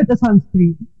end with the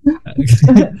sunscreen.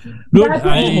 Dude, That's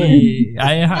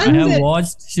I have That's it.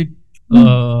 watched shit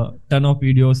ton of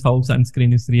videos how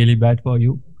sunscreen is really bad for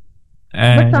you. But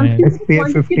And sunscreen SPF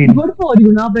is 15. good for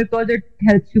you now because it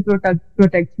helps you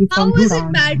protect you How from is it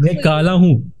sun. bad मैं for काला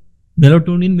हूँ.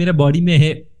 Melatonin मेरे body में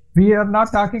है. we are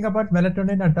not talking about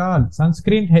melatonin at all.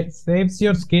 Sunscreen saves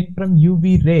your skin from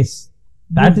UV rays.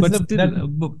 That is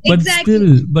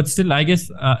but still, I guess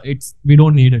we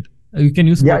don't need it. You can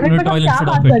use coconut oil instead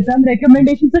of it. हम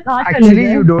recommendation से कहाँ चले Actually,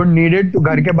 गए? you don't need it. तो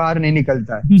घर के बाहर नहीं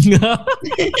निकलता है.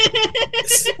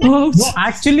 No,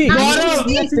 actually,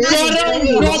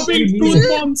 dropping truth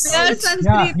bombs.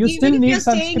 yeah, you still need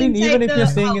sunscreen even if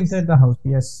you're staying inside the house.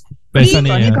 Yes. पैसा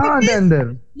नहीं है. कहाँ आता है अंदर?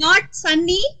 Not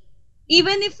sunny.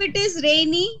 Even if it is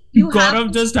rainy, you Gaurav have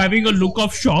just having a look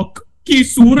of shock. कि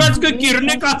सूरज की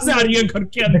किरणें कहाँ से आ रही है घर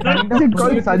के The अंदर? kind of It's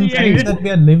called society sunscreen. that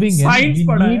we are living in, Science we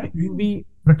पढ़ा need UV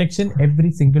protection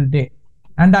every single day.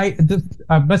 And I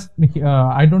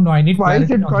don't know. I need Why is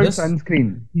clarity it on called this.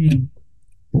 sunscreen? Yeah.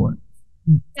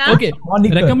 Okay,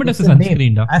 Moniker, recommend us a it's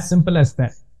sunscreen. name. As simple as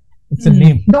that. It's a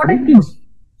name. Daughter की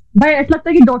भाई ऐसा लगता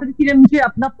है कि daughter की ने मुझे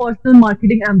अपना पर्सनल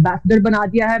मार्केटिंग एम्बेसडर बना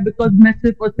दिया है बिकॉज मैं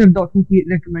सिर्फ और सिर्फ डॉटर की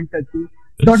रेकमेंड करती हूँ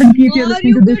डॉटर की Or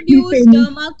you could use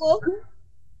Dermacoke.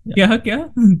 क्या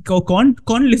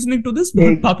कौन listening to this?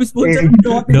 एक- वापिस बोल एक-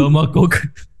 जरा. Dermacoke.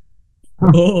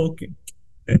 Oh, okay.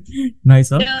 Nice,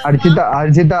 huh?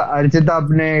 Archita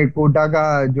अपने कोटा का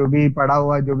जो भी पढ़ा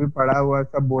हुआ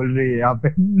सब बोल रही है यहाँ पे.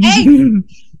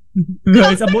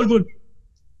 ऐसा बोल.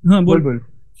 हाँ बोल. बोल.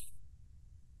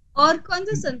 और कौन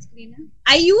सा सनस्क्रीन है?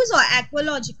 I use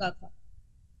Aqualogica का.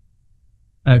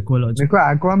 Aqualogica. मेरे को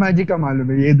एक्वा मैजिका मालूम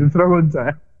है. ये दूसरा कौन सा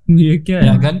है? ये क्या है?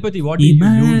 Yeah, Ganpati, what do you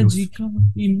use?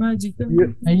 Imagica.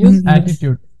 I use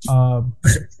attitude.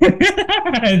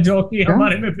 जो कि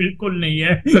हमारे में बिल्कुल नहीं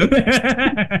है.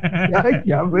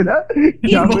 क्या बोला?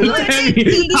 इसको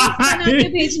सीरीज बना के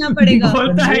भेजना पड़ेगा.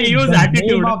 बोलता है use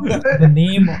attitude. The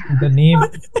name,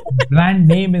 brand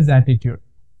name is attitude.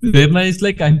 Verna is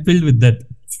like, I'm filled with that.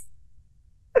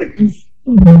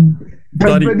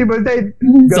 Ganpati बोलता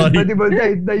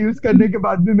है इतना यूज करने के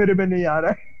बाद भी मेरे में नहीं आ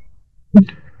रहा है.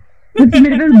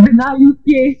 मेरे को बिना यूज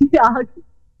किए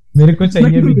मेरे को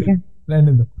चाहिए भी.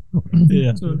 रहने दो.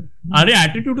 अरे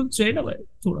एटीट्यूड तो चाहिए ना भाई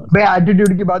थोड़ा. मैं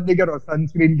एटीट्यूड की बात नहीं कर रहा हूँ,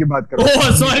 सनस्क्रीन की बात कर रहा हूँ. Oh,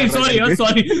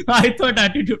 sorry. I thought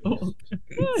attitude.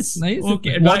 Yes, nice.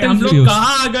 Okay, What हम else लोग do you use?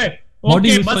 कहाँ आ गए? What do you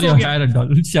Okay, use बस for हो your गया. hair and all?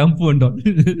 Shampoo and all.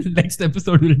 Next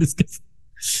episode we'll discuss.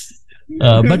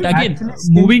 But again,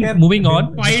 Actually, moving on.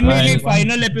 Finally, I-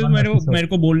 final episode मेरे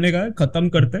को बोलने का है, खत्म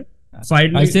करते हैं.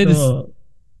 Finally, I say this.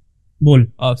 बोल.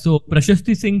 So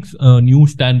Prashasti Singh's new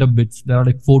stand-up bits. There are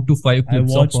like 4 to 5 I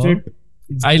clips watched of her. it.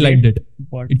 It's I great, liked it.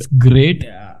 but- It's great.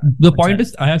 Yeah. The point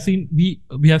is, I have seen we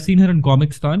have seen her in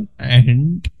Comicstan,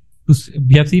 and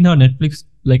we have seen her on Netflix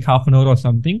like half an hour or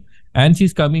something, and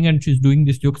she's coming and she's doing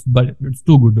these jokes, but it's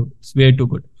too good. Though. It's way too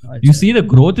good. You see the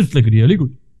growth is like really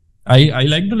good. I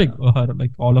like the her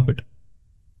like all of it.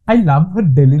 I love her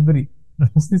delivery.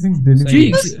 Prashasti Singh's delivery. She-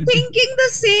 I was thinking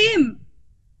the same.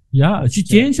 Yeah, she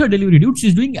changed her delivery, dude.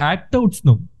 She's doing act outs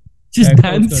now. She's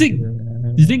dancing.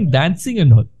 She's doing dancing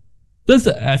and all.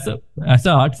 So as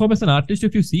an art form, as an artist,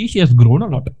 if you see, she has grown a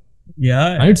lot.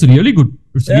 Yeah. And it's really good.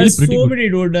 It's There are really pretty so good. many,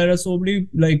 dude. There are so many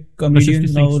like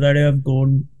comedians now Singhs. that have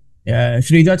grown. Yeah,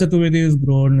 Shrija Chaturvedi has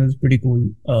grown. Is pretty cool.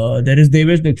 There is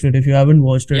Devesh Dixit. If you haven't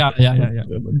watched it, Yeah.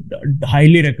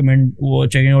 highly recommend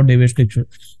checking out Devesh Dixit.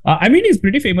 I mean, he's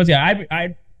pretty famous. Yeah,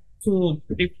 I so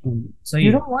pretty cool. So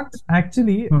You know what?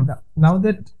 Actually, now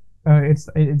that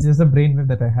it's just a brainwave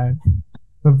that I had.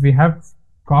 So we have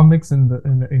comics in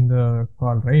the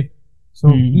call, right?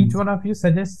 So each one of you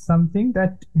suggests something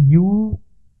that you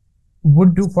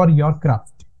would do for your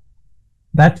craft.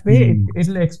 That way,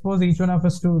 it'll expose each one of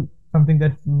us to something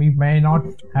that we may not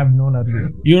have known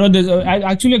earlier. You know, there's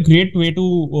actually a great way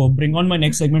to bring on my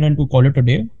next segment and to call it a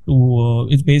day.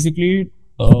 It's basically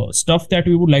stuff that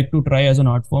we would like to try as an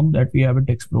art form that we haven't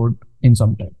explored in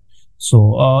some time.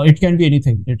 So it can be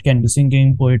anything. It can be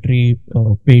singing, poetry,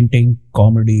 painting,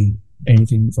 comedy,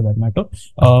 anything for that matter.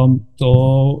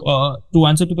 So to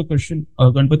answer to the question,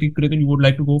 Ganpati, Kritan, you would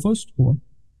like to go first? Go on.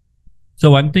 So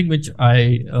one thing which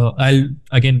I'll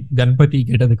again Ganpati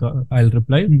get at the car, I'll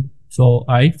reply. So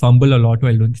I fumble a lot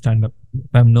while doing stand-up. If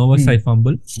I'm nervous, I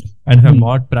fumble, and if I'm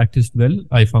not practiced well,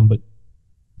 I fumble,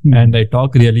 and I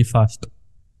talk really fast,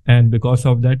 and because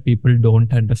of that, people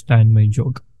don't understand my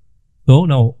joke. So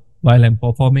now, while I'm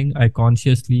performing, I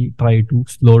consciously try to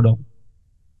slow down.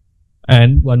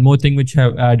 And one more thing which I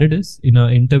have added is in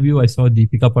an interview I saw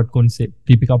Deepika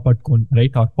Padukone,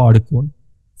 right, or Padukone,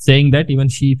 saying that even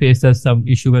she faces some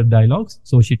issue with dialogues.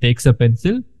 So she takes a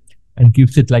pencil and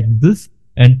keeps it like this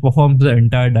and performs the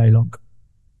entire dialogue.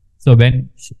 So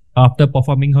after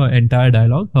performing her entire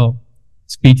dialogue, her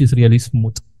speech is really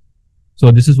smooth.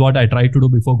 So this is what I try to do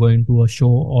before going to a show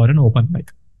or an open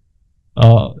mic.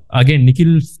 Again,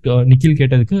 Nikhil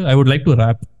Ketalkar, I would like to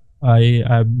rap.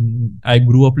 I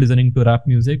grew up listening to rap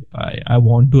music. I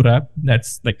want to rap.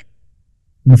 That's like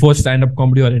before stand-up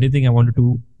comedy or anything, I wanted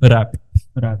to rap.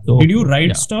 So, did you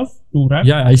write stuff to rap?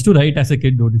 Yeah, I used to write as a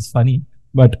kid, dude. It's funny.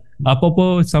 But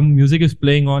apopo some music is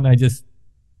playing on, I just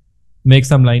make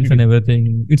some lines and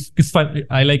everything. It's fun.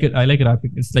 I like it. I like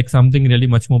rapping. It's like something really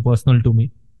much more personal to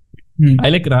me. I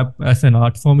like rap as an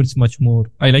art form. It's much more.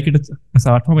 I like it as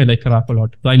art form. I like rap a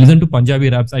lot. So I listen to Punjabi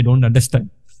raps. I don't understand,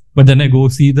 but then I go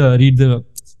read the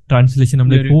translation. I'm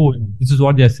like, oh, this is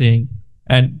what they're saying.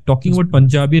 And talking about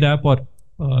Punjabi rap or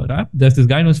rap, there's this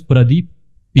guy knows Pradeep,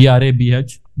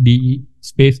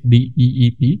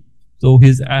 PRABHDE_DEEP. So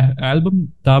his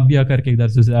album Tabia Karke,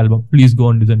 that's his album. Please go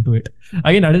and listen to it.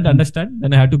 Again, I didn't understand.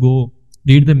 Then I had to go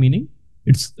read the meaning.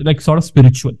 It's like sort of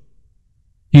spiritual.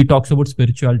 He talks about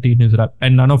spirituality in his rap,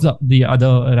 and none of the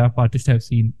other rap artists I've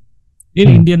seen in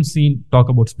Indian scene talk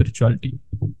about spirituality.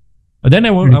 But then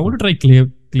I want to try clay.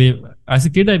 As a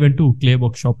kid, I went to clay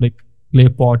workshop, like clay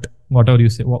pot, whatever you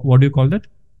say. What do you call that?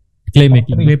 Clay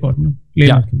making. Clay pot. No?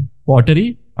 Clay making.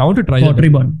 Pottery. I want to try pottery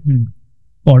bun.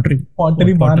 Pottery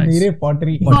barn नहीं रे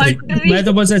pottery. मैं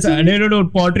तो बस ऐसा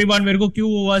pottery barn मेरे को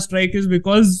क्यों हुआ स्ट्राइक इज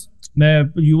बिकॉज मैं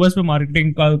यूएस में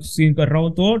मार्केटिंग का सीन कर रहा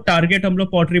हूँ, तो टारगेट हम लोग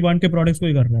pottery barn के प्रोडक्ट्स को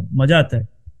ही कर रहे हैं. मजा आता है.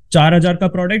 4000 का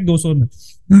प्रोडक्ट 200 में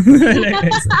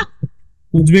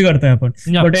कुछ भी करते हैं अपन.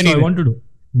 But anyway, I want to do.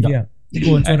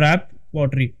 So rap,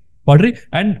 pottery,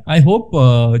 and I hope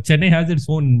Chennai has its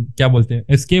own क्या बोलते हैं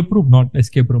escape room, not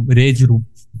escape room, rage room.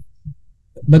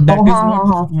 But that is not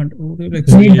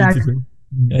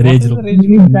rage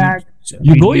room.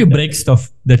 You go, you break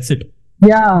stuff. That's it.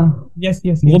 Yeah. Yes.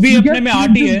 वो भी अपने में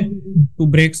art ही है to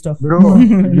break stuff. Bro,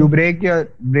 you break your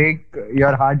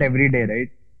heart every day, right?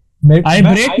 I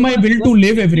break my will to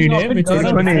live every day, which is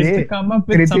to come up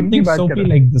with something soapy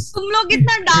like this. तुम लोग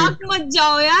इतना dark मत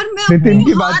जाओ यार. मैं नितिन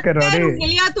की बात कर रहा हूँ.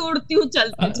 उंगलियां तोड़ती हूँ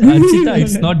चलते. Archita,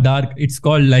 it's not dark. It's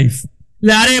called life.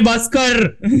 अरे बस कर.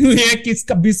 ये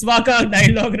किसका बिस्वा का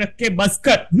डायलॉग रख के बस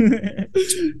कर.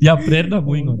 या Prerna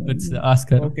moving on. Let's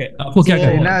ask her. Okay. आपको क्या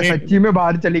करना है? सच्ची में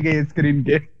बाहर चली गई स्क्रीन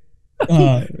के.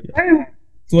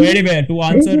 So anyway, to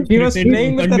answer, he was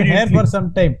playing with her hair for some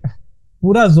time.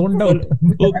 Pura zoned out.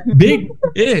 Big.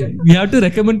 Hey, we have to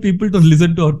recommend people to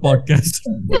listen to our podcast.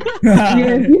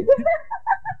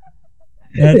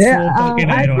 That's so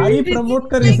fucking ironic. I promote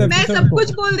कर इस मैं सब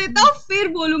कुछ बोल देता हूँ, फिर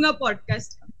बोलूंगा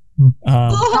पॉडकास्ट.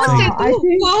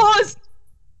 Co-host.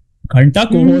 घंटा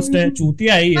co-host है,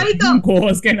 चूतिया ही है.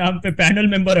 Co-host के नाम पे पैनल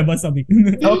मेंबर है बस अभी.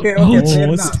 Okay.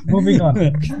 Moving on.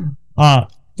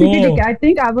 So I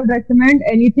think I would recommend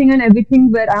anything and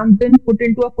everything where I'm been put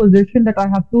into a position that I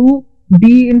have to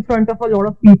be in front of a lot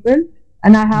of people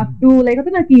and I have to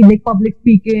like public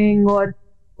speaking or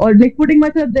like putting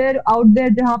myself out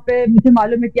there जहाँ पे मुझे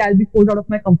मालूम है कि I'll be forced out of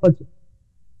my comfort zone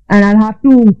and I'll have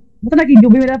to मतलब कि जो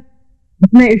भी मेरा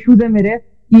इतने issues है मेरे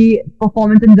कि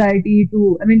performance anxiety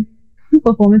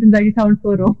performance anxiety sounds so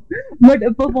wrong but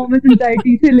performance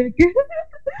anxiety से लेके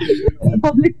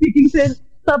public speaking से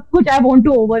सब कुछ I want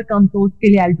to overcome, तो उसके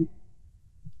लिए I'll do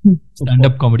stand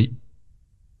up comedy.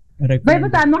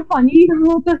 But I'm not funny,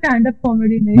 तो stand up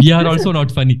comedy नहीं. We are also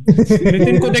not funny.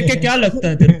 Nitin को देख के क्या लगता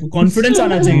है तेरे को? कॉन्फिडेंस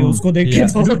आना चाहिए उसको देख के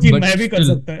तो कि मैं भी कर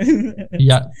सकता है.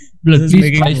 Yeah, please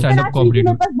try stand up comedy.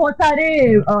 मेरे पास बहुत सारे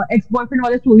ex-boyfriend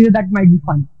वाले stories that might be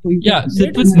fun. Yeah,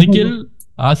 sit with Nikhil,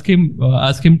 ask him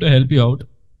to help you out,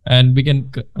 and we can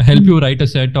help you write a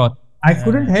set or. I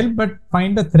couldn't help but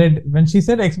find a thread. When she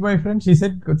said ex-boyfriend, she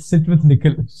said sit with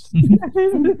Nikhil.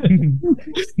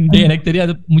 Hey, like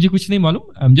मुझे कुछ नहीं मालूम.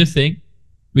 I'm just saying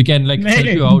we can like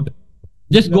help you out.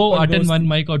 Just go attend one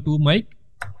mic or two mic.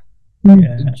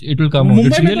 It will come out.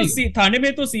 Mumbai में तो थाने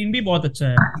में तो scene भी बहुत अच्छा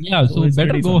है. Yeah, so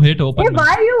better go hit open. Hey,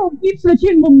 why you keep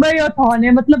switching Mumbai और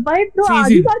थाने? मतलब भाई तो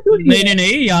आधी बात हो रही है.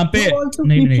 नहीं यहाँ पे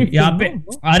नहीं यहाँ पे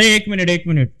अरे एक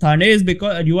मिनट Thane is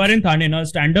because you are in Thane ना.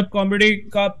 stand up comedy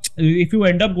का if you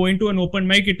end up going to an open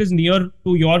mic it is near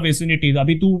to your vicinity.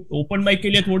 अभी तू open mic के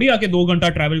लिए थोड़ी आके 2 घंटा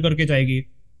ट्रैवल करके जाएगी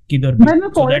किधर भी. मैं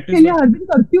कॉलेज के लिए हर दिन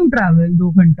करती हूँ ट्रैवल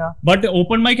 2 घंटा. But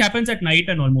open mic happens at night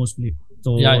and all mostly.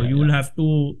 So you will have to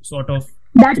sort of.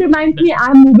 That reminds me,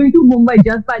 I'm moving to Mumbai.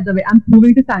 Just by the way, I'm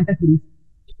moving to Santa Cruz.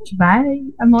 Bye.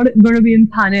 I'm not going to be in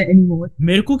Thane anymore.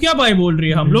 मेरे को क्या bye बोल रही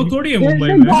है? हम लोग थोड़ी है मुंबई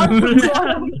में.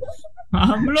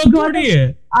 हम लोग थोड़ी है.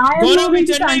 गौरव भी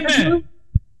चेन्नई में.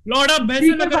 लौड़ा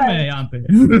भैंसे नगर में यहाँ पे.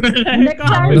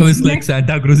 It's like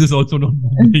Santa Cruz is also not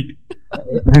Mumbai.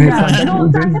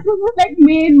 Santa Cruz is like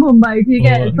main Mumbai. ठीक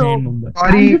है. So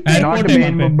sorry, not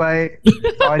main Mumbai.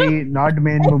 Sorry, not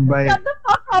main Mumbai. Shut the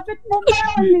fuck up. It's Mumbai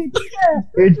only.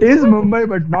 It is Mumbai,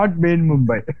 but not main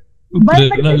Mumbai.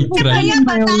 भैया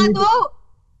बता दो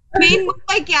main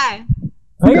Mumbai क्या है?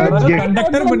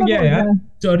 Conductor बन गया यार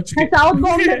चर्च के साउथ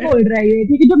बॉम्बे बोल रहा है ये,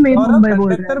 ठीक है, जो मेन मुंबई बोल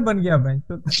रहा कंडक्टर बन गया भाई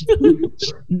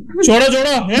छोड़ो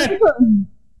है.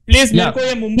 प्लीज मेरे को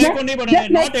ये मुंबई को नहीं बनाना है.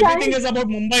 Not everything is about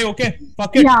Mumbai. Okay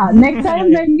fuck it. Yeah, next time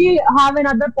when we have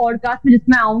another podcast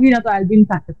जिसमें आऊंगी ना, तो I'll be in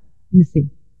Saket.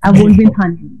 I won't be in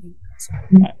Thane.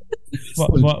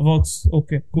 Works.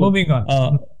 Okay. Cool. Moving on.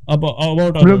 About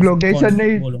हम लोग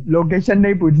लोकेशन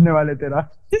नहीं पूछने वाले तेरा.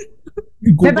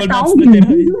 मैं Google Maps बताऊंगी. में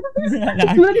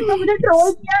तेरा तूने मुझे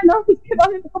ट्रोल किया ना, उसके बाद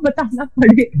मेरे को बताना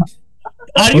पड़ेगा.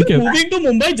 Are you moving to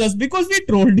Mumbai just because we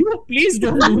trolled you? Please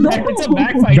don't do that. It's a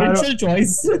bad financial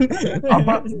choice.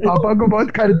 पापा को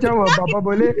बहुत खर्चा हुआ. पापा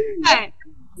बोले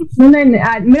नहीं,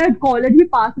 मेरा कॉलेज भी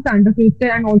पास है Santa Cruz से,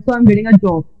 and also I'm getting a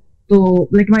job. So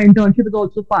like my internship is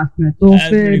also pass में. तो That's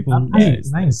फिर very cool.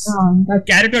 nice.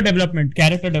 Character development,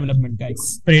 guys.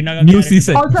 प्रेरणा का New character-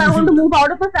 season. also I want to move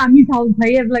out of my family's house.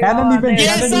 भाई, like Canon event. ये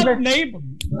सब नहीं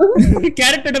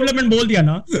character development बोल दिया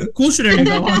ना, खुश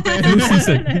रहेगा वहाँ पे. New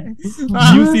season.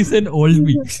 New season, old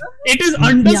me. It is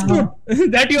understood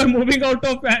that you are moving out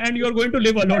of and you are going to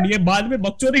live alone. ये बाद में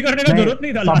बकचोदी करने का जरूरत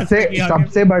नहीं था.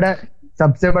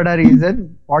 सबसे बड़ा रीजन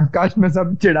पॉडकास्ट में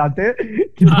सब चिढ़ाते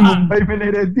कि मुंबई में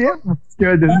नहीं रहती है, उसकी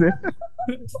वजह से.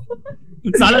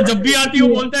 साला जब भी आती हूँ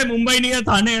बोलता है मुंबई नहीं है,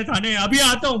 थाने है. अभी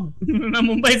आता हूँ मैं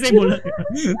मुंबई से ही बोला.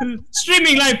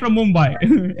 Streaming live from Mumbai.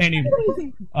 Anyway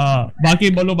बाकी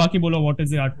बोलो what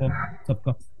is the art form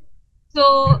सबका. So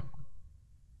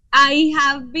I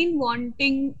have been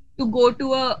wanting to go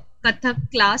to a Kathak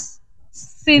class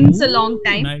since a long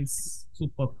time. Nice.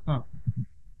 Super.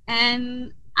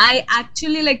 And I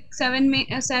actually, like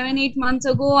 7-8 months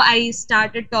ago, I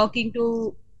started talking to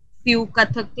few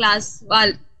Kathak class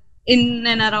while in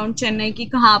and around Chennai ki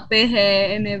kahan pe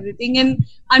hai and everything. And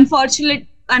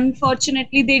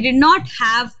unfortunately they did not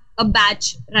have a batch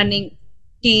running,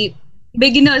 ki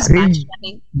beginners batch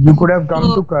running. You could have come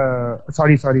to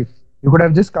sorry you could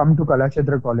have just come to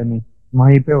Kalakshetra colony.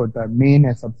 वहीं पे होता है, main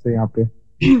है सबसे यहाँ पे.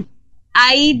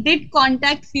 I did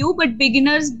contact few, but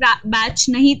beginners batch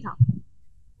नहीं था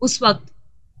उस वक्त.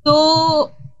 तो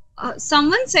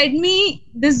someone said me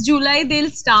this July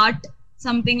they'll start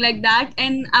something like that,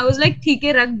 and I was like ठीक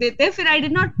है रख देते. फिर I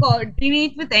did not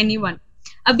coordinate with anyone.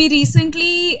 अभी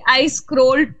recently I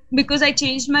scrolled because I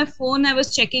changed my phone. I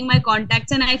was checking my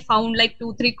contacts and I found like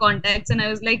 2-3 contacts, and I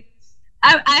was like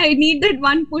I needed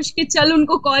one push कि चल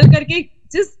उनको call करके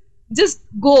just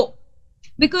go,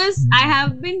 because I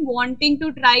have been wanting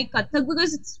to try Kathak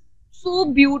because it's so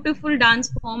beautiful dance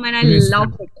form and I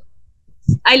love it.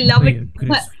 I love it.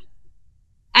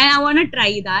 And I want to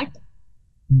try that.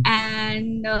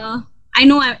 And I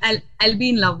know I'll be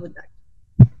in love with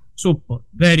that. Super.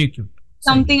 Very cute.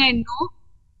 Something I know.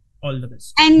 All the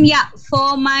best. And yeah,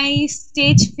 for my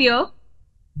stage fear,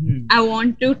 I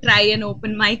want to try an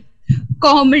open mic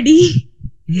comedy.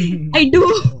 I do.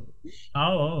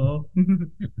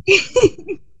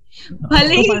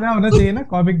 भले फायदा होना चाहिए ना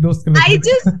comic दोस्त के.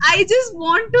 I just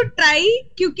want to try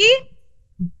क्योंकि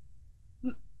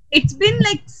it's been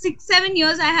like 6-7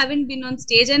 years I haven't been on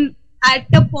stage, and at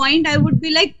a point I would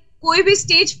be like कोई भी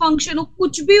stage function हो,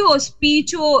 कुछ भी हो,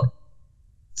 speech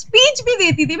भी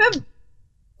देती थी मैं,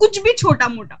 कुछ भी छोटा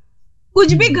मोटा,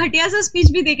 कुछ भी घटिया सा speech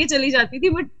भी देके चली जाती थी,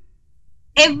 but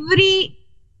every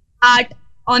art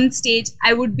on stage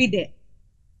I would be there.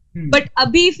 But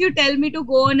अभी if you tell me to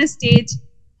go on a stage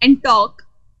and talk,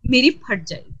 मेरी फट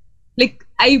जाएगी. Like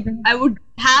I would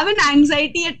have an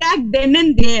anxiety attack then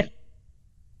and there.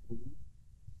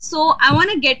 So I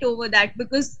want to get over that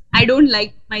because I don't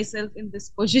like myself in this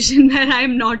position where I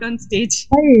am not on stage.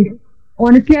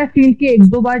 Honestly, I feel कि एक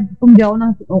दो बार तुम जाओ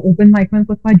ना open mic में,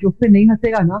 कुछ बार joke पे नहीं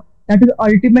हंसेगा ना, that is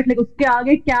ultimate. Like उसके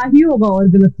आगे क्या ही होगा और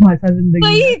गलत भाषा जिंदगी.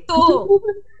 वही तो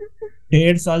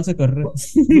 1.5 साल से कर रहे.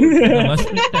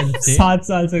 7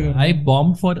 साल से कर रहे. I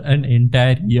bombed for an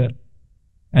entire year.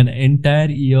 An entire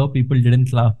year people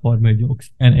didn't laugh for my jokes.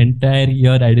 An entire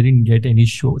year I didn't get any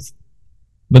shows.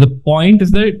 But the point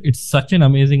is that it's such an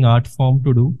amazing art form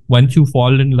to do. Once you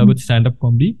fall in love with stand-up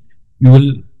comedy,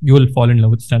 you will fall in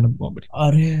love with stand-up comedy.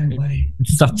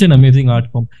 It's such an amazing art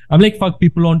form. I'm like, fuck,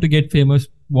 people want to get famous,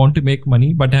 want to make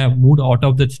money, but I have moved out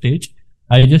of that stage.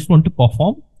 I just want to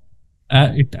perform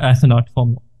it as an art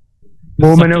form.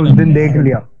 वो मैंने उस दिन देख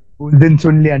लिया, उस दिन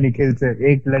सुन लिया निखिल से.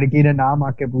 एक लड़की ने नाम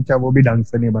आके पूछा, वो भी ढंग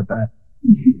से नहीं बताया.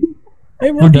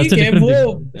 That's a different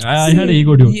thing. I had an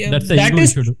ego, dude. That's an ego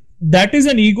issue. That is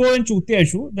an ego and chutiya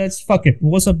issue. That's fuck it.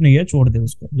 वो सब नहीं है, छोड़ दे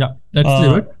उसको. Yeah,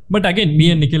 that's it. But again, me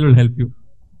and Nikhil will help you.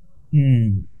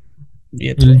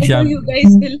 Yeah, I know you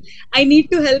guys will. I need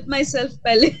to help myself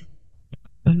पहले.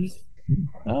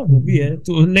 वो भी है.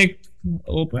 तो like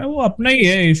ओपन वो अपना ही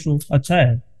है इशू, अच्छा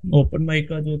है open mic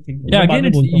का जो thing. Yeah, again,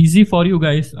 it's easy for you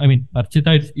guys. I mean,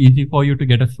 Archita, it's easy for you to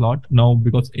get a slot now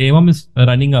because AMM is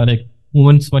running a like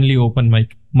women's only open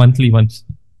mic monthly once.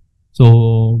 So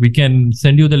we can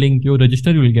send you the link. You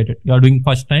register, you will get it. You are doing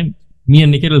first time. Me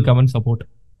and Nikhil will come and support.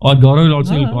 Or Gaurav will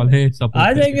also will call. Hey, support.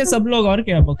 आ जाएंगे सब लोग और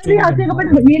क्या ये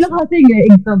लोग हंसेंगे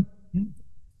एकदम.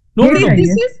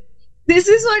 This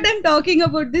is what I'm talking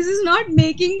about. This is not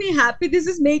making me happy.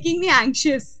 This is making me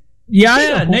anxious. Yeah,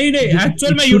 नहीं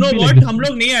एक्चुअल में you know what, हम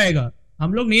लोग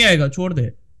नहीं आएगा छोड़ दे.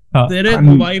 तेरे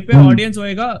दुबई पे ऑडियंस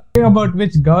होएगा. About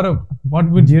which Gaurav, what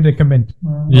would you recommend?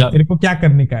 तेरे को क्या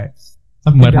करने का है?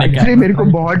 एक्चुअली मेरे को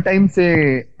बहुत टाइम से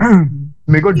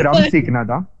मेरे को ड्रम सीखना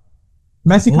था.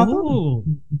 मैं सिखाता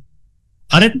हूँ.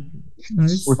 अरे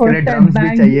उसके लिए ड्रम्स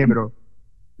भी चाहिए ब्रो.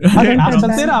 क्लास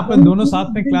चलते रहा, अपन दोनों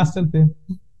साथ में क्लास चलते हैं.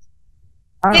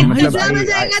 मतलब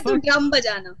बजाएगा तो ड्रम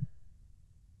बजाना.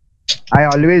 I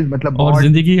always मतलब और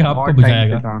जिंदगी आपको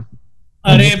बुझाएगा.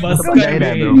 अरे बस कर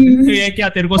ये क्या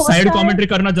तेरे को साइड कमेंट्री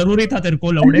करना जरूरी था तेरे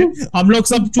को लौड़े. हम लोग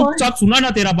सब चुपचाप सुना ना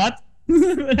तेरा बात.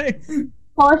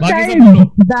 First I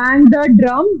bang the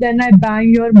drum, then I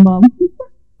bang your mom.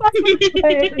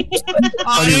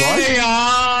 अरे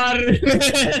यार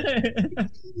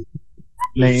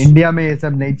नहीं, इंडिया में ये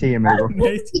सब नहीं चाहिए मेरे को.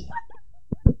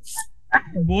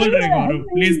 बोल रहे गौरव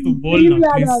प्लीज तू बोल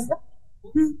ना प्लीज.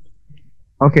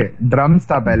 Okay, drums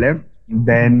था पहले.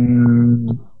 Then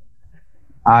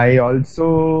I also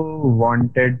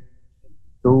wanted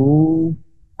to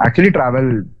actually travel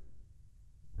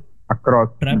across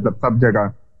मतलब सब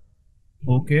जगह.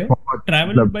 Okay.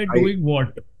 Travel by doing what?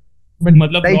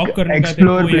 मतलब walk करने का.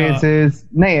 Explore places.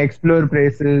 नहीं, explore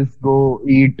places. Go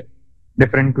eat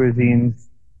different cuisines.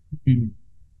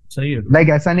 सही है. Like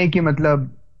ऐसा नहीं कि मतलब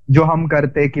जो हम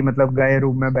करते कि मतलब गए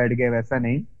रूम में बैठ गए, वैसा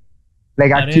नहीं.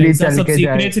 Like actually चल के जाए.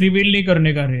 सीक्रेट्स रिवील नहीं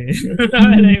करने का रे.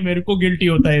 नहीं मेरे को गिल्टी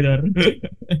होता है इधर.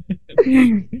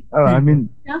 I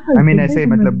mean ऐसे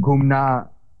मतलब घूमना,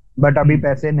 बट अभी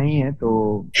पैसे नहीं है तो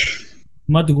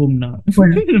मत घूमना.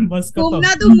 बस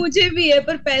घूमना तो मुझे भी है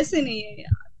पर पैसे नहीं है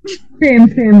Same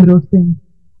यार. bro, same.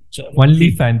 Only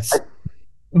fans.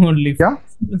 Only क्या?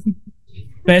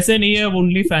 पैसे नहीं है,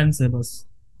 only fans है बस.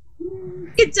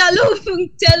 कि चलो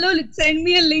send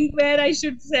me a link where I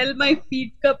should sell my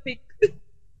feet का pic.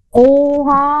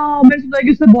 हाँ, मेरे सुना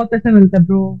कि उससे बहुत पैसे मिलते हैं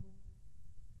ब्रो.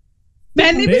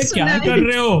 मैंने भी सुना क्या है. कर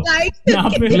रहे हो यहाँ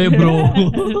पे ब्रो?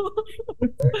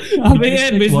 अबे ये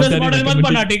बिजनेस मॉडल मत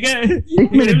बना, ठीक है? एक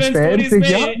मिनट, पैर से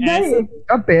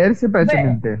क्या पैर से पैसे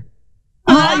मिलते हैं?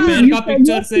 हाँ, पैर का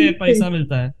पिक्चर से पैसा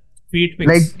मिलता है. Feet pics.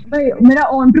 लाइक मेरा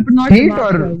एंटरप्रेन्योर फीट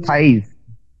और थाइज.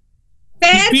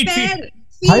 पैर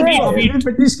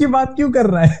पेटिश की बात क्यों कर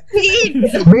रहा है?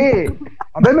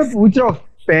 अबे मैं पूछ रहा हूँ,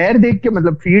 पैर देख के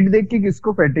मतलब फीट देख के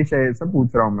किसको फेटिश है, ऐसा पूछ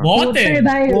रहा हूँ मैं.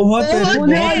 बहुत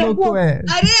लोग को है.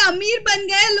 अरे अमीर बन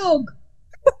गए लोग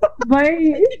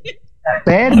भाई.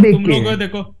 पैर देख के. तुम लोग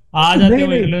देखो आ जाते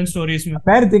हो इरलेवेंट स्टोरीज में.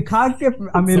 पैर दिखा के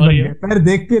अमीर बन गए, पैर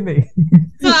देख के नहीं.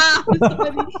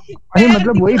 अरे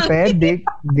मतलब वही पैर देख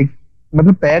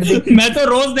मतलब पैर देख. मैं तो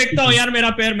रोज देखता हूँ यार मेरा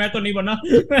पैर, मैं तो नहीं बना.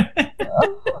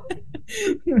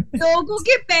 लोगों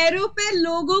के पैरों पे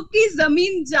लोगों की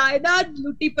जमीन जायदाद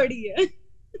लुटी पड़ी है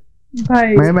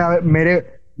भाई. मैं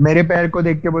मेरे पैर को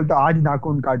देख के बोलता आज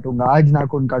नाखून काटूंगा, आज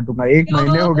नाखून काटूंगा. 1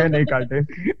 महीने हो गए नहीं काटे.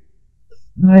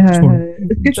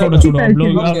 छोड़ो अब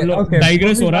लोग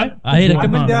डाइग्रेस हो रहा है. I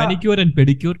recommend manicure and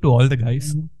pedicure to all the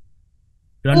guys.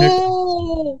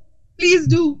 Please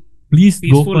do. Please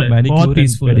go for manicure and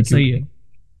pedicure. सही है.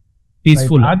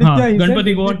 Peaceful.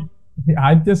 Ganpati go.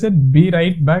 Aditya said be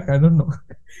right back. I don't know.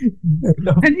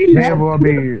 नहीं वो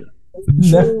अभी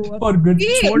left for good.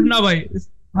 छोड़ना भाई,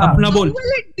 अपना बोल. How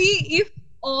will it be if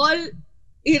all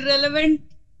irrelevant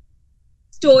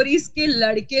stories के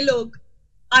लड़के लोग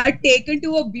are taken to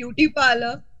a beauty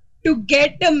parlor to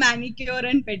get a manicure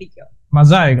and pedicure?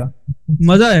 मजा आएगा.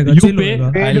 You pay.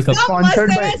 I'll come. Sponsored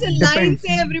by. Depends.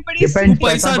 Everybody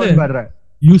पैसा कौन भर रहा है?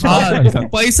 You sponsor.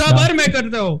 पैसा भर, मैं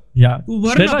करता हूँ. तू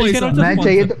भर ना पैसा.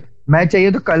 मैं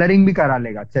चाहिए तो कलरिंग भी करा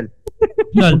लेगा. चल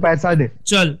पैसा दे.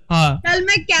 चल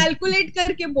मैं कैलकुलेट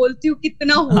करके बोलती हूँ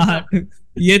कितना होगा.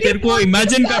 ये तेरे को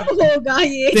इमेजिन होगा.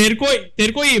 ये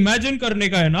तेरे को इमेजिन करने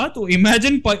का है ना, तो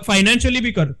इमेजिन फाइनेंशियली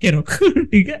भी करके रख.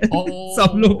 ठीक है.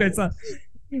 सब लोग ऐसा.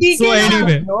 So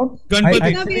anyway,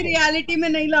 गणपति भी रियलिटी में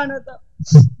नहीं लाना था.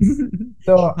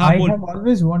 So I have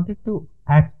always wanted to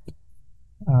act.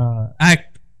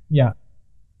 Yeah.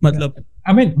 मतलब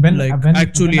I mean, when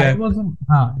actually I wasn't,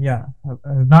 yeah,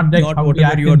 not that. Not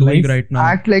whatever you are doing right now.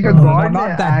 Act like a god.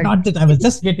 Not that. I was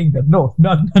just getting there. No,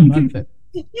 not that.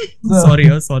 Sorry.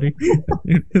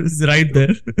 It's right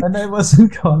there. When I was in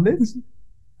college,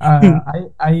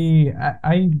 I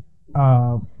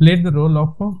played the role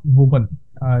of a woman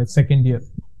second year.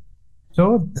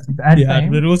 So at यार time,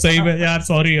 मेरे को सही में यार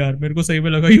sorry यार मेरे को सही में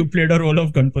लगा you played a role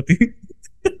of Ganpati.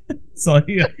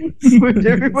 Sorry यार.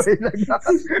 मुझे भी वही लगा.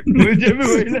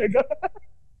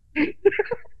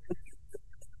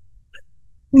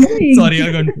 Sorry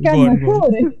यार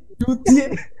Ganpati. Go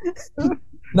on.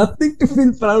 Nothing to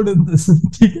feel proud in this.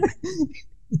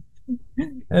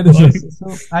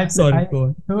 So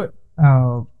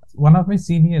one of my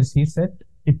seniors, he said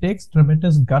it takes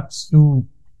tremendous guts to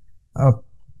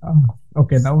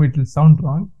okay, now it will sound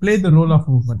wrong, play the role of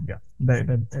woman. Yeah,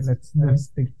 let's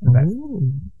stick to that.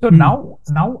 So now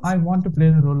I want to play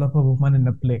the role of a woman in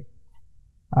a play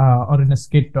or in a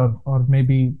skit or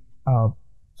maybe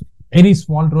any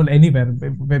small role anywhere,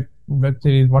 web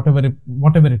series, whatever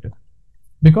it is,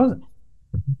 because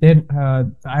there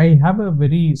I have a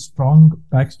very strong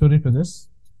backstory to this.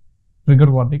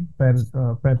 Trigger warning, fair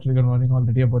trigger warning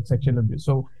already about sexual abuse.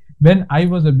 So when I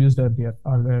was abused earlier,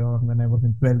 or when I was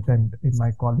in 12th and in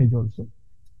my college also,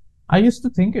 I used to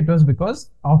think it was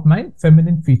because of my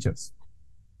feminine features,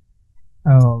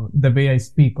 the way I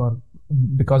speak, or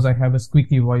because I have a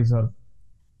squeaky voice, or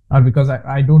because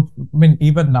I don't. I mean,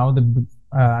 even now the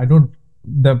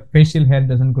facial hair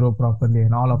doesn't grow properly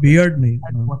and all of beard me.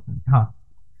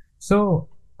 So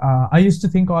I used to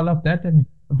think all of that, and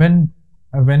when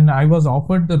I was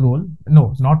offered the role,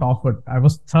 no, not offered, I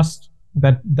was thrust,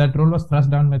 that role was thrust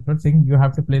down my throat, saying you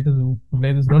have to play this role,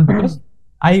 because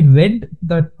I read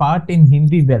that part in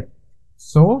Hindi well.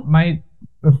 So my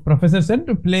professor said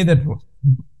to play that role.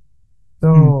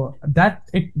 So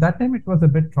that time it was a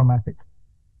bit traumatic.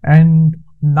 And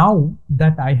now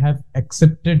that I have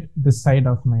accepted this side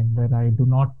of mine, where I do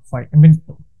not fight, I mean,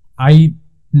 I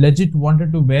legit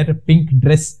wanted to wear a pink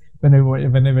dress when I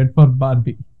went for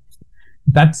Barbie.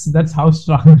 That's how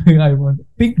strong I want.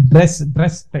 Pink dress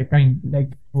type, kind,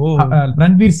 like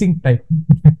Ranveer Singh type.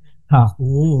 हाँ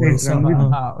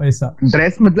वैसा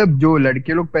dress मतलब जो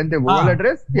लड़के लोग पहनते हैं वो वाला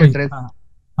ड्रेस या ड्रेस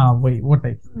हाँ वही वो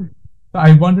type. So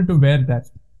I wanted to wear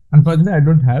that. Unfortunately, I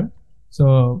don't have.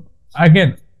 So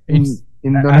again, it's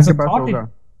as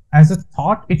a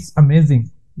thought, it's amazing,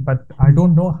 but I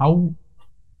don't know how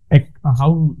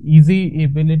easy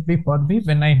will it be for me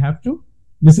when I have to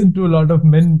listen to a lot of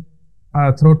men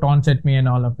throw taunts at me and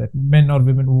all of that, men or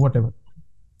women, whatever.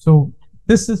 So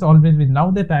this is always been,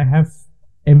 now that I have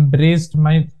embraced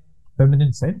my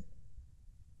feminine side,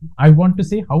 I want to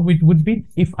see how it would be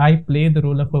if I play the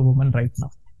role of a woman right now.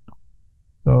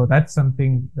 So that's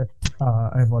something that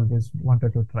I've always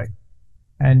wanted to try.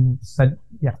 And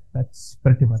yeah, that's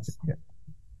pretty much it. Yeah.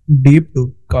 Deep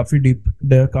too, काफी deep.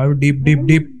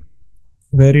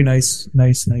 Very nice.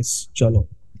 चलो.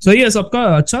 So yes,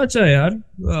 सबका अच्छा है यार.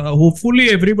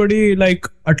 Hopefully everybody, like,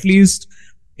 at least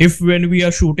if when we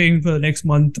are shooting for the next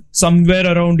month, somewhere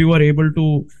around you are able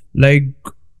to, like,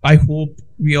 I hope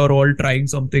we are all trying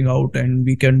something out and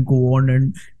we can go on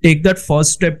and take that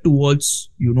first step towards,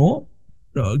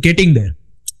 getting there.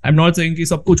 I'm not saying कि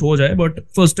सब कुछ हो जाए, but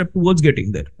first step towards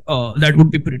getting there. That would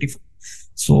be pretty fun.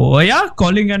 So yeah,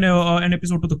 calling an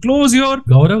episode to the close here.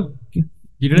 Gaurav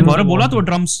बोला तो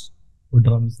drums.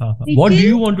 Drums. What do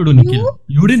you want to do, Nikhil?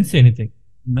 You didn't say anything.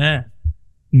 मैं.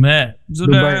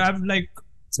 So I've like,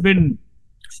 it's been,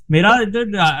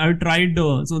 I tried.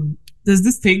 So there's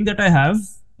this thing that I have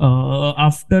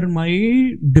after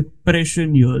my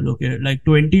depression year. Okay, like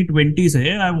 2020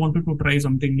 say I wanted to try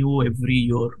something new every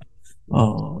year.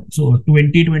 So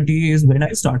 2020 is when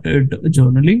I started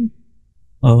journaling.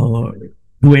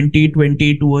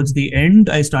 2020 towards the end,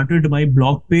 I started my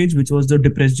blog page, which was the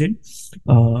Depressed Jane.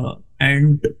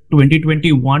 And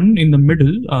 2021 in the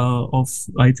middle of,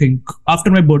 I think,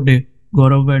 after my birthday,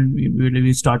 Gaurav and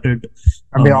we started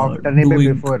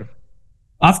before.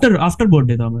 After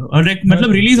birthday था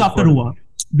मतलब release after हुआ.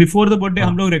 Before the birthday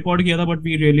हम लोग record किया था, but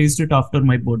we released it after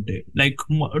my birthday, like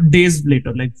days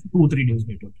later, like 2-3 days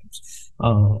later.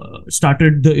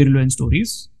 Started the Irrelevant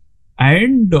Stories.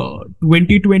 And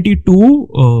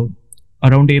 2022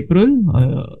 around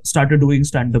April started doing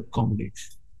stand-up comedy.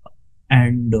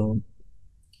 And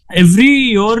every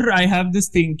year I have this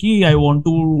thing ki I want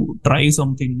to try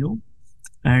something new,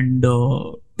 and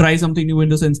try something new in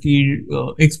the sense ki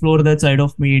explore that side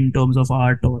of me in terms of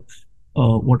art or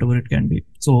whatever it can be.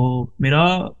 So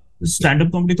mera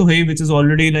stand-up comedy to hai, which is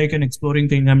already like an exploring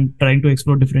thing. I'm trying to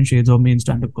explore different shades of me in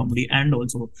stand-up comedy, and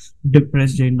also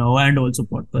Depressed Jane now, and also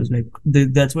podcast. Like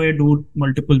that's why I do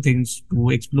multiple things to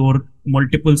explore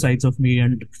multiple sides of me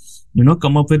and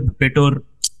come up with better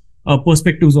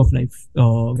perspectives of life.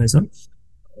 Vesa.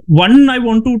 One I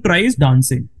want to try is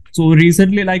dancing. So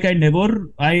recently, like I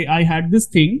had this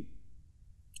thing.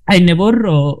 I never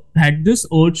had this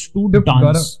urge to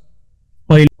dance.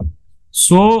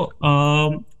 So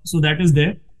that is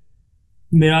there.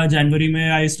 मेरा January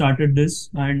में I started this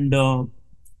and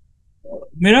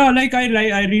मेरा like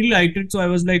I really liked it, so I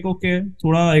was like okay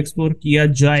थोड़ा explore किया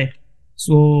जाए.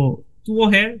 So वो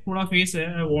है थोड़ा face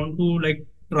है. I want to like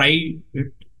try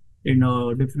it in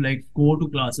a different, like go to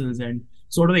classes and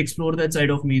sort of explore that side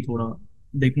of me थोड़ा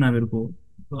देखना है मेरे को.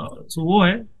 So वो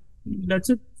है. That's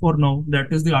it for now.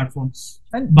 That is the art forms.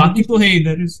 And बाकी तो है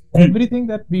there is everything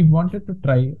that we wanted to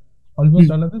try.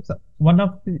 Almost all of us.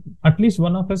 At least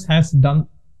one of us has done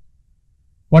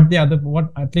what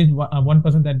at least one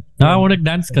person that. I want to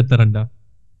dance Kataranda.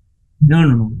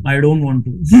 No. I don't want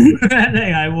to.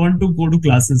 I want to go to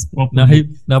classes properly.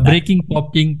 Now breaking,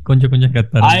 popping, konja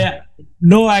Kataranda.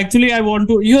 No, actually, I want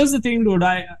to. Here's the thing, dude.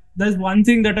 There's one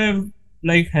thing that I've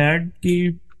like had.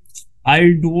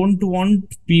 I don't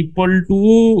want people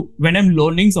to, when I'm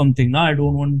learning something, I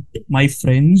don't want my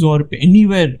friends or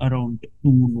anywhere around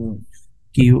to know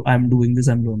I'm doing this,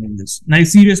 I'm learning this. Like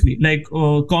seriously, like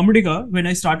comedy ka, when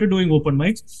I started doing open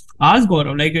mics, ask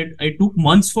Gaurav, like it took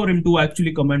months for him to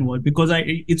actually come and watch, because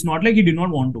it's not like he did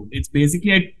not want to. It's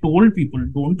basically I told people,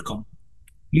 don't come.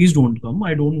 Please don't come.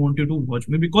 I don't want you to watch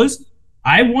me, because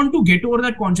I want to get over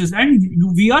that conscious, and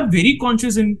we are very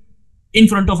conscious in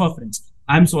front of our friends.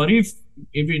 I'm sorry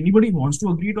if anybody wants to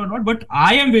agree it or not, but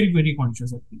I am very, very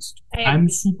conscious at least. I'm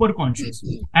super conscious.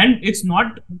 And it's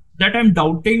not that I'm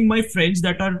doubting my friends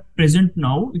that are present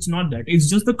now. It's not that. It's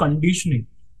just the conditioning.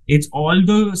 It's all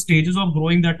the stages of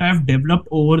growing that I've developed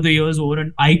over the years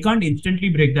and I can't instantly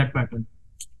break that pattern.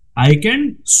 I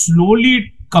can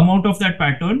slowly come out of that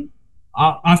pattern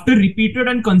after repeated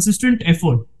and consistent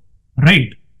effort.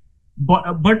 Right.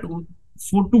 But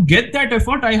to get that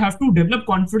effort, I have to develop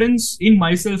confidence in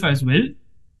myself as well,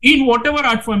 in whatever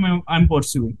art form I'm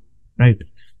pursuing, right?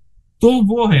 So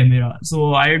वो है मेरा.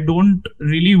 So I don't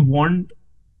really want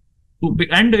to be,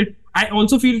 and I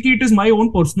also feel that it is my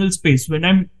own personal space. When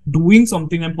I'm doing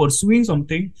something, I'm pursuing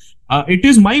something, it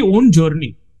is my own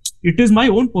journey. It is my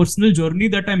own personal journey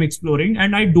that I'm exploring,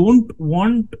 and I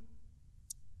want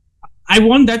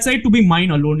that side to be mine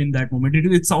alone in that moment.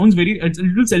 It sounds it's a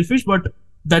little selfish, but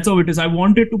that's how it is. I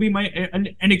want it to be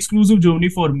an exclusive journey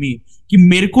for me. कि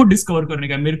मेरे को discover करने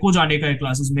का है, मेरे को जाने का है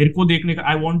classes, मेरे को देखने का.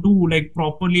 I want to like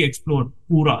properly explore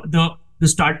पूरा the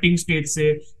starting stage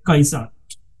से कैसा.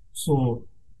 So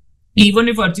even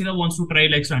if Archita wants to try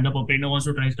like stand up, or Prerna wants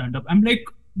to try stand up, I'm like,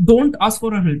 don't ask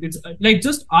for her help. It's like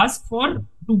just ask for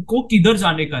to go किधर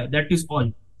जाने का है. That is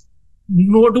all.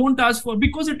 No, don't ask for,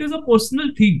 because it is a personal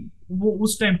thing. वो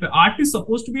उस time पे art is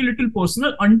supposed to be a little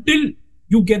personal until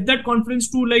you get that confidence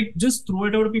to like just throw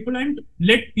it out to people and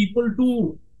let people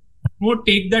to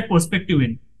take that perspective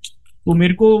in. So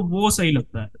मेरे को वो सही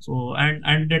लगता है. So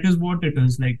and that is what it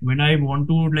is. Like when I want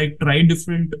to like try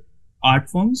different art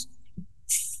forms,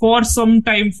 for some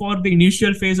time, for the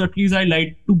initial phase at least, I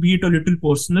like to be it a little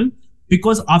personal,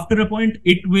 because after a point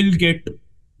it will get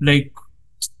like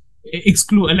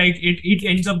like it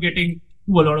ends up getting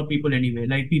to a lot of people anyway.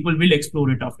 Like people will explore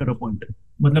it after a point.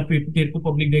 मतलब तेरे को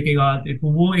public देखेगा, तेरे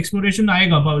को वो exploration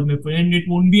आएगा बाद में, and it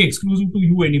won't be exclusive to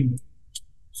you anymore.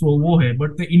 So वो है.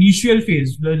 But the initial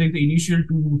phase, like the initial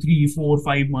 2, 3, 4,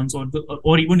 5 months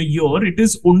or even a year, it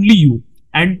is only you,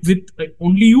 and with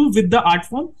only you with the art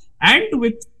form and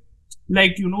with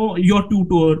like your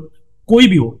tutor, कोई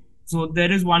भी हो. So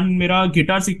there is one, मेरा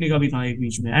guitar सीखने का भी था एक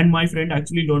बीच में, and my friend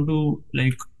actually learned to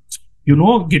like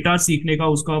guitar सीखने का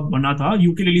उसका बना था,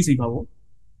 यूकेलेली सीखा वो.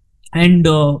 And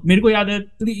मेरे को याद है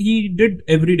he did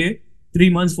every day 3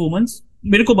 months 4 months,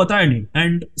 मेरे को बताया नहीं,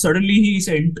 and suddenly he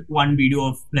sent one video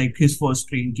of like his first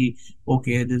string ki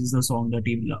okay, this is the song that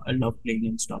he loved playing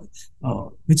and stuff,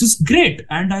 which is great.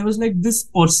 And I was like, this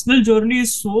personal journey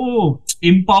is so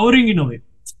empowering in a way.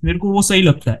 मेरे को वो सही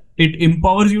लगता है. It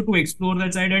empowers you to explore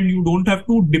that side, and you don't have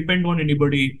to depend on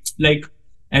anybody. Like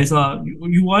ऐसा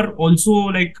you are also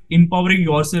like empowering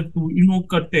yourself to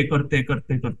करते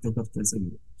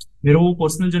सही. मेरा वो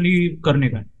पर्सनल जर्नी करने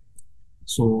का है.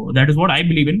 So that is what I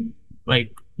believe in.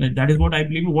 Like that is what I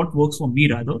believe in. What works for me,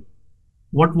 rather.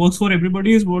 What works for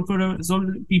everybody is what for so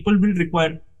people will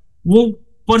require वो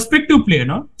perspective play,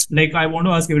 na? Like I want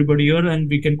to ask everybody here, and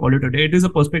we can call it a day. It is a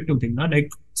perspective thing, na? Like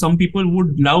some people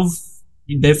would love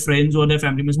their friends or their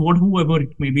family members, whoever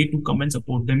it may be, to come and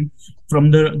support them from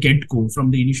the get-go,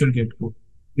 from the initial get-go.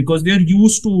 Because they are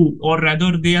used to, or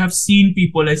rather they have seen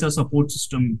people as a support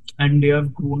system and they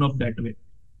have grown up that way.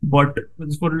 But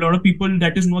for a lot of people,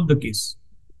 that is not the case.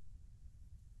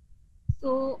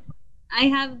 So I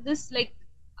have this like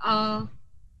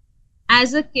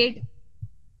as a kid,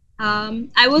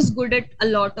 I was good at a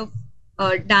lot of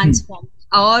dance forms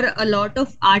or a lot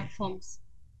of art forms.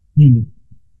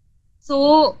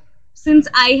 So since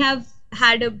I have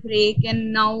had a break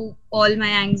and now all my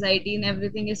anxiety and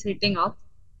everything is hitting up,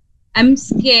 I'm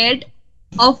scared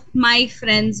of my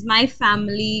friends, my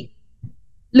family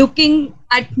looking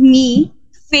at me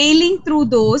failing through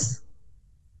those,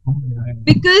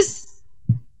 because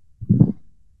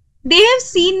they have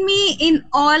seen me in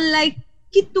all like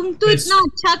कि तुम तो इतना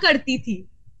अच्छा करती थी.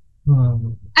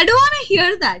 I don't want to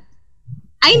hear that.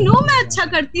 I know मैं अच्छा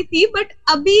करती थी, but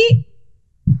अभी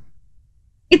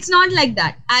it's not like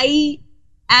that. I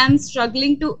am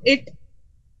struggling to it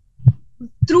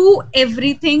through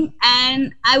everything,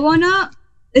 and I wanna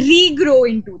regrow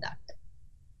into that.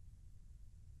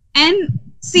 And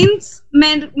since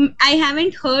I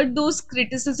haven't heard those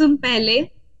criticism pehle,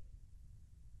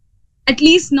 at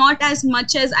least not as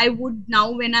much as I would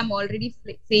now when I'm already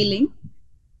failing,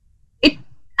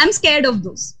 I'm scared of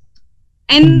those.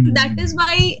 And that is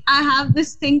why I have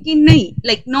this thinking, nahi,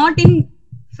 like not in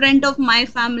front of my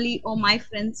family or my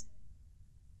friends,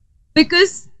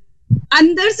 because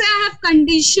under se I have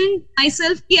conditioned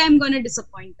myself ki I'm going to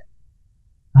disappoint them.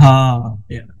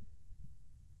 Yeah.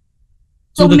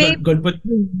 So the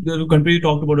Ganpati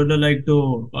talked about it, like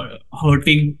the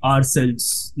hurting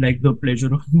ourselves, like the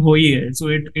pleasure of वही है. So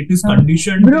it is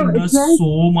conditioned in us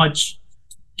so much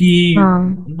कि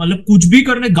मतलब कुछ भी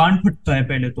करने गांड फटता है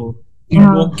पहले तो.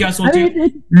 लोग क्या सोचे,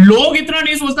 लोग इतना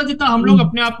नहीं सोचता जितना हम लोग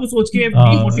अपने आप को सोच के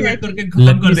मोटिवेट करके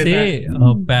खत्म कर देते हैं,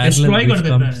 destroy कर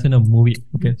देते हैं. In a movie,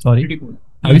 okay, sorry,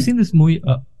 have you seen this movie?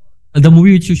 The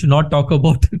movie which you should not talk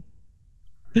about.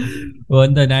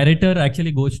 When the narrator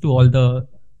actually goes to all the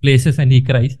places and he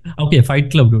cries. Okay, Fight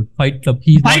Club, dude. Fight Club.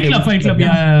 Fight Club.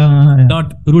 Yeah.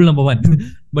 Not rule number 1.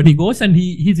 But he goes and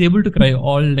he's able to cry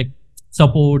all like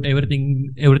support,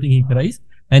 everything he cries.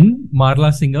 And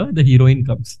Marla Singer, the heroine,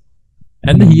 comes.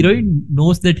 And the heroine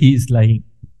knows that he is lying.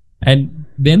 And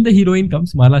when the heroine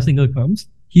comes, Marla Singer comes,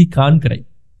 he can't cry.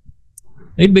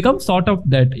 It becomes sort of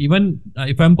that. Even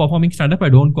if I'm performing stand-up, I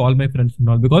don't call my friends and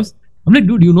all, because I'm like,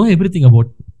 dude, you know everything about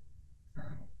me.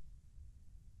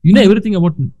 You know everything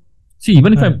about me. See,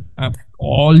 even if I'm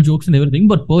all jokes and everything,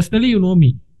 but personally, you know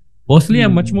me. Personally,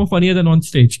 I'm much more funnier than on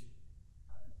stage.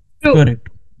 Correct.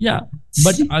 Yeah.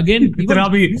 But again, इतना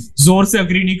भी जोर से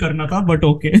agree नहीं करना था, but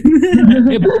okay.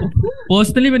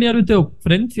 Personally, when you're with your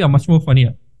friends, you're much more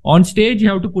funnier. On stage, you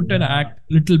have to put an act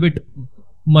little bit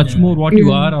much more what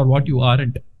you are or what you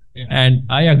aren't. And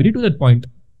I agree to that point.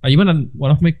 Even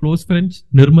one of my close friends,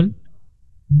 Nirmal,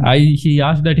 he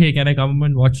asked that, hey, can I come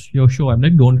and watch your show? I'm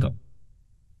like, don't come.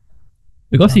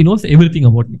 Because he knows everything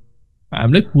about me.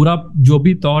 I'm like, pura jo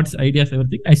bhi thoughts, ideas,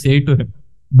 everything, I say it to him.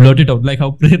 Blurt it out, like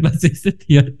how Prerna says it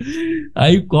here.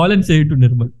 I call and say it to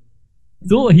Nirmal.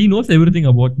 So he knows everything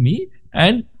about me.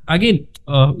 And again,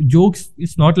 jokes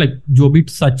is not like jo bhi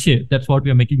sache, that's what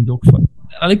we are making jokes for.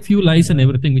 I like few lies and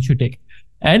everything which you take.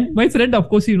 And my friend, of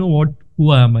course, you know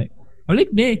who am I? I'm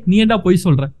like, nee enda poi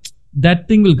solra. That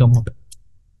thing will come out.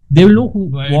 They will know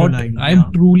what I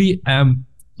truly am.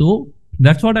 So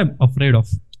that's what I'm afraid of.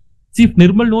 See, if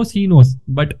Nirmal knows, he knows.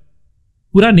 But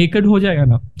pura naked ho jayega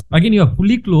na. Again, you are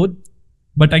fully clothed,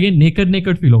 but again, naked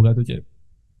feel hoga tujhe.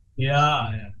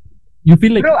 Yeah. You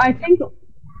feel like. Bro, I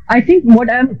think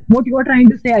what you are trying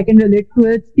to say, I can relate to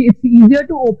it. It's easier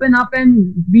to open up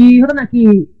and be like,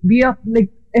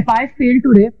 if I fail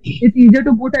today, it's easier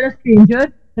to put at a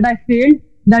stranger that I failed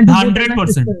than to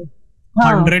 100%.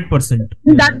 100%.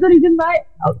 That's the reason why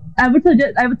I would say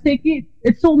that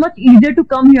it's so much easier to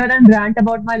come here and rant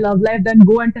about my love life than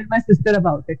go and tell my sister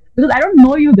about it, because I don't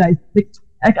know you guys.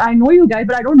 Like I know you guys,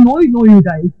 but I don't know you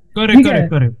guys.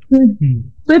 Correct.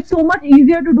 So it's so much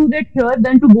easier to do that here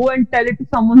than to go and tell it to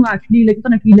someone who actually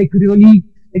like really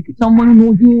like someone who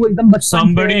knows you.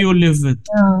 Somebody you live with.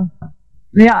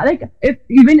 Yeah, like if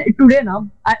even today now,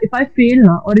 if I fail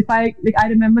now, or if I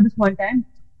remember this one time.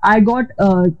 I got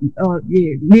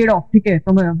laid off, okay,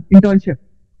 from an internship,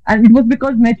 and it was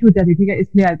because मैं छूटा थी, ठीक है,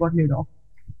 इसलिए I got laid off.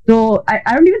 So I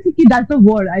don't even think that's the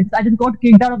word. I just got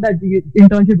kicked out of that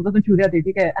internship because मैं छूटा थी,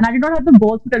 ठीक है, and I did not have the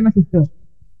balls to tell my sister.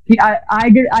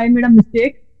 I made a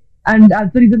mistake, and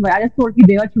that's the reason why I just told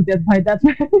they were छूटे भाई. That's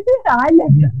why I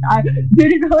left. They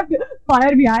did not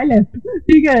fire me. I left,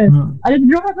 ठीक है. I just did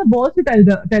not have the balls to tell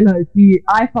her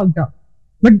I fucked up.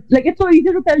 But like it's so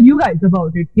easy to tell you guys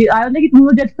about it. I was like, तुम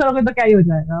लोग judge करोगे तो क्या ही हो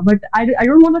जाएगा. But I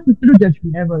don't want my sister to judge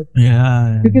me ever.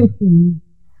 Yeah. क्योंकि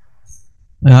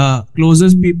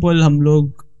closest people हम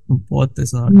लोग बहुत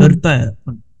ऐसा डरता है.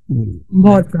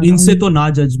 बहुत इनसे तो ना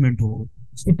जजमेंट हो.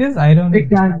 It is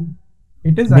ironic.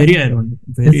 It is very ironic.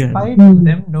 Very Despite ironic.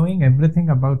 them knowing everything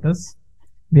about us,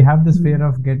 we have this fear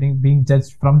of being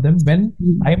judged from them. When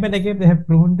time and again they have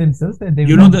proven themselves that they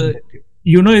will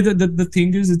the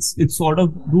thing is, it's sort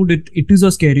of, dude, it is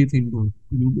a scary thing, dude.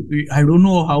 I don't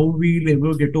know how we'll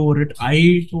ever get over it.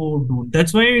 I don't.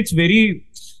 That's why it's very.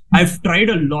 I've tried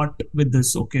a lot with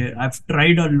this. Okay, I've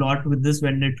tried a lot with this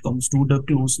when it comes to the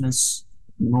closeness,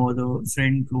 the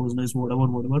friend closeness, whatever.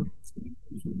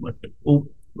 But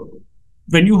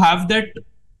when you have that,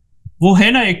 वो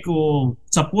है ना एक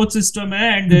support system है,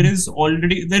 and there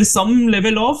is some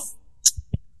level of,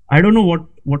 I don't know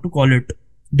what to call it,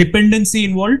 dependency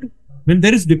involved. When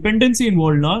there is dependency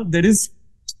involved ना, there is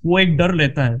वो एक डर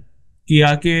रहता है कि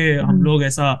आके हम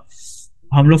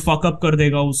लोग fuck up कर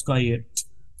देगा उसका ये,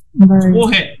 वो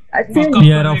है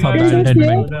fear of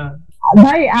abandonment.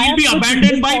 I'll be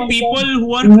abandoned by people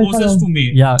who are closest to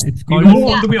me. Yeah, it's called you don't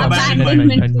want to be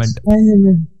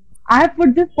abandoned. I have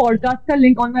put this podcast ka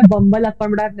link on my Bumble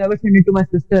account, but I've never sent it to my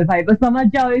sister. भाई बस समझ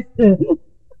जाओ इससे.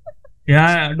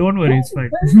 Yeah, don't worry, it's fine.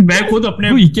 मैं खुद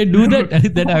अपने. You can do that.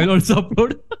 I will also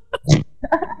upload.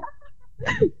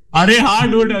 अरे हाँ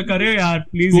dude, करे यार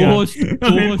please यार. Post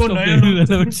of the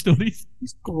irrelevant stories.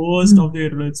 Post of the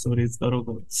irrelevant stories करो.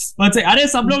 बस अरे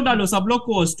सब लोग डालो, सब लोग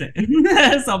host है.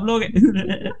 सब लोग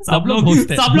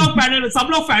host है. सब लोग panel है. सब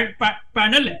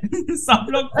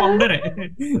लोग founder है.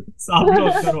 सब लोग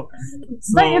करो.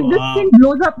 But if this thing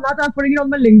blows up ना, तो I'm putting it on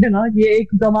my LinkedIn ना. ये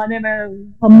एक जमाने में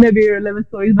हमने भी irrelevant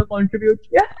stories में contribute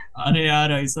किया. अरे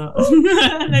यार ऐसा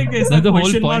ऐसा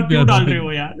question mark क्यों डाल रहे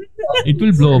हो यार? It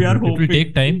will blow up. It will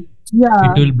take time. Yeah.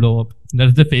 It will blow up.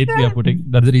 That's the faith we are putting.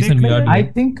 That's the reason we are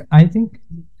doing. I think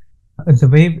the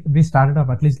way we started off,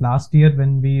 at least last year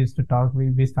when we used to talk,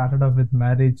 we started off with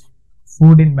marriage,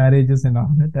 food in marriages and all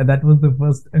that. That was the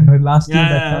first last year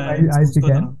that I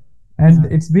began. And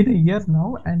it's been a year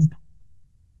now, and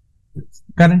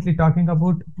currently talking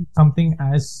about something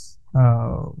as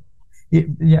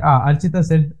Archita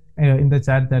said in the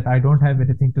chat that I don't have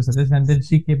anything to suggest, and then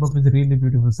she came up with really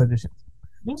beautiful suggestions.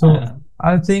 Yeah. So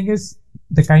I was saying is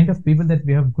the kind of people that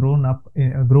we have grown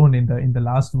in the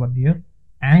last 1 year,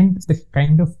 and the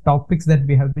kind of topics that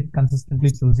we have been consistently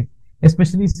choosing,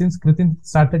 especially since Kritin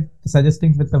started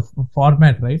suggesting with the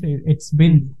format, right? It's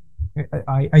been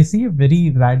I see a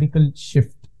very radical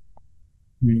shift,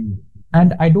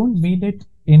 and I don't mean it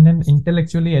in an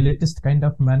intellectually elitist kind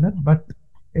of manner, but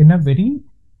in a very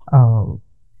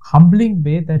humbling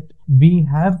way that we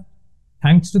have.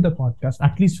 Thanks to the podcast,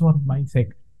 at least for my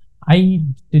sake, I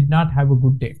did not have a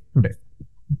good day today.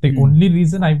 The only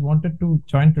reason I wanted to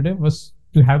join today was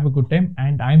to have a good time,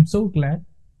 and I'm so glad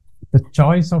the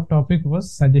choice of topic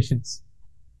was suggestions,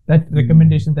 that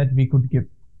recommendation that we could give,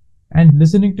 and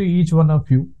listening to each one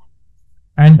of you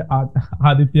and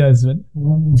Aditya as well.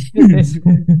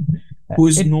 Who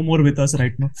is no more with us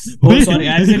right now? Oh, sorry,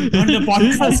 as in on the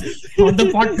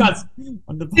podcast.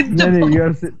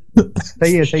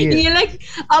 नहीं, सही है. ये like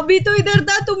अभी तो इधर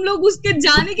था, तुम लोग उसके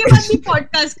जाने के बाद भी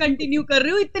podcast कंटिन्यू कर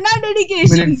रहे हो, इतना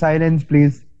dedication. Minute silence,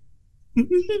 please. 2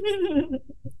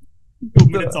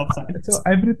 minutes of silence. So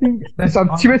everything.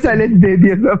 सच्ची में silence दे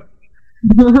दिया सब.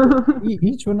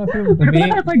 Each one of you, the way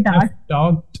you have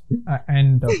talked,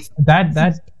 and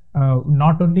that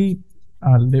not only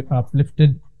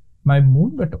uplifted my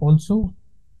mood, but also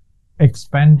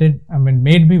expanded,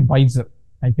 made me wiser,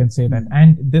 I can say that.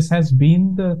 And this has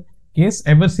been the case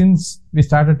ever since we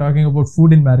started talking about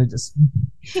food in marriages.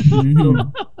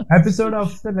 Episode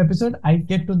after episode, I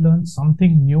get to learn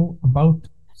something new about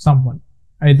someone.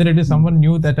 Either it is someone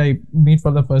new that I meet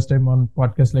for the first time on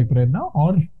podcast like Prerna,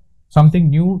 or something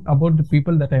new about the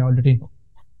people that I already know.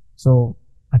 So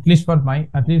at least I'm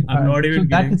not even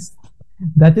kidding.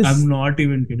 That is. I'm not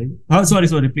even kidding. Oh, sorry.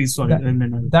 Please, sorry.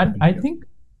 I think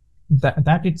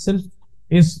that itself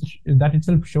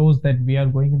shows that we are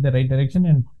going in the right direction,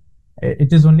 and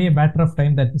it is only a matter of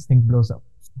time that this thing blows up.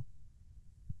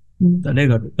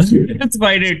 It's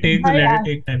fine. Let it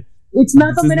take time. इतना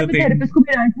तो मैंने अपने therapist को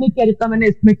भी rank नहीं किया जितना मैंने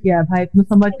इसमें किया है भाई, तुम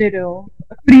समझते रहे हो.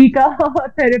 फ्री का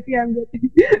therapy I am getting.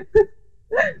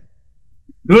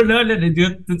 No.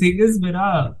 The thing is,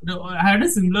 I had a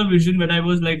similar vision when I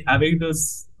was like having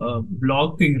this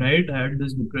blog thing, right? I had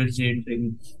this Bucharest Jain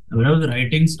thing when I was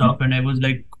writing stuff, and I was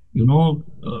like,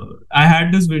 I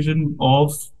had this vision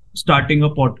of starting a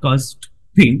podcast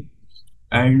thing,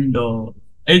 and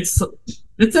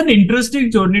it's an interesting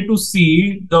journey to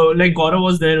see. Like Gaurav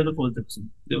was there in the first episode.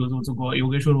 There was also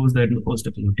Yogeshwar was there in the first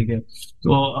episode. Okay, so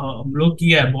हम लोग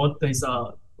किया है बहुत ऐसा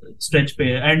stretch pe,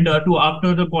 and to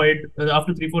after the point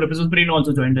after 3-4 episodes, Brain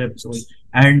also joined the episode,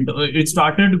 and it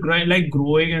started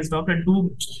growing and stuff, and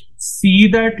to see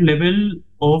that level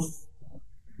of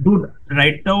dude,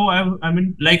 right now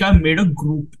I've made a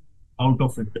group out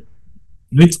of it,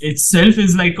 which itself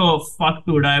is like a fuck,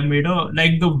 dude. I made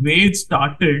the way it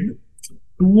started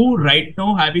to right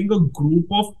now having a group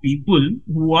of people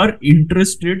who are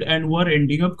interested and who are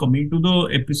ending up coming to the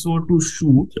episode to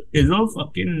shoot is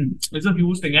a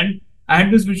huge thing. And I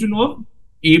had this vision of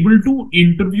able to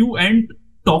interview and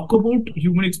talk about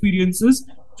human experiences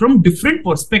from different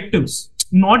perspectives,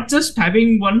 not just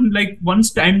having one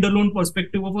standalone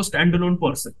perspective of a standalone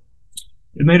person.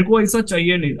 मेरे को ऐसा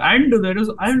चाहिए नहीं. And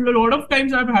a lot of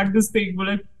times I've had this thing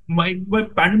like my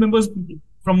panel members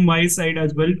from my side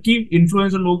as well कि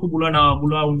influencer लोगों को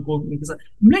बुला उनको उनके साथ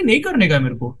नहीं करने का,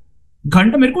 मेरे को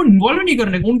घंटा मेरे को इन्वॉल्व नहीं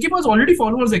करने का. उनके पास ऑलरेडी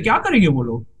फॉलोअर्स है, क्या करेंगे वो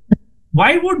लोग?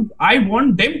 Why would I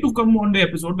want them to come on the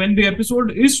episode when the episode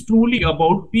is truly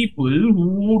about people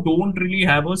who don't really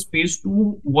have a space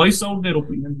to voice out their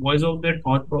opinion, voice out their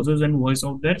thought process, and voice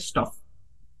out their stuff?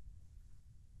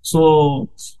 So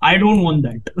I don't want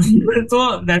that. So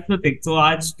that's the thing. So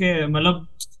आज के मतलब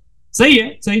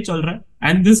सही चल रहा है,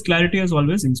 and this clarity has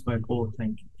always inspired. Oh,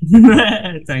 thank you.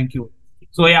 Thank you.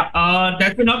 So yeah,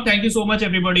 that's enough. Thank you so much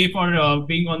everybody for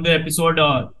being on the episode.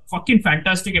 Fucking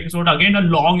fantastic episode. Again a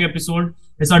long episode.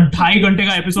 ऐसा 2.5 घंटे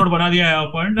का episode बना दिया है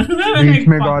अपन.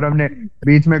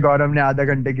 बीच में गौरव ने आधा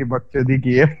घंटे की बकचोदी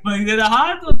की है.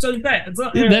 हाँ तो चलता है.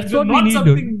 That's what we need,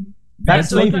 dude.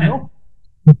 That's life, you know.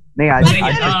 नहीं आज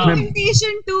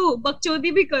Presentation too.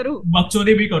 बकचोदी भी करो.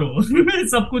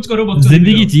 सब कुछ करो. बकचोदी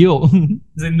जिंदगी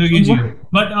जियो.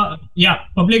 But yeah,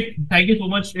 public, thank you so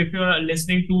much if you're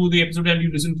listening to the episode and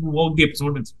you listen throughout the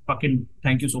episode. It's fucking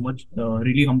thank you so much.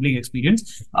 Really humbling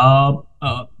experience.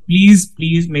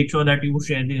 Please make sure that you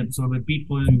share the episode with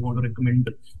people you want to recommend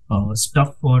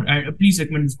stuff for. And please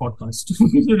recommend this podcast.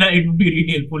 It would be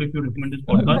really helpful if you recommend this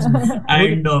podcast.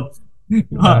 And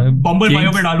Bumble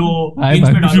bio पे डालो, inch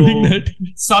पे डालो,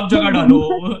 सब जगह डालो.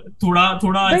 थोड़ा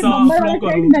ऐसा flow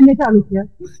करो.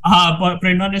 हाँ,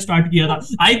 प्रेरणा ने स्टार्ट किया था.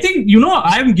 I think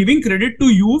I am giving credit to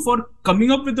you for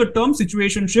coming up with the term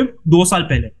situationship 2 साल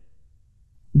पहले.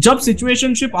 जब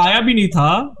सिचुएशनशिप आया भी नहीं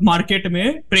था मार्केट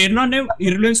में, प्रेरणा ने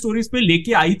इरलेवेंट स्टोरीज पे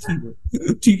लेके आई थी.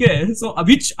 ठीक है, सो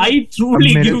अभी I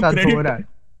truly give credit.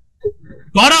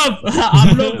 Gaurav,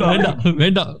 आप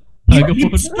लोग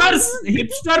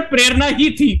हिपस्टर प्रेरणा ही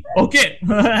थी. ओके,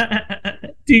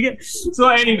 ठीक है. So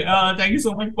anyway, thank you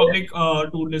so much public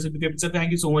to listen to the episode.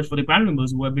 Thank you so much for the panel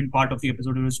members who have been part of the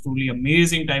episode. It was truly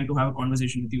amazing time to have a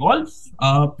conversation with you all.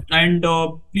 And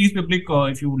please public,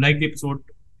 if you like the episode,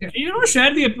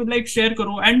 share the episode, share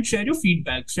karo and share your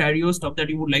feedback, share your stuff that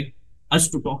you would like us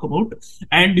to talk about.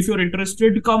 And if you're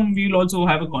interested, come, we'll also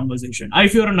have a conversation.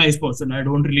 If you're a nice person, I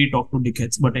don't really talk to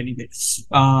dickheads, but anyway,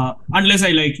 unless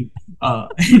I like you.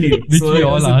 Anyway, which we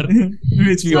all are.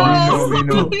 Which we all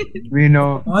know. We know.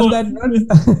 On that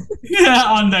note. Yeah,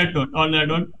 on that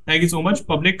note. Thank you so much,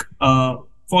 public.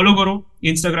 Follow karo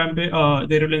Instagram pe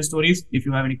the Irrelevant Stories. If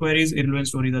you have any queries,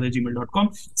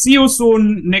 irrelevantstories@gmail.com. See you soon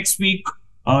next week.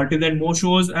 Till then, more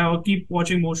shows. Keep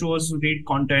watching more shows, read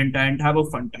content, and have a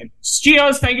fun time.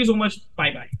 Cheers. Thank you so much.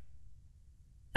 Bye bye.